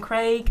Kenton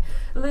Craig,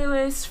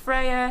 Lewis,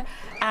 Freya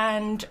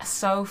and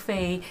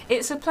Sophie.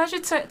 It's a pleasure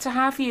to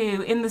have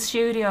you in the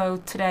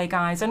studio today,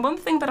 guys. And one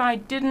thing that I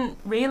didn't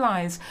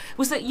realise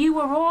was that you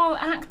were all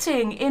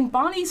acting in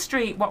Bonny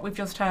Street, what we've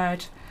just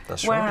heard.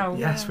 That's wow. right.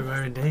 Yes, we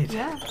were indeed.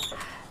 Yeah.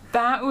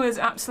 That was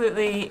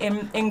absolutely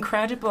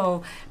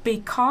incredible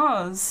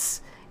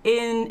because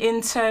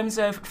in terms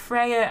of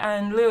Freya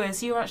and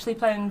Lewis, you were actually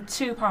playing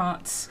two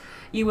parts.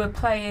 You were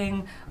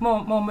playing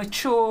more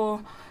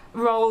mature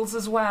roles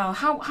as well.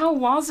 How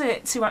was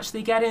it to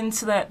actually get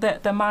into the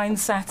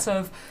mindset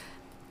of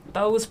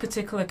those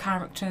particular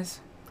characters?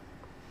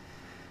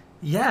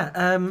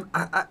 Yeah,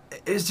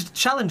 it's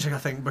challenging, I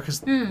think,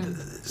 because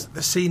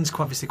the scene's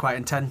obviously quite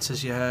intense,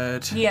 as you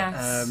heard.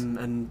 Yes.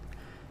 And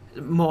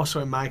more so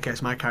in my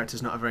case, my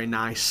character's not a very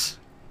nice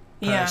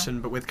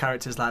person, but with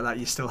characters like that,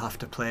 you still have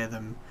to play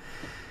them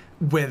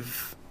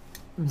with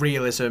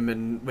realism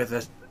and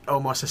with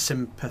almost a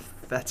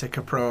empathetic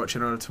approach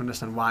in order to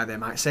understand why they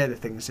might say the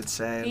things they'd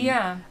say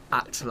and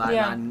act like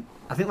that. And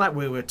I think, like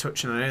we were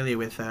touching on earlier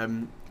with,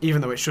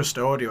 even though it's just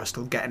audio, we're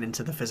still getting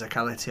into the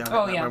physicality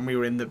of it. When we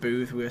were in the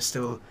booth, we were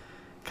still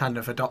kind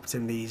of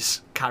adopting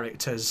these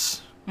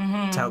characters to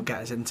help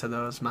get us into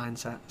those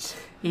mindsets.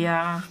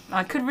 Yeah,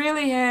 I could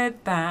really hear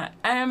that.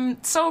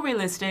 So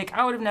realistic.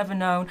 I would have never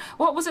known.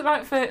 What was it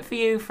like for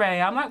you,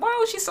 Freya? I'm like,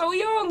 wow, she's so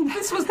young.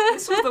 This was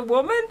the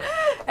woman.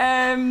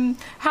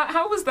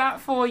 How was that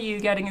for you,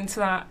 getting into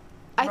that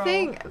role? I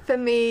think for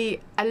me,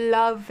 I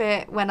love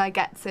it when I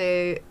get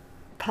to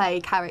play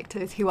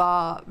characters who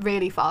are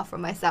really far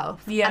from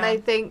myself. Yeah. And I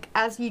think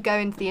as you go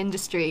into the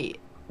industry,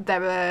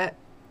 there are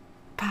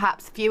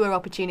perhaps fewer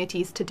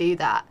opportunities to do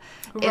that.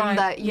 In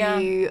that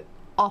you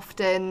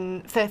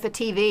often, for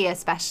TV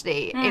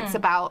especially, it's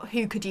about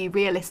who could you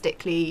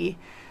realistically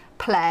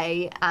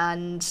play,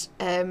 and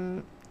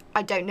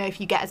I don't know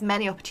if you get as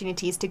many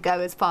opportunities to go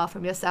as far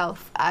from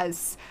yourself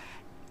as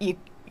you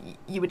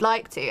would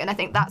like to. And I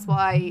think that's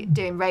why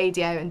doing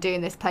radio and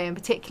doing this play in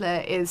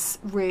particular is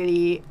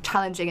really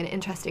challenging and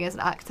interesting as an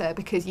actor,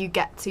 because you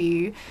get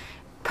to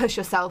push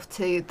yourself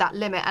to that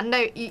limit. And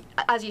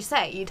as you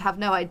say, you'd have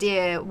no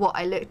idea what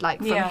I looked like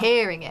from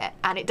hearing it,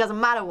 and it doesn't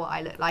matter what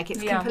I look like,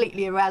 it's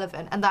completely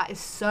irrelevant, and that is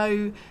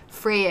so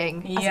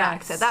freeing as an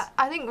actor. That,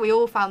 I think we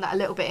all found that a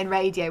little bit in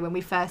radio when we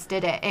first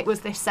did it. It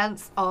was this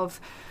sense of,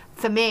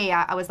 for me,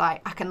 I was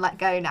like, I can let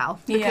go now,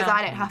 because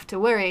I don't have to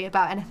worry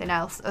about anything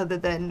else other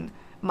than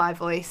my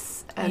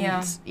voice.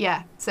 And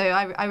so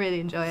I really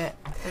enjoy it.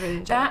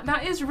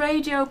 That is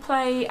radio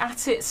play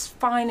at its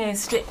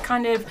finest. It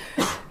kind of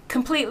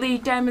completely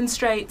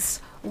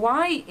demonstrates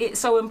why it's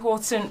so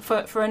important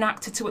for an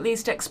actor to at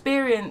least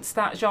experience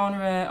that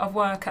genre of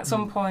work at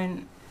some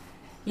point.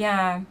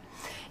 Yeah.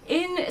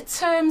 In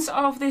terms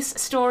of this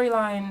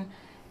storyline,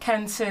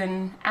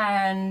 Kenton,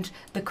 and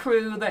the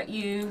crew that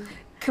you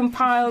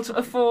compiled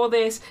for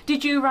this,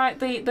 did you write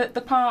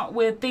the part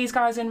with these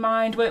guys in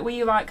mind? Were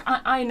you like,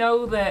 I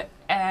know that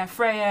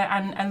Freya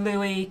and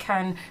Louis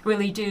can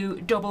really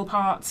do double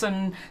parts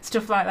and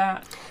stuff like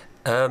that?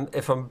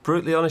 If I'm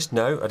brutally honest,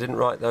 no, I didn't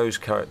write those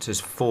characters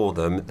for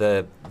them.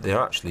 They're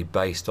actually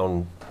based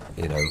on,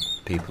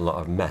 people that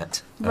I've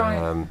met.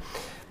 Right.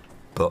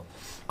 But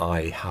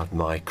I had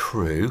my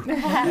crew,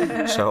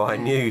 so I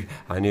knew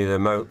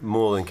they're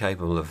more than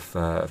capable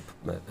of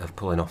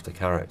pulling off the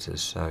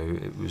characters. So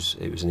it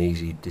was an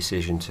easy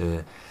decision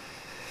to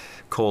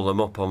call them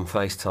up on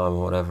FaceTime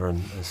or whatever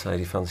and say, do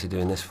you fancy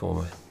doing this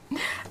for me?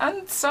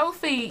 And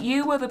Sophie,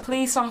 you were the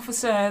police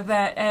officer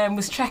that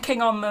was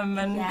checking on them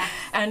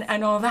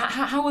and all that.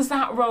 How was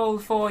that role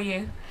for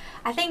you?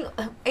 I think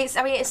it's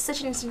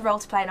such an interesting role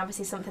to play, and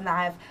obviously something that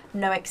I have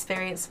no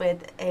experience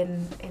with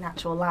in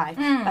actual life.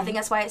 But I think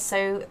that's why it's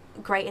so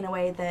great in a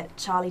way that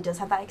Charlie does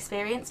have that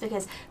experience,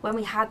 because when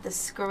we had the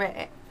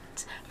script,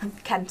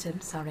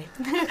 Kenton, sorry.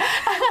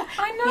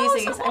 I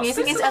know. I'm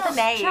using his other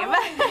name.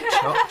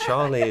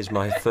 Charlie is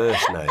my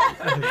first name.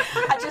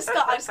 I just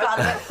got a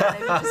look at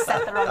him and just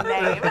said the wrong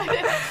name.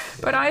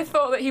 But I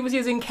thought that he was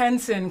using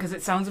Kenton because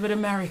it sounds a bit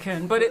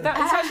American. But it's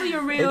actually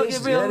your real.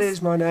 It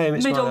is my name.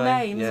 It's middle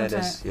my name,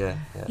 isn't it?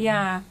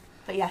 Yeah.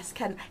 But yes,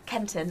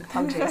 Kenton,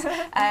 apologies.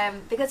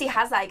 Because he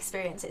has that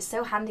experience, it's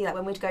so handy that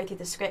when we'd go through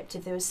the script,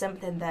 if there was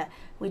something that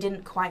we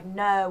didn't quite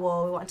know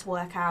or we wanted to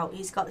work out,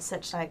 he's got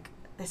such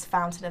this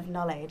fountain of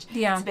knowledge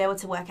to be able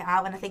to work it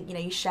out. And I think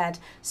you shared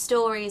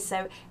stories,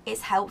 so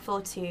it's helpful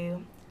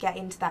to get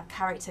into that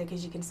character,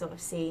 because you can sort of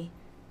see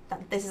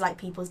that this is like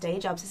people's day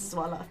jobs. This is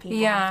what a lot of people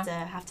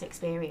have to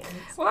experience.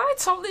 Well, I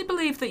totally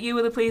believe that you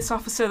were the police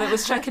officer that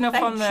was checking up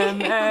on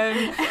them.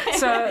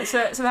 So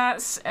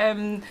that's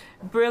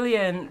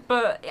brilliant.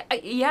 But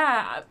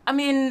I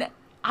mean,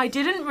 I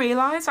didn't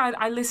realise,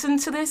 I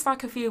listened to this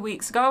like a few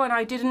weeks ago, and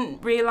I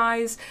didn't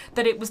realise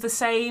that it was the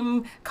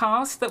same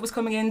cast that was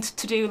coming in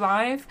to do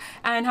live.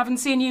 And having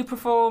seen you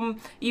perform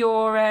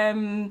your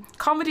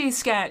comedy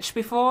sketch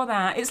before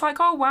that, it's like,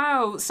 oh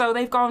wow, so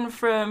they've gone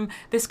from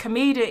this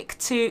comedic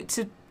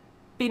to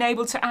being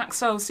able to act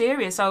so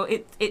serious. So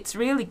it's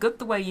really good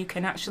the way you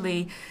can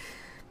actually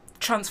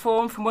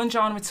transform from one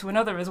genre to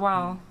another as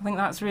well. I think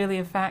that's really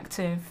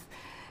effective.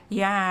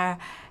 Yeah.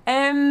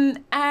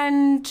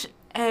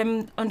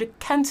 Under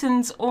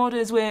Kenton's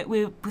orders,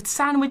 we're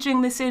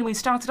sandwiching this in. We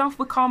started off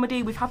with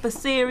comedy, we've had the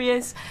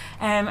serious,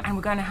 and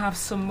we're going to have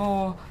some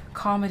more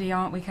comedy,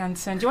 aren't we,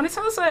 Kenton? Do you want to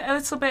tell us a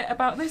little bit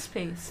about this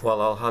piece?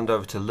 Well, I'll hand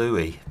over to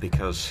Louis,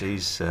 because he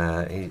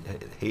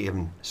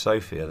and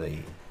Sophie are the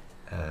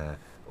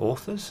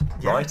authors,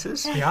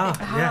 writers.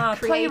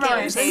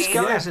 Playwrights.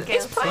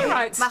 Is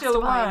playwright still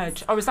a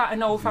word, or is that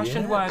an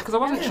old-fashioned word? Because I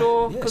wasn't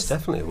sure. It's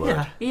definitely a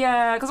word.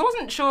 Yeah, because I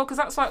wasn't sure, because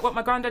that's like what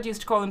my granddad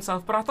used to call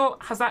himself. But I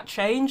thought, has that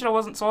changed? I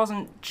wasn't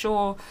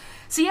sure.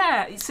 So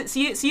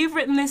you've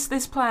written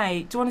this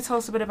play. Do you want to tell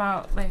us a bit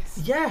about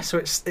this? Yeah, so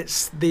it's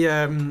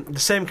the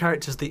same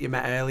characters that you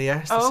met earlier.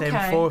 It's the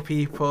same 4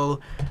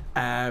 people,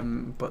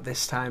 but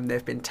this time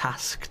they've been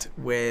tasked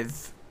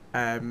with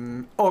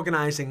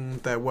organising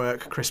their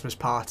work Christmas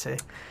party.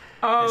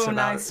 Oh,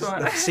 nice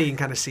one. That scene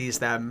kind of sees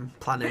them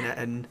planning it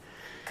and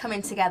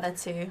coming together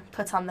to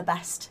put on the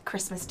best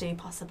Christmas do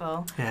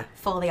possible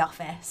for the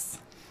office.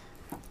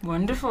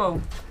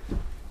 Wonderful.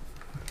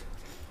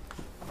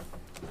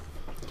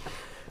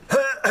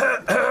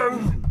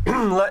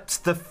 Let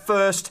the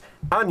first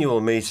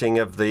annual meeting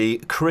of the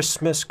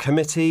Christmas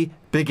Committee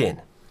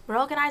begin. We're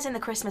organising the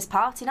Christmas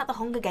party, not the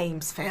Hunger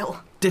Games,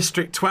 Phil.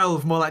 District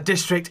 12, more like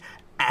District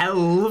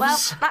Elves.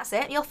 Well, that's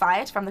it. You're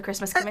fired from the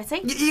Christmas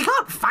committee. You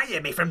can't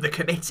fire me from the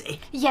committee.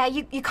 Yeah,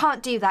 you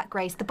can't do that,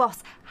 Grace. The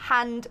boss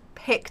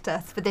hand-picked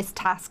us for this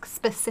task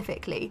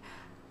specifically.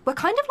 We're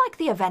kind of like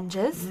the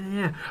Avengers.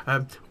 Yeah.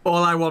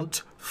 All I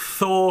want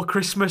for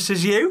Christmas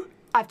is you.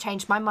 I've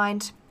changed my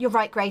mind. You're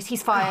right, Grace.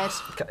 He's fired.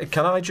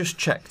 Can I just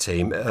check,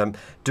 team?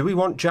 Do we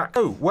want Jack...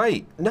 Oh,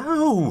 wait.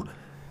 No.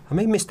 I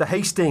mean Mr.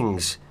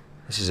 Hastings.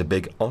 This is a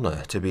big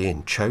honour to be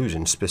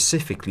chosen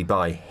specifically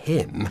by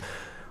him.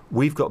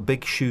 We've got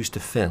big shoes to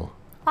fill.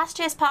 Last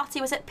year's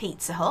party was at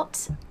Pizza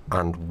Hut.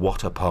 And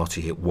what a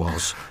party it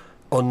was.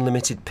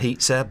 Unlimited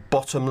pizza,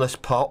 bottomless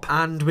pop.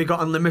 And we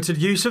got unlimited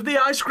use of the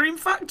ice cream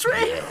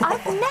factory.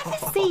 I've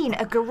never seen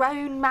a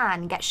grown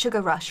man get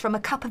sugar rush from a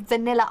cup of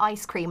vanilla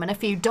ice cream and a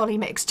few dolly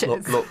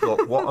mixtures.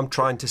 Look, what I'm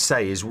trying to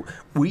say is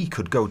we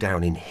could go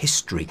down in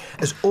history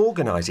as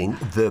organising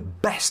the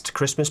best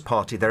Christmas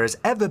party there has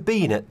ever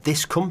been at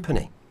this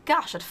company.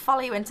 Gosh, I'd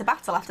follow you into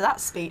battle after that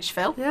speech,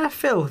 Phil. Yeah,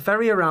 Phil,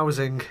 very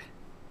arousing.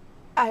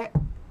 I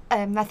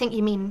think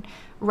you mean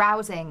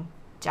rousing,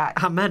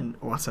 Jack. I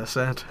meant what I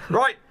said.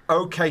 Right,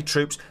 OK,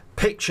 troops,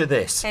 picture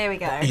this. Here we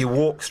go. You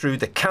walk through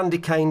the candy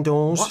cane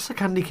doors. What's a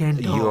candy cane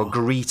door? You are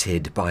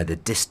greeted by the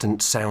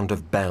distant sound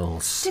of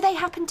bells. Do they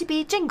happen to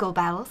be jingle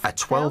bells? A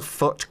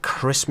 12-foot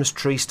Christmas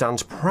tree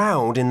stands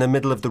proud in the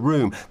middle of the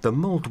room. The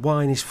mulled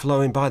wine is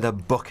flowing by the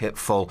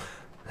bucketful.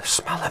 The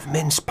smell of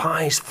mince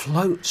pies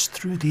floats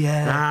through the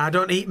air. I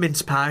don't eat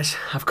mince pies.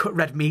 I've cut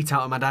red meat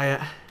out of my diet.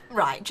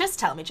 Right, just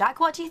tell me, Jack,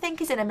 what do you think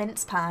is in a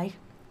mince pie?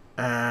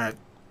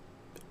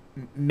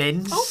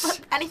 Mince. Oh,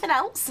 anything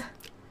else?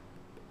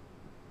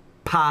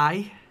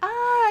 Pie.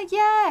 Ah,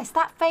 yes,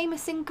 that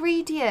famous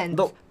ingredient.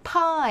 Look,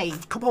 pie.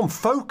 Come on,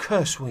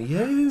 focus, will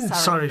you?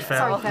 Sorry, Phil.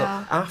 Sorry, Phil.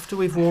 Look, after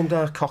we've warmed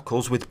our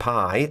cockles with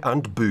pie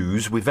and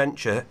booze, we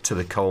venture to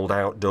the cold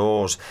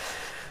outdoors.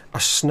 A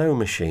snow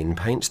machine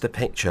paints the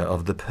picture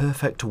of the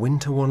perfect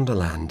winter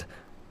wonderland.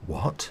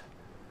 What?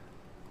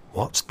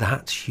 What's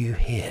that you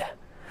hear?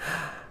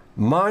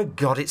 My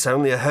God, it's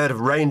only a herd of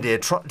reindeer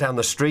trot down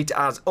the street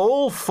as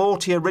all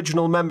 40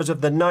 original members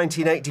of the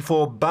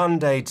 1984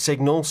 Band-Aid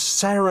signal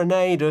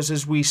serenade us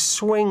as we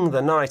swing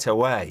the night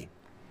away.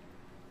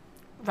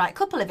 Right,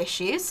 couple of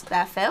issues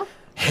there, Phil.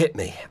 Hit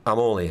me. I'm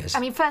all ears. I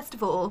mean, first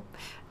of all,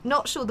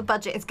 not sure the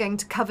budget is going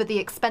to cover the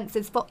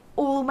expenses for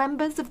all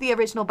members of the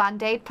original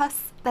Band-Aid,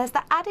 plus there's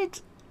the added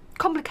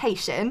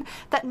complication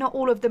that not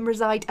all of them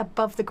reside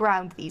above the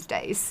ground these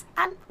days.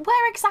 And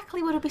where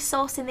exactly would we be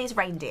sourcing these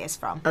reindeers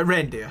from?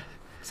 Reindeer.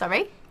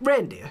 Sorry?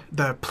 Reindeer.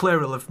 The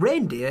plural of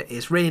reindeer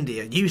is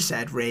reindeer. You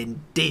said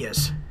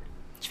reindeers. Do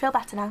you feel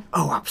better now?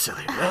 Oh,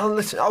 absolutely. Well,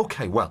 listen,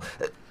 OK, well,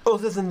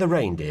 other than the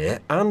reindeer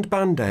and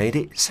Band-Aid,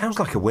 it sounds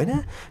like a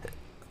winner.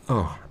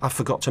 Oh, I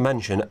forgot to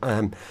mention,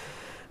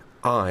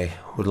 I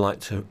would like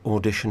to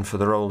audition for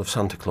the role of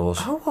Santa Claus.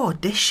 Oh,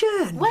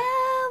 audition?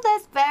 Well,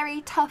 there's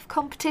very tough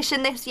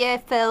competition this year,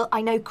 Phil.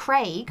 I know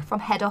Craig from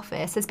head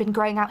office has been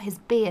growing out his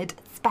beard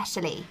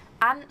specially.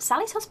 And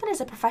Sally's husband is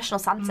a professional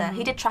Santa.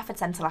 He did Trafford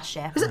Centre last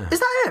year. Is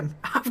that him?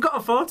 I've got a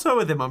photo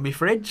with him on my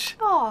fridge.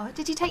 Oh,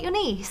 did you take your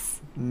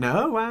niece?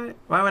 No,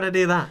 why would I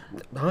do that?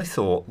 I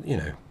thought,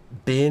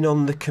 being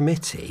on the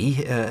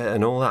committee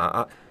and all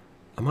that,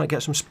 I might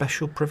get some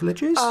special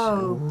privileges.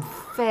 Oh,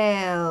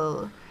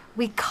 Phil.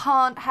 We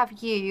can't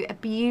have you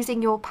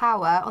abusing your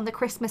power on the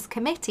Christmas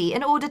committee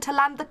in order to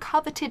land the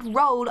coveted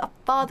role of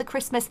Father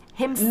Christmas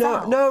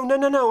himself.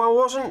 No, I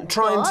wasn't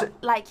trying to...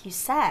 Like you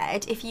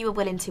said, if you were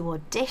willing to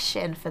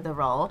audition for the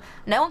role,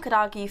 no one could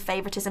argue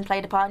favouritism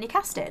played a part in your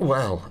casting.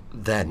 Well,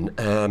 then,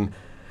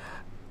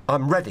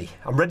 I'm ready.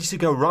 I'm ready to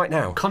go right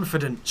now.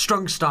 Confident,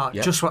 strong start,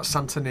 Yep. just what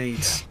Santa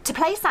needs. To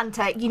play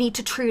Santa, you need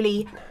to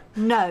truly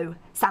know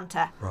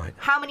Santa. Right.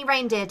 How many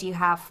reindeer do you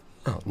have?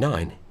 Oh,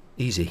 9.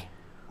 Easy.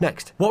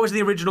 Next. What was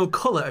the original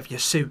colour of your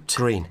suit?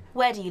 Green.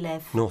 Where do you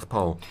live? North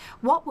Pole.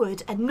 What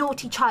would a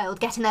naughty child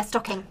get in their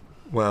stocking?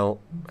 Well,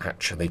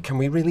 actually, can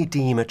we really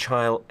deem a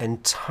child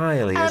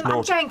entirely as I'm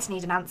naughty? going to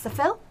need an answer,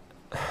 Phil.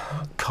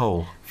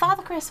 Coal.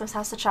 Father Christmas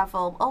has to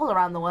travel all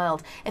around the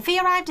world. If he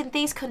arrived in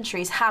these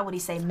countries, how would he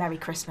say Merry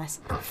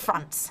Christmas?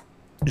 France.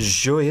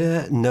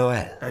 Joyeux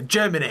Noël.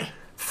 Germany.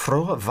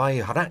 Frohe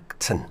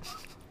Weihnachten.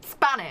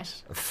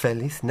 Spanish.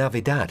 Feliz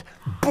Navidad.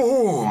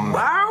 Boom!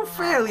 Wow,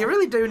 Phil, you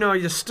really do know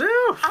your stuff.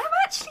 I'm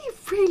actually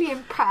really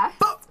impressed.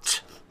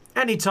 But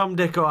any Tom,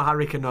 Dick or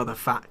Harry can know the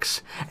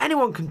facts.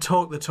 Anyone can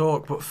talk the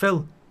talk, but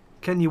Phil,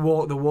 can you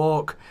walk the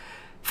walk?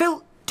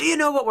 Phil, do you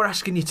know what we're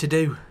asking you to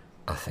do?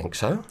 I think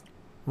so.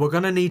 We're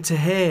going to need to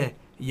hear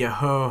your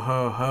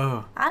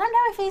ho-ho-ho. I don't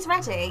know if he's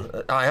ready.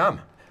 I am.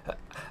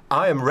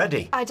 I am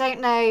ready. I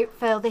don't know,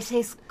 Phil. This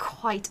is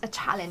quite a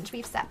challenge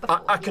we've set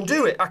before I can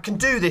do it. I can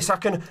do this. I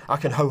can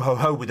ho ho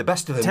ho with the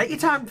best of them. Take your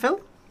time,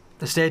 Phil.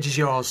 The stage is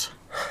yours.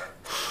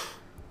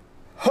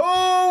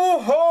 Ho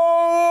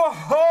ho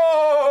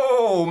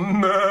ho!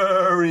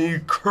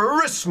 Merry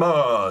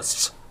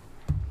Christmas!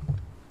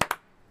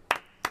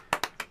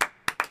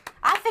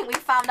 I think we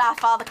found our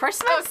Father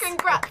Christmas. Oh,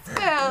 congrats,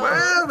 Phil.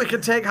 Well, we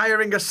can take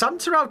hiring a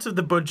Santa out of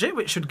the budget,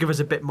 which should give us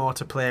a bit more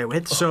to play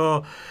with.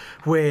 So,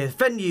 with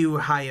venue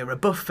hire, a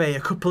buffet, a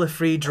couple of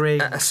free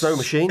drinks... A snow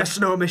machine. A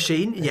snow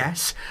machine,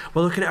 yes.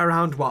 We're looking at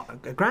around, what,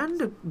 a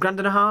grand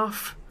and a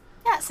half?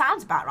 Yeah, it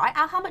sounds about right.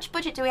 How much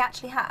budget do we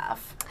actually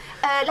have?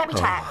 Let me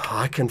check.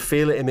 I can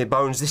feel it in my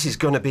bones. This is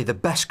going to be the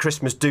best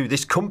Christmas do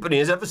this company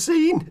has ever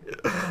seen.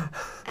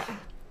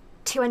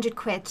 200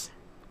 quid.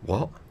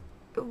 What?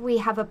 We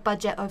have a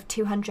budget of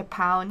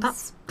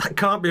 £200. That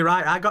can't be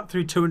right. I got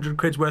through 200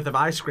 quid's worth of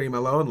ice cream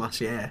alone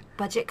last year.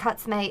 Budget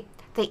cuts, mate.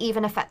 They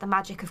even affect the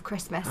magic of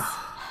Christmas.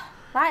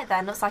 Right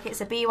then, looks like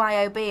it's a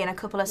BYOB and a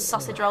couple of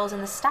sausage rolls in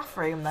the staff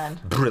room then.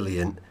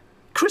 Brilliant.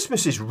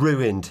 Christmas is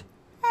ruined.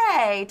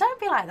 Hey, don't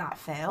be like that,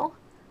 Phil.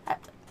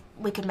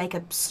 We could make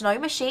a snow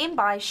machine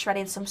by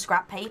shredding some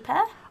scrap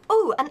paper.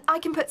 Oh, and I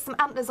can put some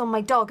antlers on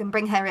my dog and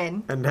bring her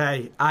in. And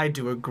hey, I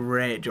do a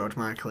great George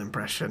Michael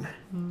impression.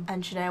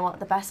 And you know what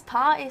the best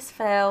part is,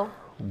 Phil?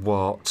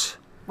 What?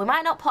 We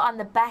might not put on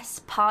the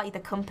best party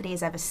the company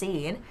has ever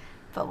seen,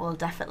 but we'll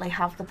definitely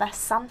have the best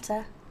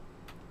Santa.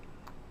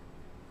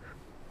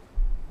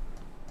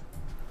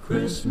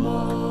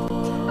 Christmas,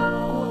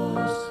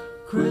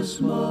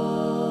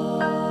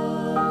 Christmas,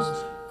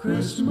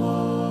 Christmas.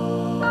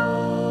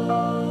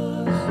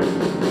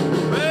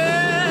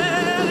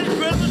 Well, it's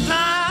Christmas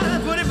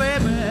time, pretty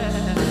baby,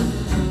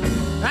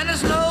 and the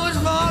snow is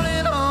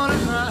falling on the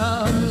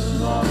ground.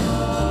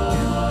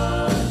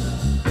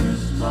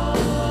 Christmas,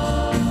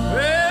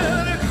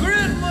 well, it's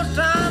Christmas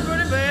time,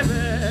 pretty baby,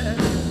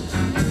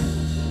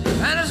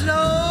 and the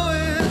snow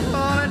is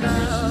falling down.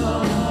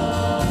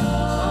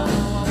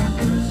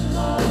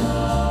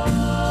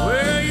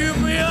 Well, you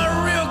be a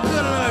real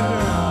good little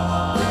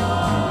girl.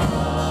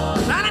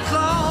 Santa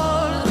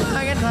Claus is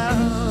back in town.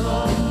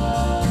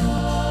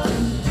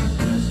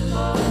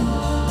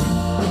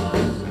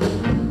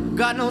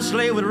 Got no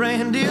sleigh with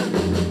reindeer,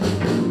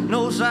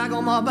 no sack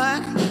on my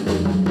back.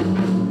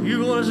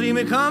 You gonna see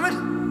me coming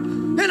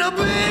in a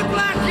big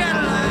black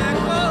Cadillac.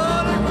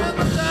 Oh, the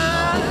Christmas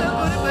time,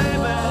 pretty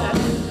baby,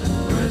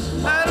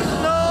 and the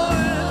snow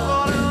is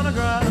falling on the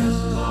ground.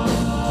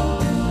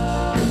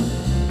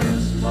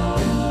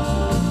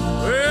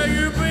 Well,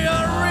 you be a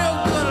real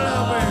good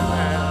little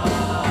baby.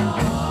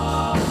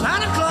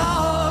 Santa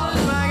Claus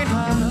is back in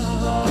town.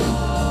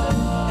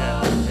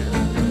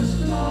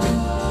 Christmas,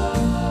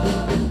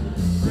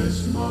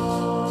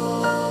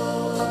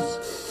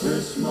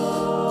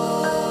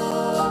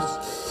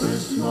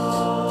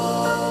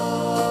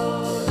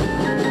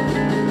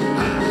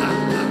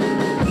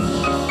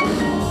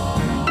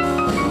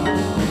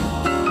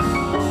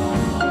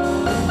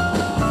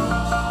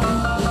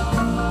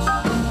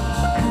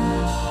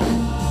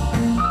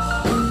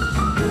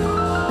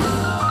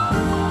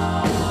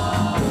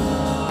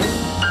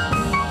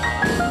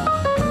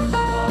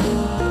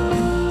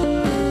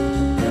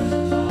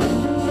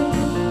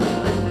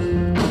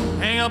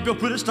 Hang up your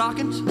pretty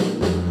stockings,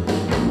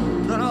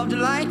 turn off the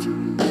light.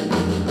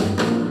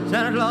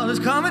 Santa Claus is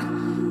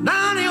coming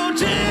down your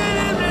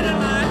chimney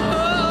tonight.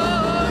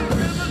 Oh,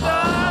 Christmas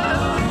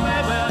time,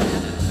 baby,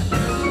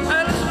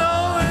 and the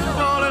snow is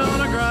falling on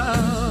the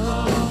ground.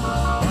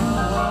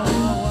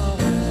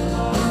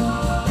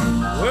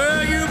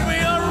 Well, you be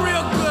a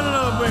real good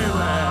little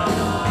baby.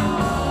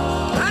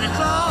 Santa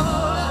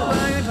Claus is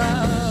back in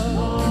town.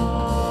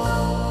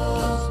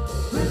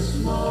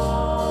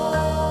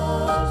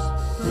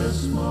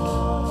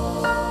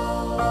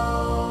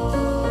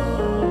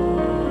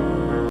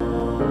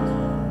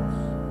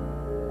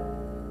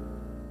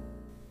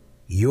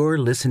 You're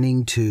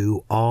listening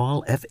to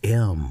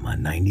All-FM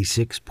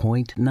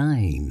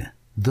 96.9,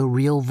 the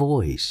real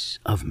voice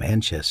of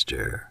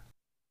Manchester.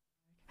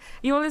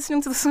 You're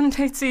listening to the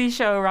Sunday Tea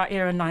Show right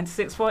here on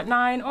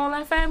 96.9 All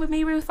FM with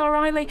me, Ruth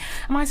O'Reilly.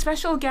 And my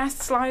special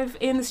guests live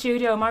in the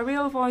studio, my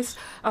real voice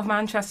of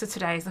Manchester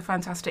today is the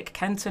fantastic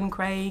Kenton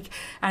Craig.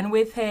 And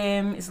with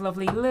him is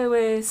lovely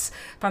Lewis,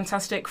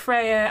 fantastic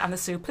Freya, and the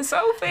super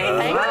Sophie.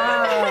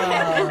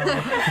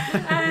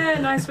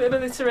 Nice bit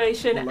of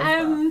alliteration.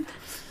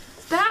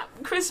 That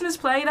Christmas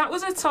play, that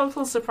was a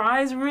total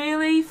surprise,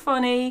 really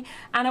funny,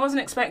 and I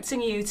wasn't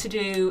expecting you to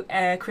do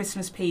a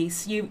Christmas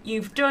piece.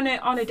 You've done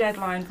it on a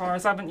deadline for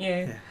us, haven't you?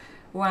 Yeah.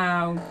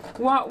 Wow.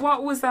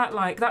 What was that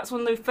like? That's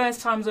one of the first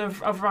times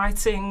of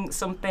writing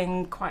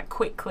something quite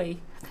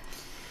quickly.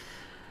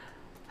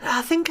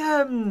 I think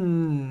there's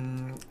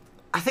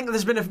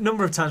been a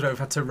number of times where we've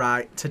had to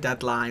write to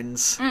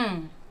deadlines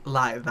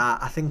like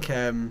that. I think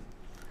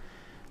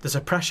there's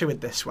a pressure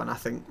with this one, I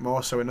think,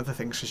 more so in other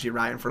things because you're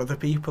writing for other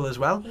people as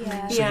well.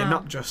 Yeah. So you're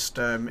not just,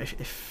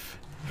 if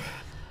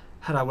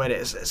how do I word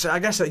it? So I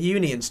guess at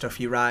uni and stuff,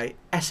 you write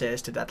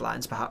essays to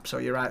deadlines, perhaps,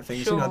 or you write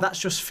things. Sure. You know, that's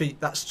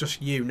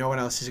just you. No one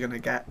else is going to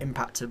get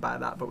impacted by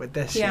that. But with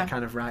this, you're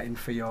kind of writing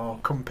for your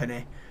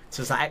company.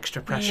 So there's that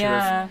extra pressure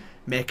of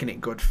making it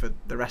good for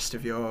the rest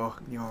of your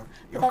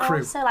but then crew.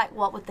 Also, like,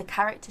 what would the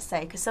character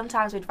say? Because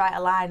sometimes we'd write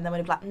a line and then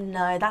we'd be like,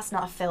 no, that's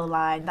not a Phil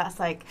line. That's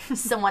like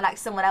someone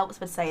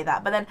else would say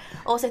that. But then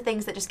also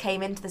things that just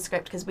came into the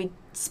script because we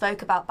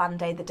spoke about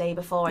Band-Aid the day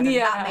before and then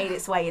that made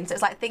its way into.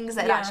 It's like things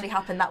that had actually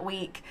happened that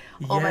week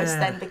almost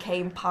then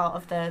became part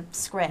of the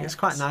script. It's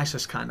quite nice,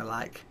 as kind of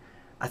like.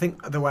 I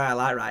think the way I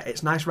like writing,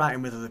 it's nice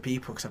writing with other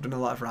people because I've done a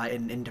lot of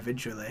writing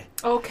individually.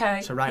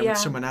 Okay. So writing with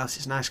someone else,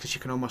 it's nice because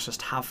you can almost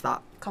just have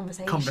that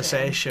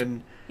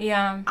conversation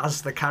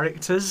as the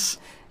characters.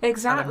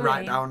 Exactly. And then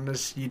write down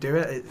as you do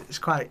it. It's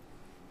quite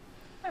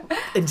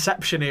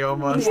Inception-y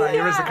almost. Like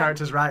you're as the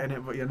characters writing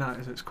it, but you're not.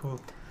 It's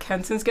cool.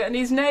 Kenton's getting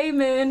his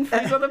name in for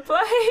his other play.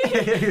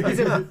 He's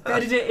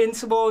embedded it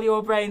into all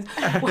your brains.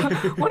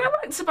 What I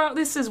liked about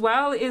this as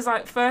well is,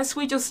 like, first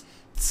we just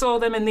saw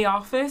them in the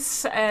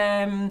office,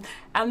 and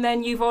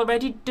then you've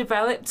already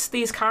developed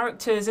these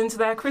characters into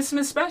their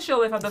Christmas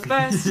special. They've had the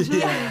first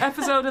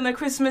episode in their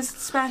Christmas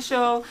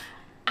special,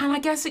 and I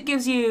guess it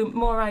gives you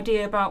more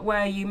idea about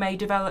where you may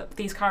develop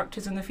these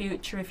characters in the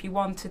future if you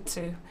wanted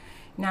to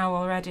now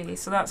already.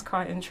 So that's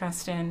quite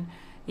interesting.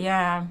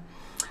 Yeah.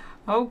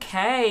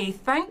 Okay,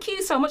 thank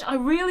you so much. I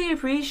really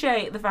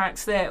appreciate the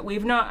fact that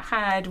we've not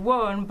had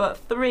one but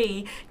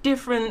 3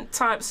 different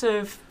types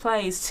of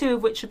plays, 2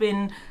 of which have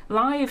been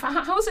live.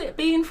 How's it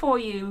been for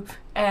you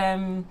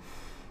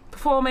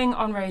performing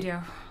on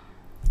radio?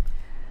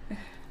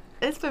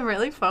 It's been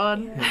really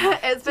fun.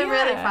 It's been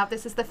really fab.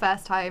 This is the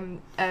first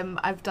time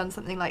I've done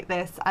something like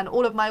this, and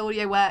all of my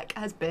audio work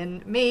has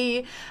been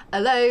me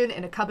alone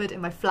in a cupboard in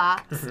my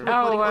flat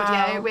recording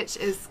audio, which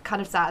is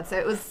kind of sad. So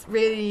it was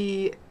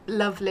really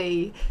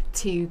lovely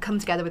to come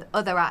together with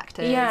other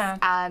actors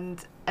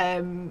and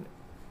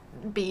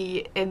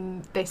be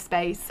in this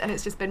space, and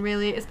it's been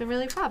really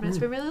fab, and it's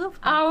been really lovely.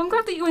 Oh, I'm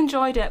glad that you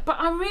enjoyed it, but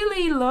I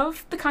really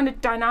love the kind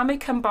of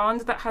dynamic and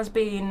bond that has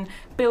been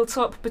built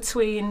up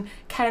between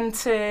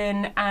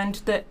Kenton and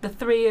the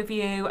 3 of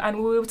you,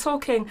 and we were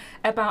talking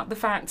about the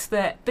fact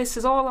that this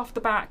is all off the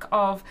back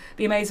of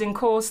the amazing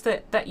course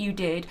that you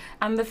did,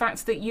 and the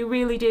fact that you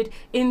really did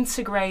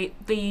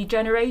integrate the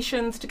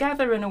generations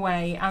together in a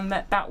way, and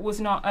that was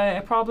not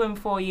a problem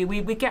for you.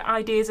 We get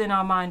ideas in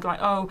our mind like,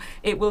 oh,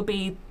 it will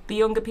be the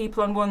younger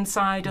people on one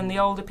side and the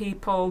older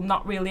people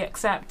not really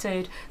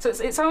accepted. So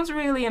it sounds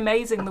really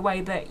amazing the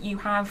way that you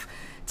have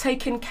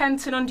taken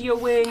Kenton under your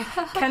wing,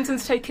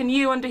 Kenton's taken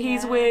you under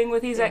his wing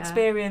with his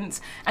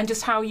experience, and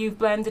just how you've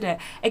blended it.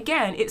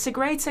 Again, it's a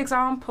great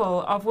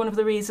example of one of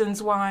the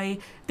reasons why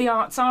the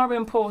arts are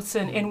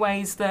important in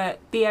ways that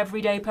the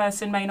everyday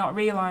person may not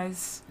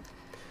realise.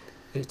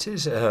 It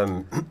is,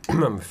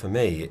 for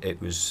me, it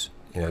was,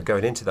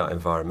 going into that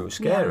environment was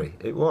scary.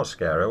 It was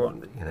scary.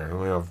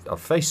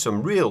 I've faced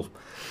some real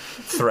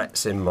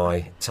threats in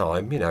my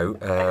time,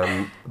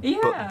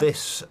 but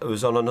this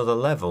was on another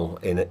level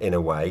in a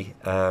way.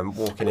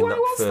 Walking in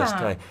that first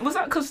day. Was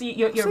that because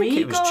your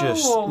ego,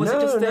 or was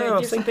it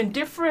just something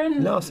different?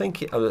 No, I think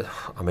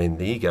the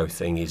ego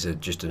thing is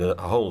just a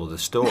whole other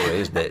story,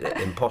 isn't it?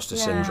 Imposter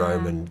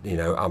syndrome, and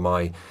am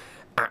I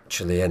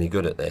actually any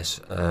good at this?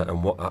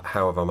 And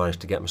how have I managed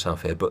to get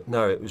myself here? But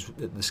no, it was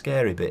the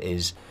scary bit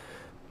is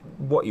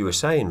what you were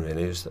saying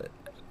really, is that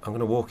I'm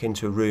going to walk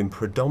into a room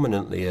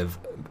predominantly of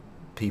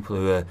people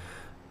who are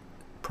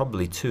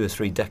probably 2 or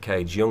 3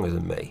 decades younger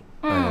than me,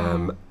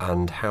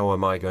 and how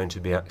am I going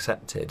to be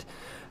accepted?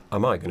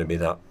 Am I going to be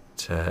that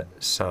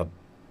sad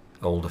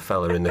older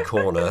fella in the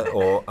corner,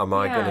 or am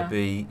I going to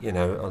be,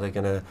 are they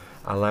going to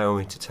allow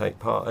me to take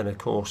part in a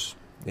course?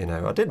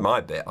 I did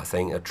my bit, I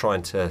think, of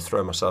trying to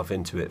throw myself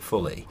into it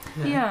fully.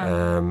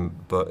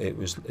 But it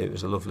was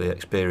a lovely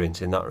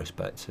experience in that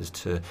respect.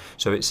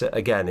 So it's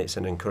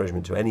an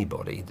encouragement to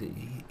anybody.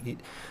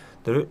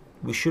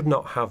 We should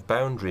not have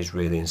boundaries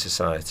really in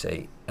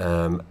society,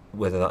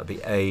 whether that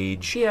be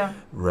age,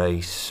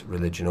 race,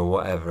 religion, or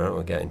whatever. I don't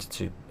want to get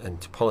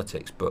into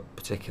politics, but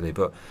particularly,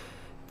 but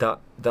that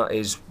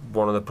is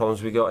one of the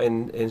problems we got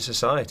in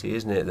society,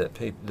 isn't it?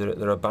 That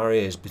there are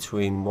barriers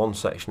between one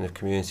section of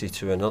community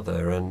to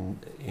another, and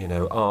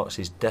arts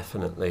is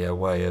definitely a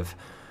way of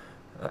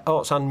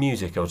arts and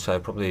music. I would say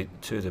probably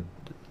 2 of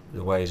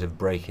the ways of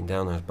breaking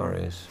down those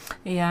barriers.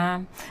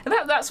 Yeah,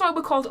 that's why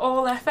we're called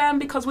All FM,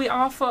 because we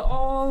are for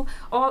all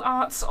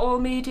arts, all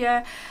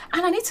media.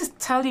 And I need to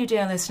tell you,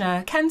 dear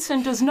listener,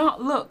 Kenton does not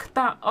look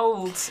that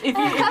old. If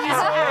you he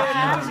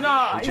does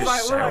not. He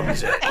just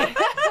sounds it.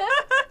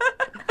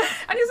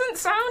 And he doesn't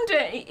sound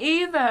it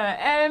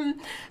either.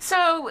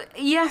 So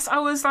yes, I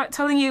was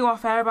telling you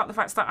off air about the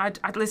fact that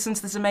I'd listened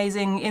to this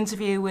amazing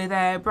interview with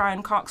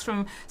Brian Cox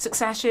from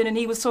Succession, and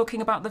he was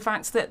talking about the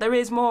fact that there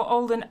is more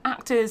older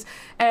actors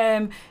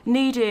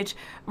needed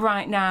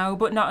right now,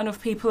 but not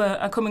enough people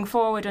are coming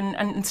forward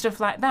and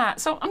stuff like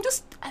that. So I'm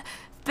just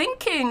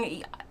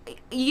thinking,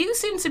 you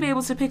seem to be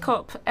able to pick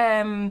up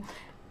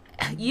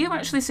you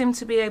actually seem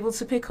to be able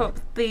to pick up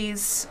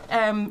these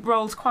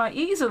roles quite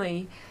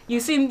easily. You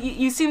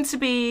seem to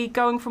be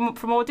going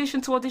from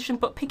audition to audition,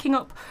 but picking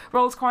up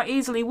roles quite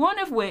easily. One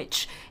of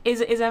which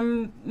is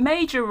a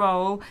major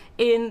role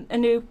in a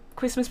new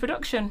Christmas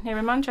production here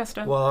in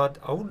Manchester. Well,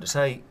 I wouldn't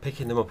say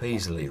picking them up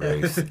easily,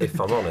 Ruth. If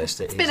I'm honest,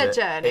 it's been a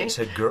journey.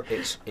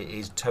 It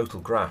is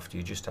total graft.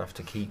 You just have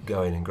to keep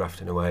going and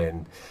grafting away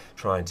and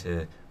trying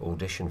to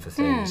audition for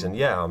things. And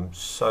yeah, I'm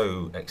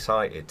so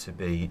excited to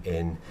be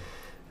in.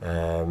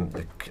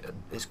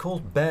 It's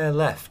called Bare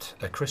Left,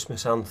 a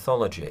Christmas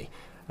anthology,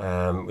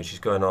 which is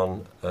going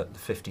on at the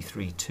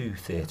 53-2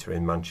 Theatre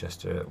in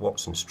Manchester at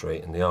Watson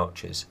Street in the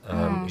Arches,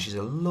 which is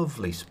a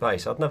lovely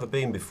space. I'd never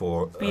been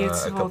before a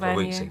couple of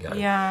weeks ago.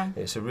 Yeah.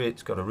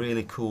 It's got a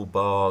really cool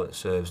bar that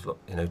serves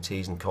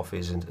teas and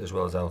coffees and as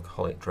well as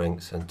alcoholic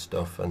drinks and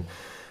stuff. And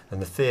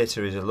the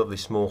theatre is a lovely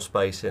small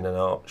space in an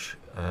arch.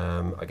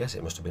 I guess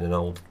it must have been an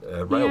old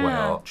railway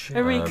arch.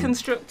 A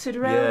reconstructed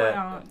railway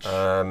arch.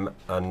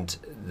 And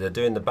they're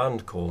doing the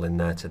band call in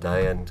there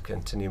today and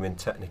continuing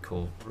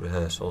technical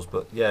rehearsals.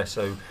 But yeah,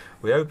 so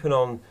we open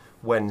on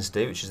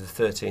Wednesday, which is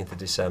the 13th of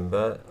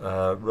December,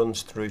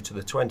 runs through to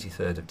the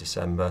 23rd of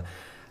December.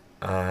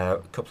 A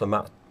couple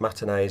of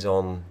matinees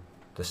on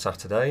the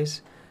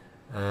Saturdays,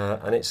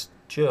 and it's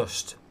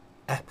just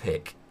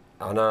epic.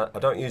 And I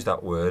don't use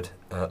that word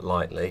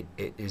lightly.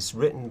 It is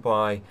written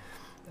by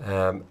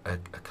a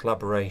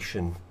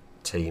collaboration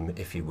team,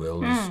 if you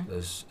will.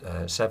 There's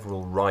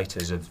several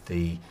writers of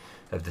the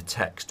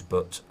text,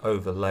 but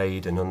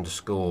overlaid and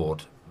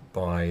underscored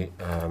by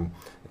the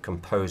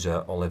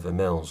composer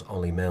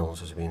Ollie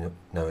Mills, as we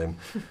know him.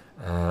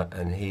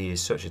 And he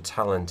is such a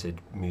talented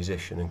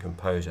musician and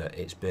composer.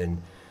 It's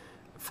been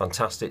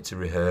fantastic to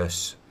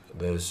rehearse.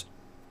 There's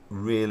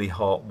really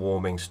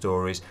heartwarming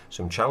stories,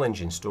 some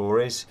challenging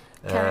stories,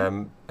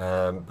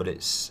 but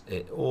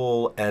it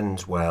all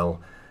ends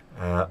well,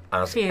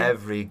 as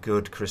every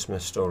good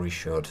Christmas story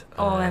should.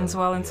 All ends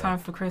well in time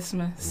for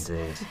Christmas.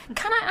 Indeed.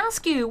 Can I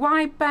ask you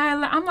why Bare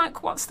Left? I'm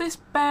like, what's this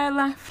Bare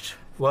Left?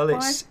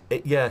 Well,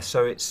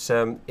 so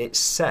it's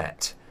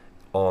set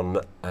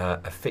on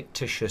a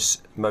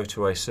fictitious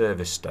motorway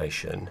service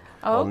station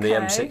on the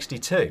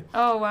M62.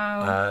 Oh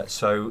wow!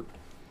 So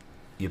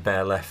you're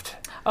bare left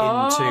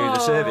into the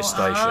service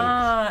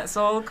station. It's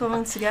all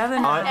coming together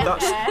now.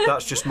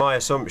 That's just my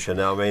assumption.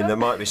 I mean, there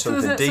might be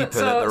something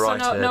deeper that the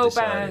writer no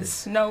decided.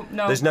 Bears. No.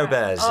 There's no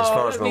bears, as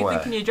far as I'm aware.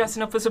 Thinking you're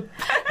dressing up as a.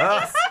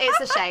 It's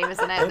a shame,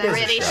 isn't it? There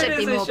really should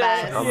be more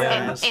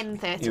bears in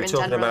theatre in general. You were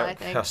talking about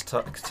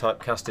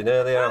typecasting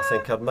earlier. I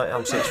think I'm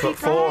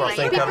 6'4". I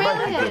think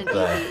I'd make a good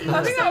bear.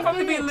 I think that would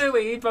probably be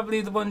Louis. He'd probably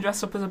be the one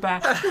dressed up as a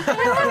bear.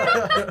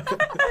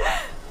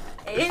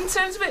 In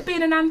terms of it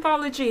being an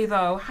anthology,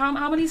 though,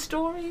 how many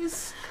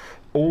stories?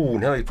 Oh,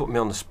 now you put me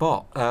on the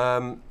spot.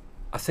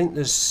 I think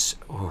there's,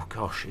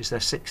 is there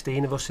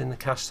 16 of us in the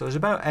cast? So there's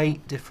about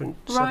 8 different,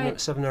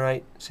 7 or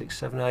 8, 6,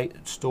 7,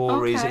 8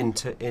 stories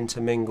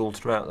intermingled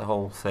throughout the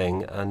whole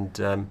thing. And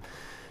I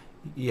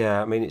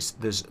mean,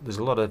 there's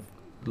a lot of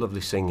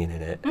lovely singing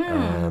in it,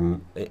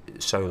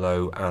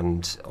 solo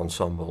and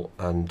ensemble.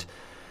 And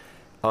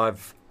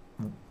I've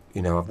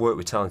worked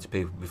with talented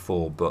people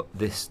before, but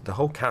the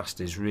whole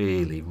cast is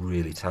really,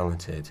 really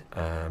talented,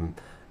 and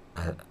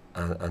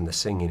the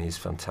singing is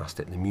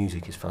fantastic, the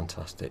music is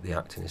fantastic, the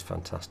acting is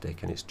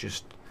fantastic, and it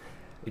just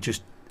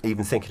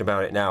even thinking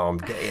about it now, I'm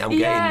getting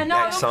excited.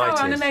 Look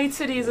how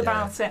animated he is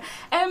about it.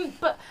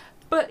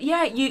 But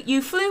yeah,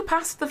 you flew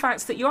past the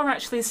fact that you're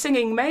actually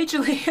singing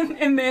majorly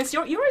in this.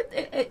 You're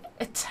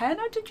a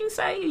tenor, did you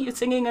say? You're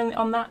singing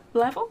on that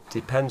level?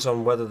 Depends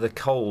on whether the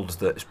cold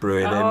that's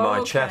brewing in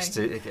my chest,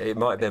 it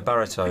might be a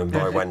baritone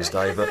by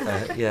Wednesday, but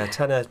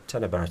tenor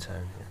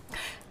baritone. Yeah.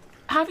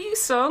 Have you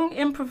sung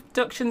in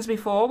productions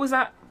before? Was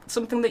that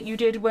something that you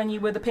did when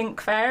you were the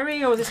Pink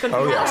Fairy, or was this going to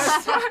be the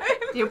first time?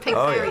 Your Pink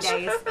Fairy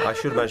days. I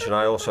should mention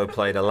I also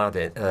played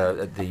Aladdin,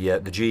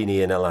 the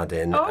genie in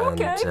Aladdin,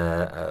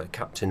 and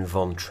Captain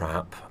Von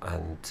Trapp,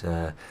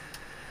 and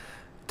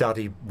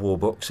Daddy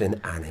Warbucks in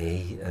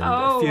Annie, and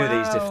a few of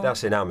these.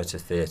 That's in amateur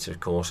theatre, of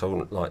course. I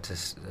wouldn't like to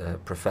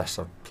profess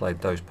I've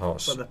played those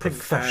parts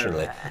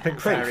professionally. The Pink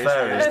Fairy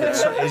is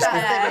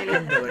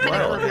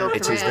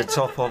the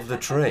top of the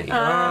tree. See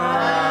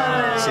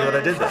what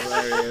I did there?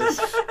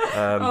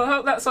 I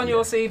hope that's on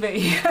your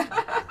CV.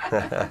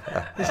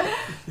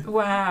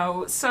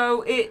 Wow.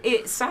 So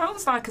it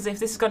sounds like as if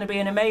this is going to be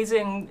an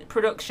amazing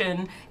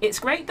production. It's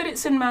great that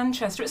it's in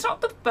Manchester. It's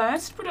not the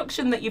first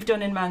production that you've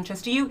done in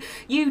Manchester.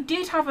 You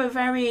did have a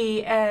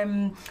very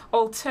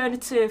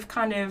alternative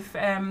kind of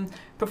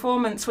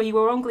performance where you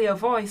were only a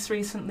voice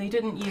recently,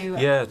 didn't you?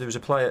 Yeah, there was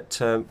a play at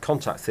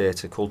Contact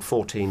Theatre called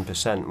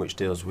 14%, which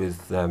deals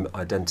with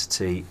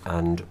identity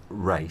and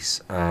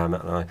race.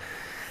 And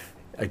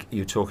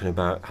you're talking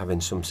about having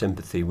some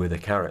sympathy with a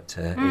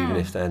character, even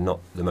if they're not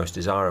the most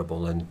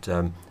desirable. And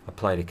I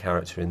played a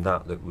character in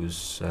that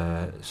was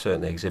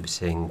certainly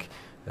exhibiting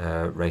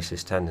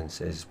racist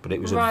tendencies, but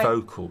it was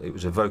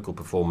a vocal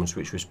performance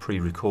which was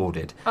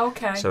pre-recorded.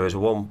 Okay. So it was a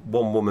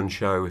one-woman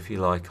show, if you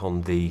like,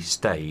 on the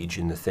stage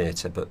in the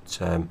theatre, but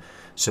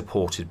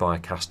supported by a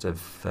cast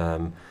of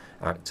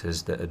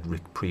actors that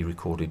had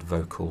pre-recorded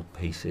vocal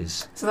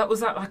pieces. So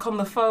was that like on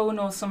the phone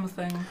or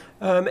something?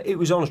 It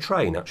was on a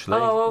train, actually.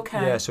 Oh,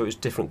 okay. Yeah, so it was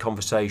different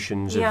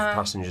conversations of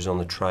passengers on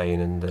the train,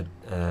 and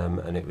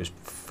it was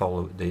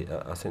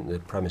I think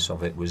the premise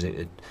of it was it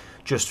had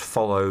just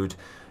followed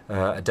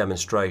a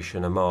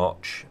demonstration, a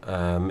march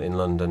in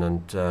London,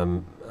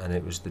 and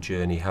it was the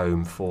journey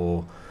home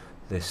for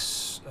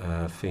this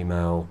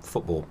female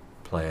football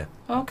player.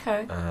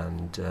 Okay.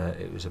 And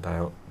it was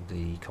about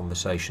the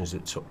conversations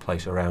that took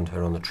place around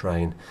her on the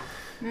train,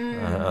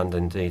 and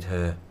indeed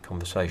her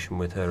conversation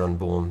with her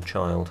unborn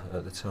child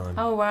at the time.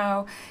 Oh,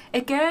 wow.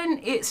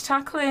 Again, it's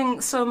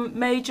tackling some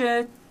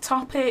major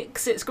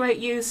topics. It's great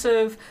use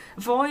of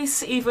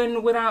voice,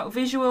 even without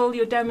visual.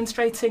 You're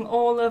demonstrating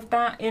all of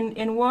that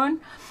in one.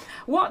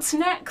 What's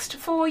next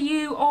for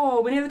you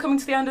all? We're nearly coming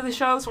to the end of the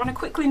show, so I want to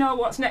quickly know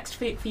what's next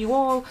for you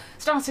all,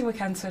 starting with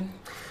Kenton.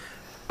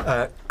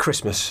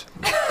 Christmas.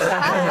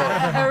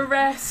 A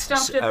rest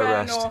after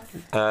Bear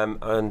North.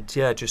 And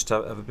yeah, just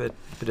have a bit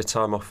of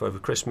time off over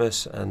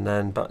Christmas, and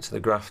then back to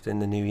the graft in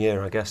the new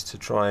year, I guess, to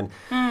try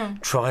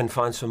and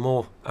find some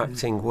more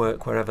acting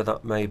work wherever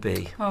that may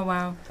be. Oh,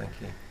 wow. Thank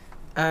you.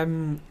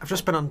 I've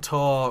just been on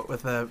tour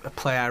with a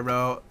play I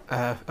wrote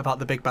about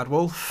the Big Bad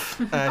Wolf,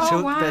 bit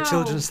of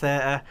children's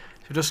theatre.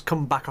 So we've just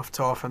come back off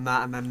tour from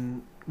that, and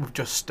then we've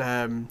just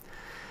got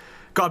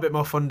a bit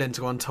more funding to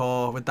go on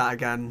tour with that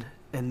again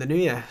in the new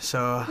year.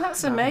 So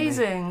that's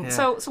amazing. Yeah.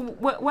 So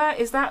where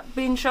is that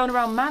being shown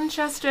around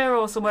Manchester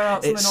or somewhere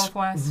else in the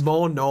northwest? It's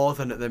more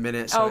northern at the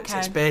minute, so okay.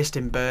 it's based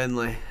in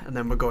Burnley, and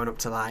then we're going up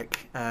to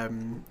like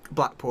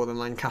Blackpool and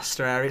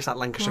Lancaster area. It's like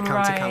Lancashire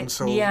County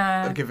Council.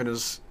 Yeah. They've given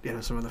us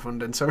some of the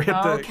funding, so we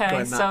had to go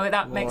in that so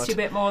that ward. makes you a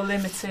bit more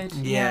limited.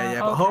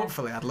 Yeah, but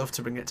hopefully I'd love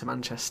to bring it to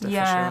Manchester.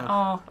 Yeah, for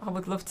sure. I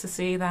would love to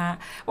see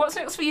that. What's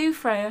next for you,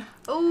 Freya?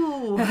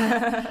 Ooh,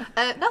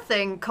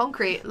 nothing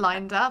concrete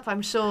lined up.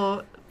 I'm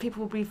sure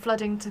people will be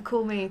flooding to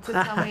call me to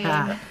tell me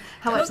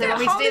how much they want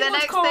me to do the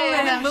next thing,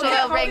 and I'm sure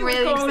they'll ring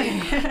really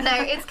soon. No,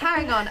 it's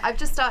carrying on. I've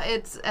just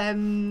started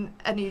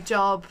a new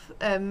job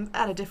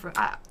at a different...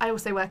 I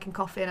also work in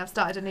coffee, and I've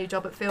started a new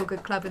job at Feel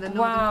Good Club in the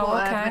Northern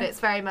Quarter, and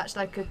it's very much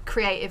like a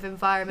creative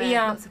environment,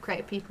 lots of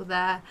creative people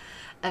there.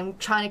 I'm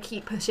trying to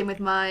keep pushing with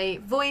my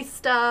voice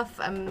stuff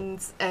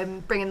and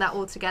bringing that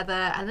all together,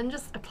 and then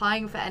just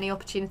applying for any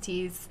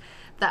opportunities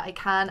that I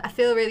can. I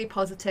feel really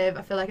positive.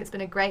 I feel like it's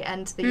been a great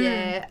end to the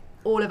year.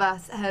 All of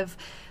us have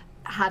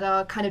had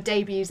our kind of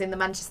debuts in the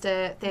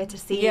Manchester theatre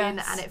scene,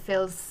 and it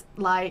feels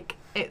like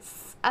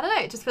it's, I don't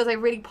know, it just feels like a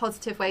really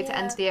positive way to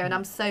end the year, and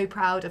I'm so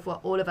proud of what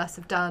all of us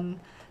have done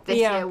this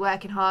year,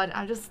 working hard.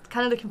 I'm just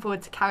kind of looking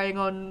forward to carrying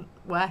on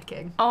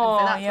working. Oh,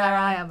 so that's where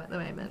I am at the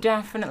moment.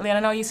 Definitely. And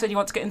I know you said you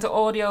want to get into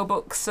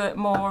audiobooks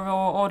more,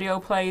 or audio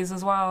plays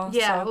as well.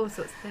 Yeah, all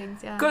sorts of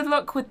things, yeah. Good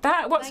luck with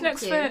that. What's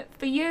next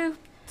for you,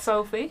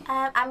 Sophie?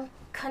 I'm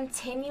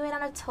continuing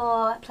on a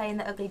tour playing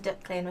The Ugly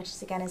Duckling, which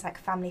is like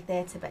family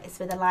theatre, but it's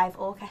with a live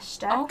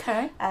orchestra.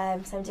 Okay.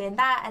 So I'm doing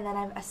that, and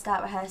then I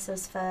start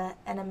rehearsals for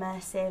an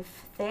immersive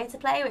theatre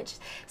play, which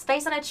is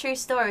based on a true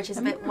story, which is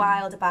a bit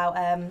wild, about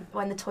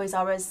when the Toys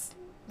R Us,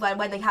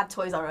 when they had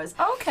Toys R Us.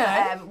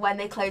 Okay. When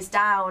they closed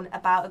down,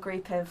 about a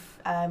group of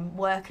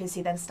workers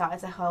who then started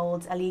to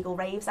hold illegal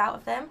raves out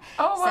of them.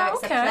 Oh, wow, so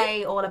it's a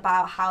play all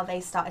about how they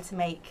started to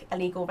make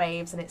illegal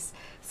raves, and it's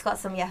got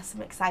some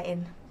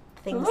exciting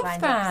things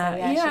lined up, so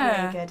it should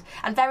be really good.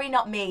 And very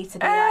not me to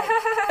be like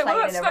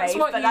playing in a rave,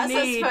 but that's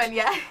just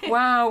fun,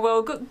 Wow,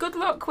 well, good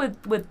luck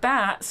with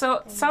that.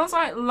 So sounds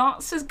like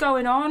lots is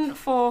going on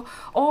for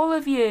all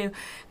of you.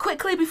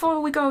 Quickly before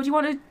we go, do you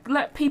want to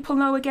let people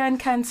know again,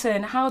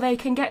 Kenton, how they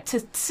can get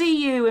to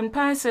see you in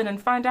person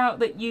and find out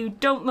that you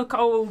don't look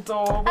old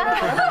or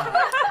whatever?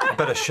 I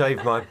better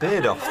shave my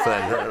beard off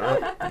then.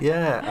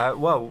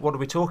 Well, what are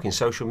we talking?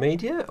 Social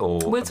media or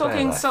we're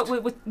talking?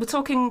 We're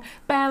talking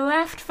Bare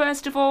Left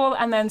first of all,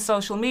 and then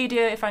social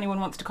media. If anyone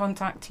wants to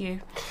contact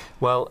you.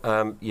 Well,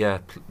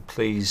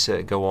 please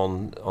go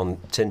on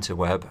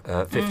Tinterweb,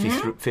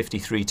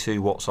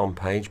 532 What's On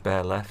page,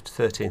 Bare Left,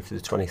 13th to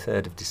the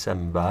 23rd of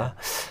December.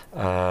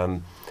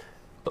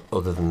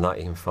 Other than that,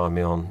 you can find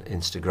me on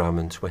Instagram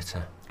and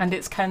Twitter. And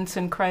it's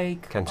Kenton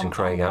Craig. Kenton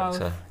Craig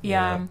actor.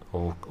 Yeah.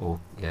 Or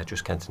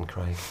just Kenton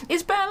Craig.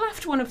 Is Bare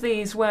Left one of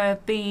these where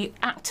the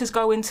actors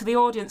go into the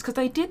audience? Because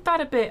they did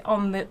that a bit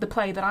on the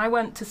play that I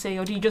went to see,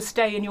 or do you just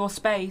stay in your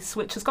space,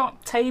 which has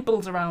got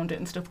tables around it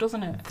and stuff,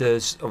 doesn't it?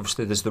 There's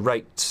the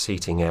rate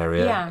seating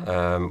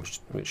area,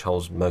 which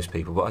holds most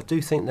people, but I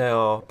do think they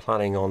are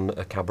planning on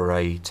a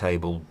cabaret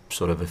table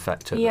sort of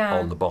effect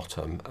on the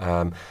bottom.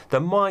 I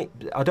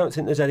don't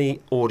think there's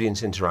any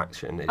audience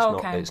interaction.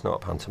 It's not a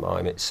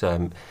pantomime. It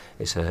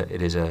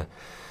is a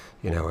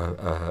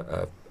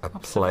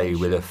play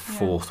with a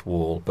fourth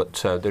wall, but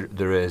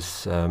there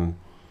is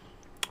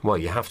Well,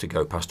 you have to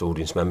go past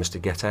audience members to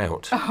get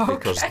out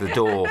because the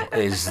door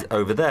is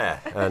over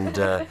there, and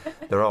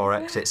there are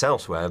exits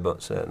elsewhere,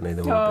 but certainly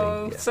there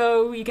will be. Yeah.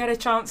 So you get a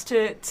chance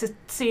to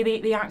see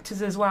the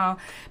actors as well.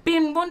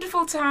 Been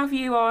wonderful to have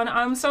you on.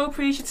 I'm so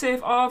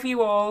appreciative of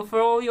you all for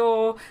all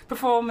your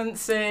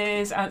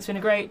performances, and it's been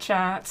a great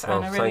chat,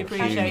 and I really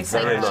appreciate it.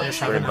 Thank you very much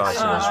for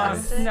inviting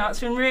us. No,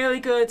 it's been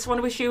really good. So I want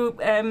to wish you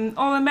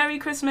all a Merry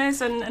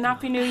Christmas and a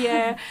Happy New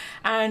Year,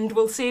 and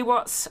we'll see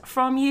what's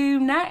from you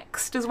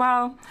next as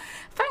well.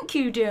 Thank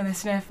you, dear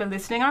listener, for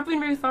listening. I've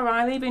been Ruth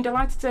O'Reilly, been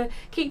delighted to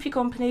keep you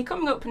company.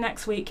 Coming up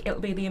next week, it'll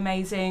be the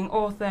amazing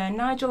author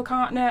Nigel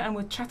Cartner, and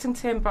we're chatting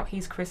to him about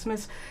his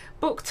Christmas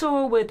book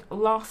tour with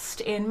Lost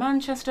in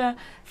Manchester,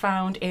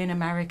 Found in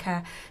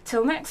America.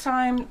 Till next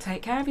time,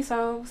 take care of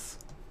yourselves.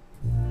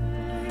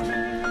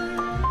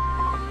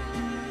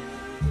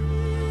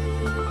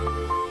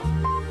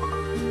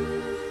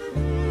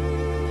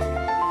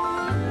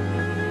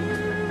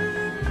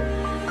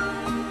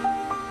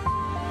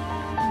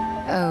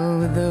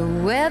 Oh, the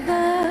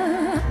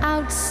weather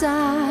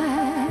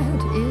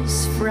outside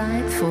is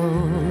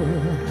frightful,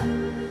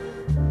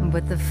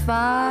 but the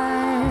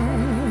fire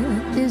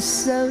is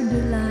so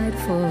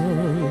delightful.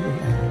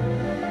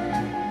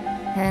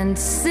 And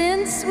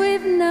since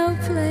we've no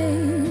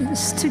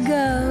place to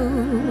go,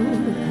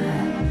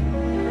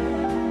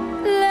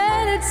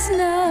 let it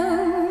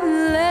snow,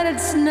 let it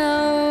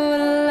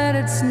snow, let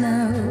it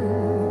snow.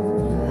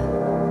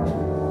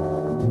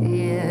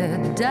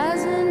 It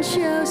doesn't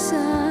show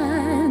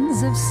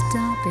signs of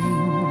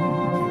stopping,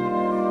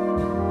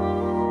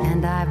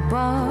 and I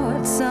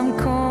bought some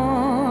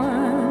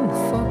corn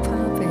for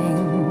popping.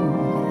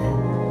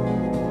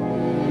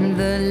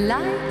 The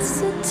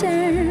lights are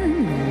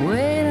turned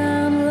way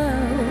down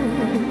low.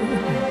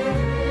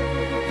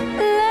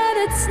 Let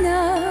it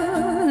snow,